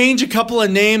just change a couple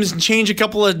of names and change a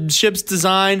couple of ships'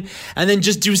 design and then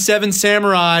just do Seven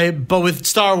Samurai, but with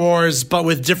Star Wars, but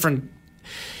with different.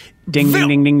 Ding, ding,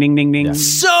 ding, ding, ding, ding, ding.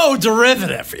 So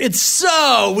derivative.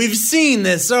 We've seen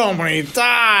this so many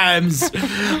times.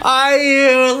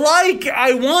 I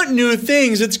want new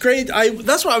things. It's great.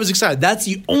 That's why I was excited. That's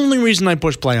the only reason I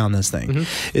pushed play on this thing.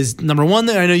 Is number one,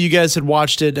 that I know you guys had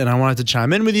watched it and I wanted to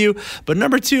chime in with you. But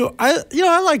number two, I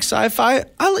like sci-fi.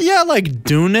 I like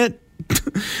doing it.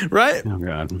 Right? Oh,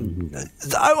 God.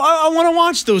 I want to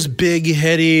watch those big,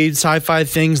 heady sci-fi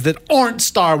things that aren't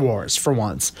Star Wars for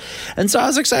once. And so I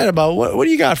was excited about what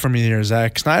do you got for me here,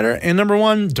 Zack Snyder? And number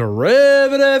one,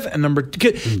 derivative. And number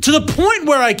two, to the point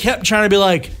where I kept trying to be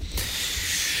like,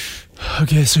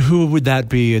 okay, so who would that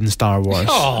be in Star Wars?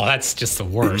 Oh, that's just the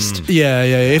worst. Yeah.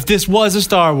 If this was a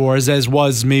Star Wars, as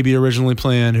was maybe originally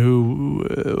planned, who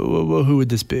would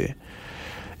this be?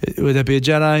 Would that be a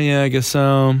Jedi? Yeah, I guess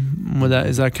so.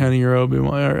 Is that kind of your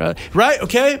Obi-Wan? Right?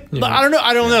 Okay. Yeah. But I don't know.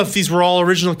 I don't know if these were all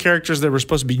original characters that were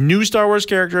supposed to be new Star Wars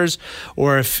characters,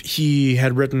 or if he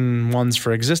had written ones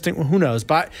for existing. Well, who knows?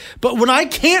 But when I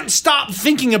can't stop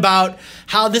thinking about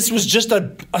how this was just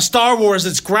a Star Wars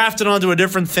that's grafted onto a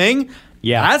different thing,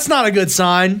 that's not a good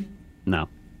sign. No.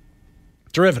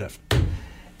 Derivative.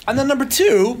 And then number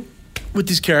two, with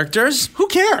these characters, who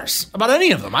cares about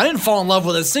any of them? I didn't fall in love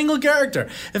with a single character.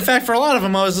 In fact, for a lot of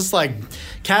them, I was just like,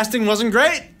 casting wasn't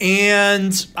great,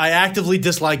 and I actively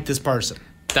disliked this person.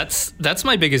 That's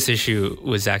my biggest issue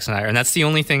with Zack Snyder, and that's the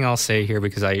only thing I'll say here,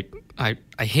 because I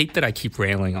hate that I keep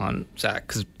railing on Zack,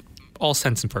 because all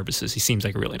sense and purposes, he seems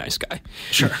like a really nice guy.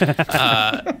 Sure.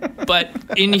 But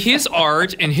in his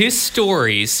art and his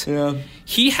stories,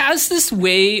 he has this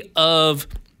way of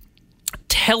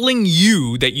telling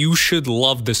you that you should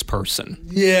love this person.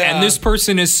 Yeah. And this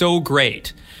person is so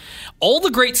great. All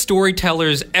the great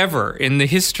storytellers ever in the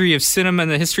history of cinema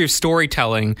and the history of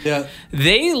storytelling,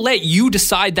 they let you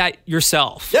decide that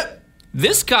yourself. Yep.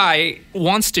 This guy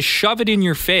wants to shove it in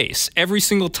your face every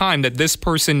single time that this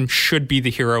person should be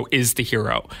the hero, is the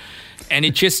hero. And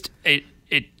it just, it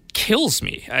kills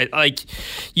me.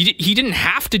 He didn't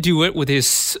have to do it with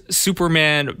his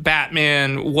Superman,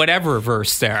 Batman, whatever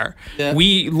verse there. Yeah.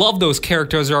 We love those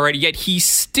characters already, yet he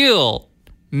still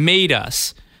made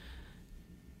us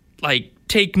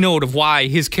take note of why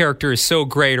his character is so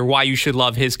great or why you should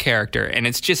love his character, and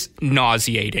it's just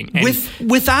nauseating.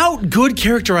 And without good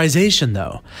characterization,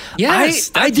 though. Yes,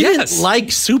 I didn't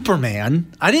like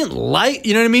Superman. I didn't like,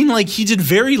 you know what I mean? Like, he did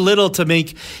very little to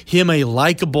make him a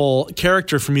likable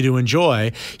character for me to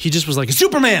enjoy. He just was like,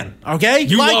 Superman, okay?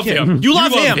 You like love him. You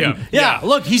love him. Yeah,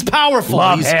 look, he's powerful.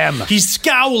 Love him. He's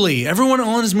scowly. Everyone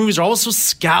on his movies are always so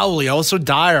scowly, always so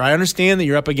dire. I understand that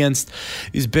you're up against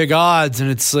these big odds, and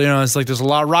it's like there's a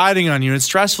lot riding on you, and it's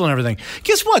stressful and everything.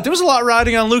 Guess what? There was a lot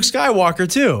riding on Luke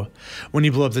Skywalker too when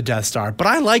he blew up the Death Star. But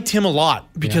I liked him a lot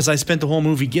because I spent the whole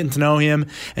movie getting to know him,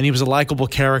 and he was a likable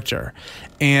character.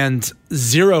 And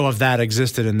zero of that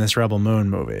existed in this Rebel Moon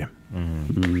movie.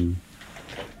 Mm-hmm.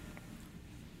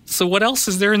 So what else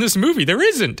is there in this movie? There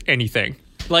isn't anything.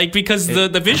 Because the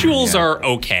visuals are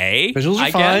okay. Visuals are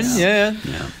I fine. Guess.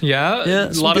 Yeah.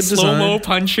 A lot of slow-mo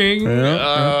punching.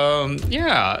 The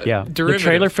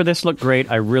trailer for this looked great.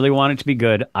 I really want it to be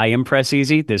good. I impress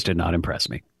easy. This did not impress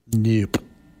me. Nope.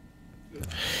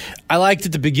 I liked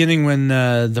at the beginning when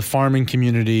the farming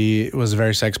community was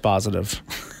very sex positive.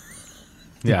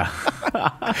 Yeah.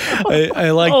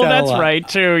 I like that a that's lot. right,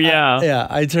 too, yeah.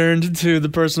 I turned to the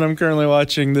person I'm currently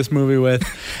watching this movie with,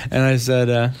 and I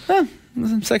said,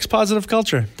 sex positive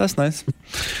culture. That's nice.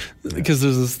 Because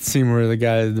there's this scene where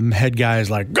the head guy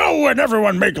is like, go and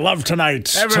everyone make love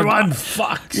tonight. Everyone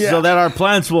fuck. So that our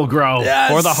plants will grow.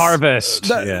 Yes. For the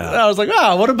harvest. I was like,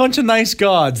 what a bunch of nice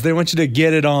gods. They want you to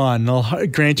get it on. They'll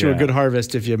grant you a good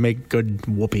harvest if you make good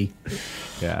whoopee.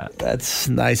 Yeah. That's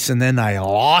nice. And then I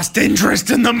lost interest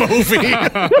in the movie.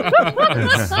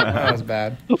 That was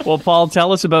bad. Well, Paul,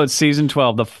 tell us about season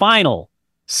 12, the final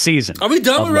season. Are we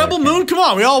done with Rebel Moon? Come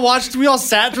on. We all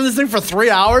sat through this thing for 3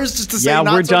 hours just to say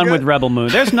not we're so done good? with Rebel Moon.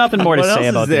 There's nothing more to say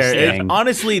about this thing.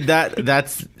 Honestly,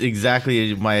 that's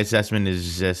exactly my assessment,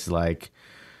 is just like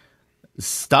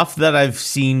stuff that I've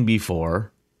seen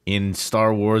before in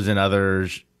Star Wars and other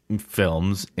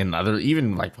films and other,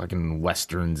 even like fucking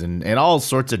westerns and all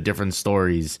sorts of different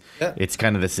stories. Yeah. It's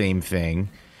kind of the same thing.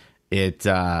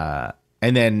 And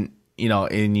then,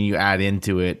 and you add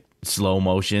into it slow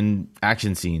motion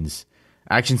action scenes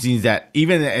that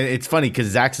even, it's funny because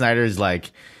Zack Snyder is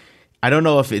like, I don't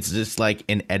know if it's just like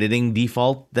an editing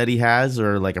default that he has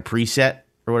or like a preset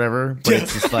or whatever, but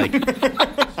it's just like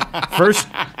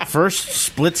first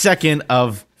split second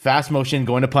of fast motion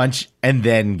going to punch and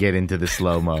then get into the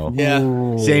slow-mo.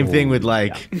 Yeah. Same thing with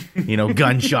like,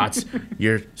 gunshots.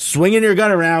 You're swinging your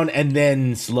gun around and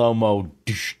then slow-mo.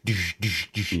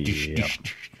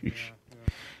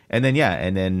 And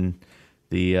then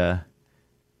the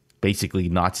basically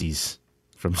Nazis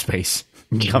from space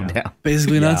come down.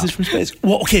 Basically, Nazis from space.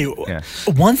 Well, okay. Yeah.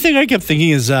 One thing I kept thinking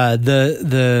is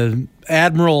the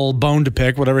Admiral Bone to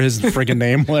Pick, whatever his friggin'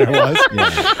 name was.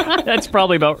 That's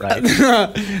probably about right.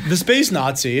 The space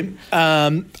Nazi. I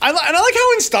like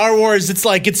how in Star Wars it's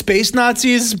like it's space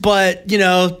Nazis, but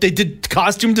they did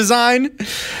costume design.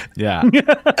 Yeah.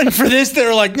 And for this, they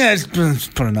were like, let's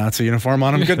put a Nazi uniform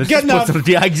on him. Good enough.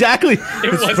 Yeah, exactly.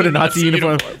 Let's wasn't put a Nazi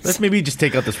uniform. uniforms. Let's maybe just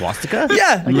take out the swastika.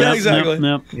 Yeah, exactly.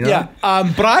 Yep. Yeah.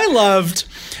 But I loved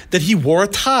that he wore a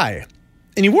tie.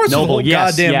 And he wore it through the Noble, whole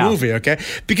yes, goddamn yeah. movie, okay?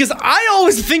 Because I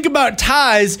always think about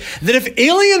ties that if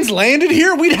aliens landed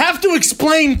here, we'd have to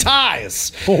explain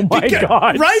ties. Oh my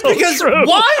God, Right? so because true.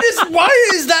 why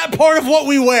is that part of what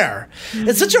we wear?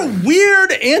 It's such a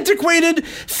weird, antiquated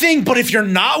thing, but if you're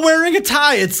not wearing a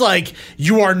tie, it's like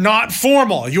you are not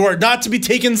formal. You are not to be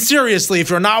taken seriously if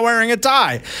you're not wearing a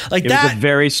tie. Like It that. was a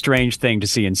very strange thing to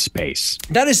see in space.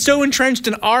 That is so entrenched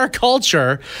in our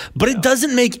culture, but it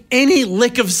doesn't make any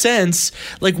lick of sense.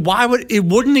 Like, why would it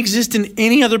wouldn't exist in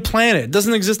any other planet? It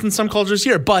doesn't exist in some cultures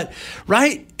here. But,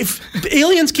 right, if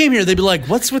aliens came here, they'd be like,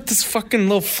 what's with this fucking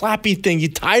little flappy thing? You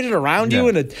tied it around you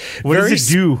in a What very does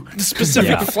it do?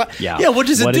 specific yeah, what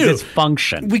does it What do? is its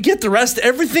function? We get the rest,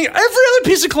 everything, every other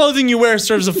piece of clothing you wear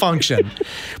serves a function.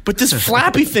 But this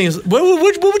flappy thing is, what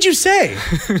would you say?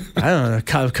 I don't know.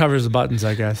 Covers the buttons,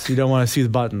 I guess. You don't want to see the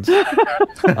buttons.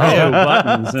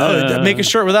 Buttons. Make a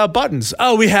shirt without buttons.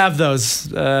 Oh, we have those.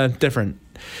 Different.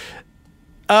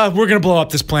 We're going to blow up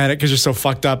this planet because you're so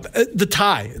fucked up. The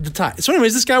tie. So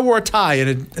anyways, this guy wore a tie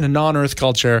in a non-Earth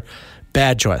culture.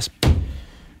 Bad choice.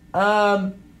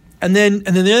 And then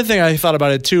the other thing I thought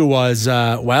about it too was,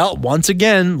 once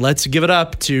again, let's give it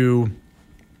up to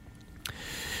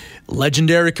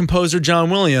legendary composer John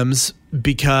Williams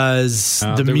because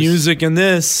the music in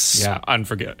this,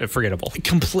 forgettable.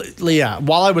 completely. Yeah.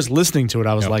 While I was listening to it,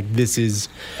 I was like, this is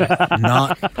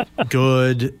not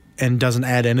good and doesn't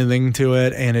add anything to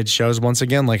it, and it shows once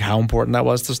again like how important that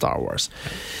was to Star Wars.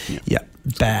 Yeah,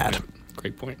 bad.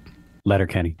 Great point.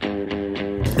 Letterkenny.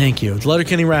 Thank you. The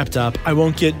Letterkenny wrapped up. I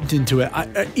won't get into it.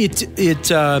 I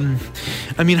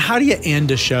mean, how do you end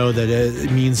a show that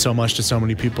it means so much to so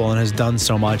many people and has done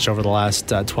so much over the last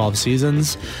 12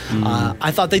 seasons? I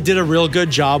thought they did a real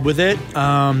good job with it.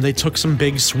 They took some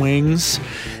big swings.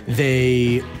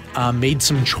 They made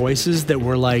some choices that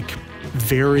were like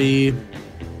very.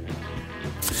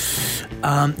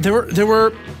 There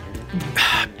were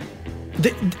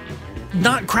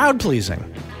not crowd pleasing.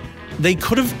 They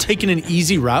could have taken an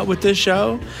easy route with this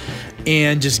show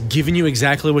and just given you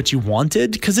exactly what you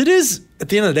wanted, because it is, at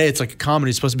the end of the day, it's like a comedy.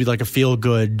 It's supposed to be like a feel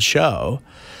good show.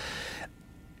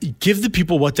 Give the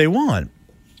people what they want,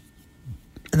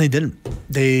 and they didn't.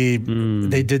 They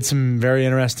did some very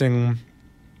interesting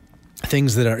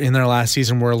things that are in their last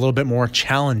season were a little bit more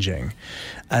challenging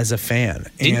as a fan.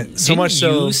 And so much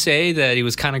so, you say that he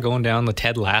was kind of going down the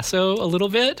Ted Lasso a little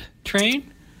bit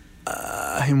train?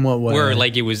 In what way? Where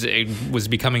like it was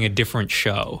becoming a different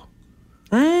show.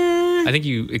 I think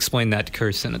you explained that to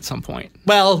Kirsten at some point.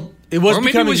 Well, it was or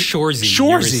maybe becoming it was Shorzy. Shorzy. You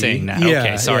were saying that. Yeah,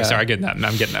 okay, sorry. yeah.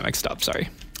 I'm getting that mixed up. Sorry.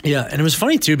 Yeah, and it was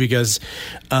funny too because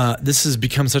this has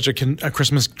become such a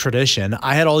Christmas tradition.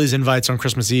 I had all these invites on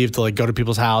Christmas Eve to like go to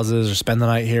people's houses or spend the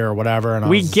night here or whatever. And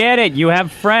We get it. You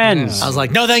have friends. I was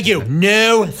like, no, thank you.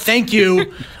 No, thank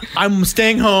you. I'm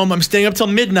staying home. I'm staying up till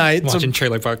midnight. So- Watching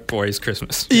Trailer Park Boys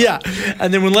Christmas. yeah,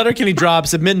 and then when Letterkenny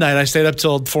drops at midnight, I stayed up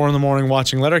till 4 a.m.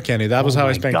 watching Letterkenny. That was how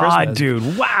I spent God, Christmas.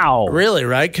 dude. Wow. Really,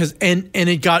 right? Because and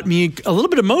it got me a little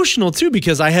bit emotional too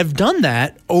because I have done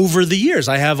that over the years.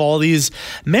 I have all these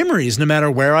memories, no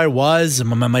matter where I was, at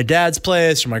my dad's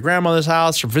place, or my grandmother's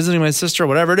house, or visiting my sister,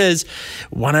 whatever it is.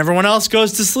 When everyone else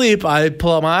goes to sleep, I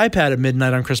pull out my iPad at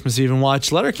midnight on Christmas Eve and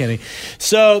watch Letterkenny.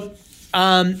 So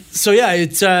yeah,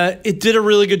 it did a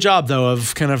really good job though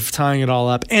of kind of tying it all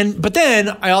up. But then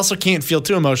I also can't feel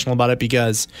too emotional about it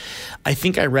because I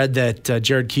think I read that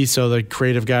Jared Kiso, the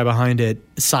creative guy behind it,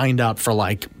 signed up for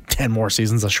like 10 more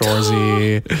seasons of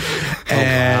Shorzy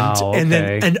and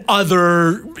then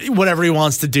other whatever he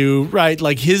wants to do, right?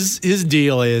 Like his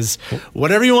deal is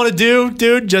whatever you want to do,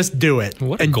 dude, just do it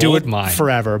What a and do gold it mine.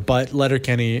 forever. But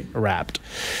Letterkenny wrapped.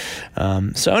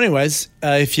 So anyways,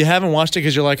 if you haven't watched it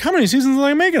because you're like, how many seasons are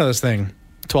they making of this thing?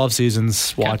 12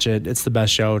 seasons. Watch it. It's the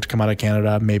best show to come out of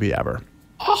Canada maybe ever.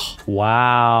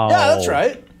 Wow. Yeah, that's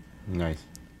right. Nice.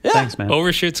 Yeah. Thanks, man.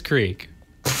 Over Schitt's Creek.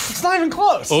 It's not even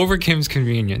close. Over Kim's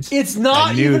Convenience. It's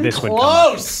not I knew even this would come.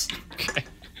 close. Okay.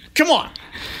 Come on.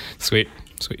 Sweet.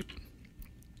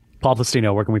 Paul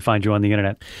Plastino, where can we find you on the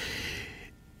internet?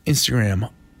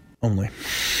 Instagram only.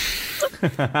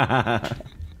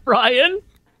 Ryan?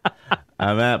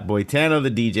 I'm at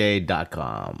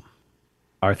boitanothedj.com.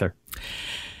 Arthur.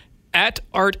 At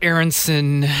Art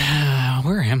Aronson.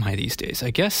 Where am I these days? I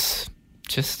guess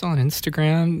just on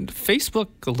Instagram. Facebook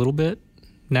a little bit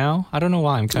now. I don't know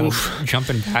why. I'm kind of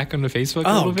jumping back onto Facebook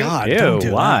a little bit. God. Ew, Don't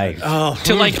do why? that. Oh,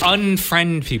 To like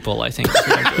unfriend people, I think.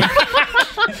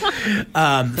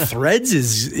 Threads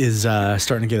is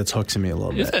starting to get its hooks in me a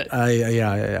little Is bit. it?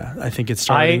 Yeah. I think it's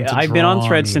starting to I've been on draw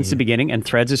Threads me. since the beginning, and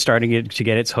Threads is starting to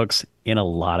get its hooks in a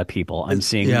lot of people. I'm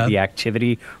seeing Yeah. the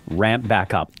activity ramp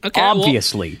back up. Okay, well,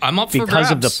 Obviously, I'm up for because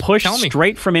of the grabs. push Tell me.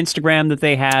 straight from Instagram that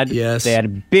they had. Yes. They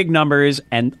had big numbers,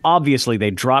 and obviously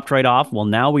they dropped right off. Well,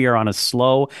 now we are on a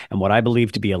slow and what I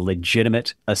believe to be a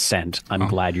legitimate ascent. I'm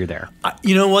glad you're there.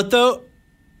 You know what though?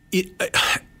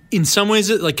 In some ways,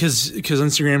 because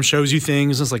Instagram shows you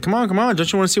things, it's like, come on,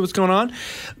 don't you want to see what's going on?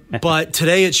 But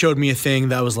today it showed me a thing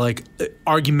that was like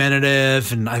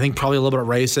argumentative and I think probably a little bit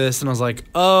racist, and I was like,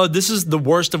 oh, this is the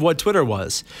worst of what Twitter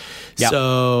was. Yep.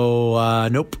 So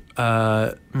nope,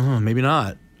 maybe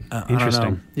not. Interesting. I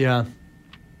don't know. Yeah.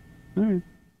 All right.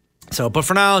 So, but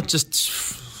for now, just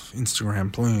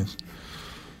Instagram, please.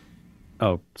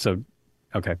 Oh, so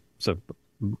okay, so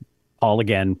Paul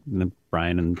again, and then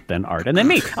Brian, and then Art, and then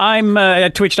me. I'm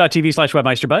at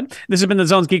twitch.tv/webmeisterbud. This has been the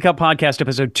Zones Geek Up Podcast,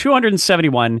 episode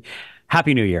 271.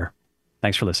 Happy New Year.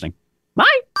 Thanks for listening. Bye.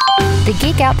 The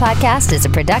Geek Out Podcast is a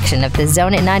production of the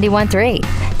Zone at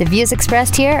 91.3. The views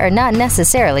expressed here are not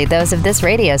necessarily those of this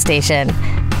radio station.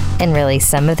 And really,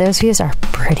 some of those views are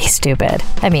pretty stupid.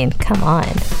 I mean, come on.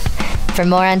 For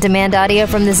more on-demand audio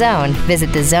from The Zone, visit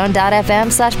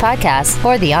thezone.fm/podcast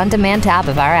or the on-demand tab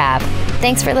of our app.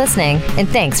 Thanks for listening, and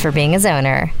thanks for being a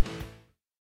Zoner.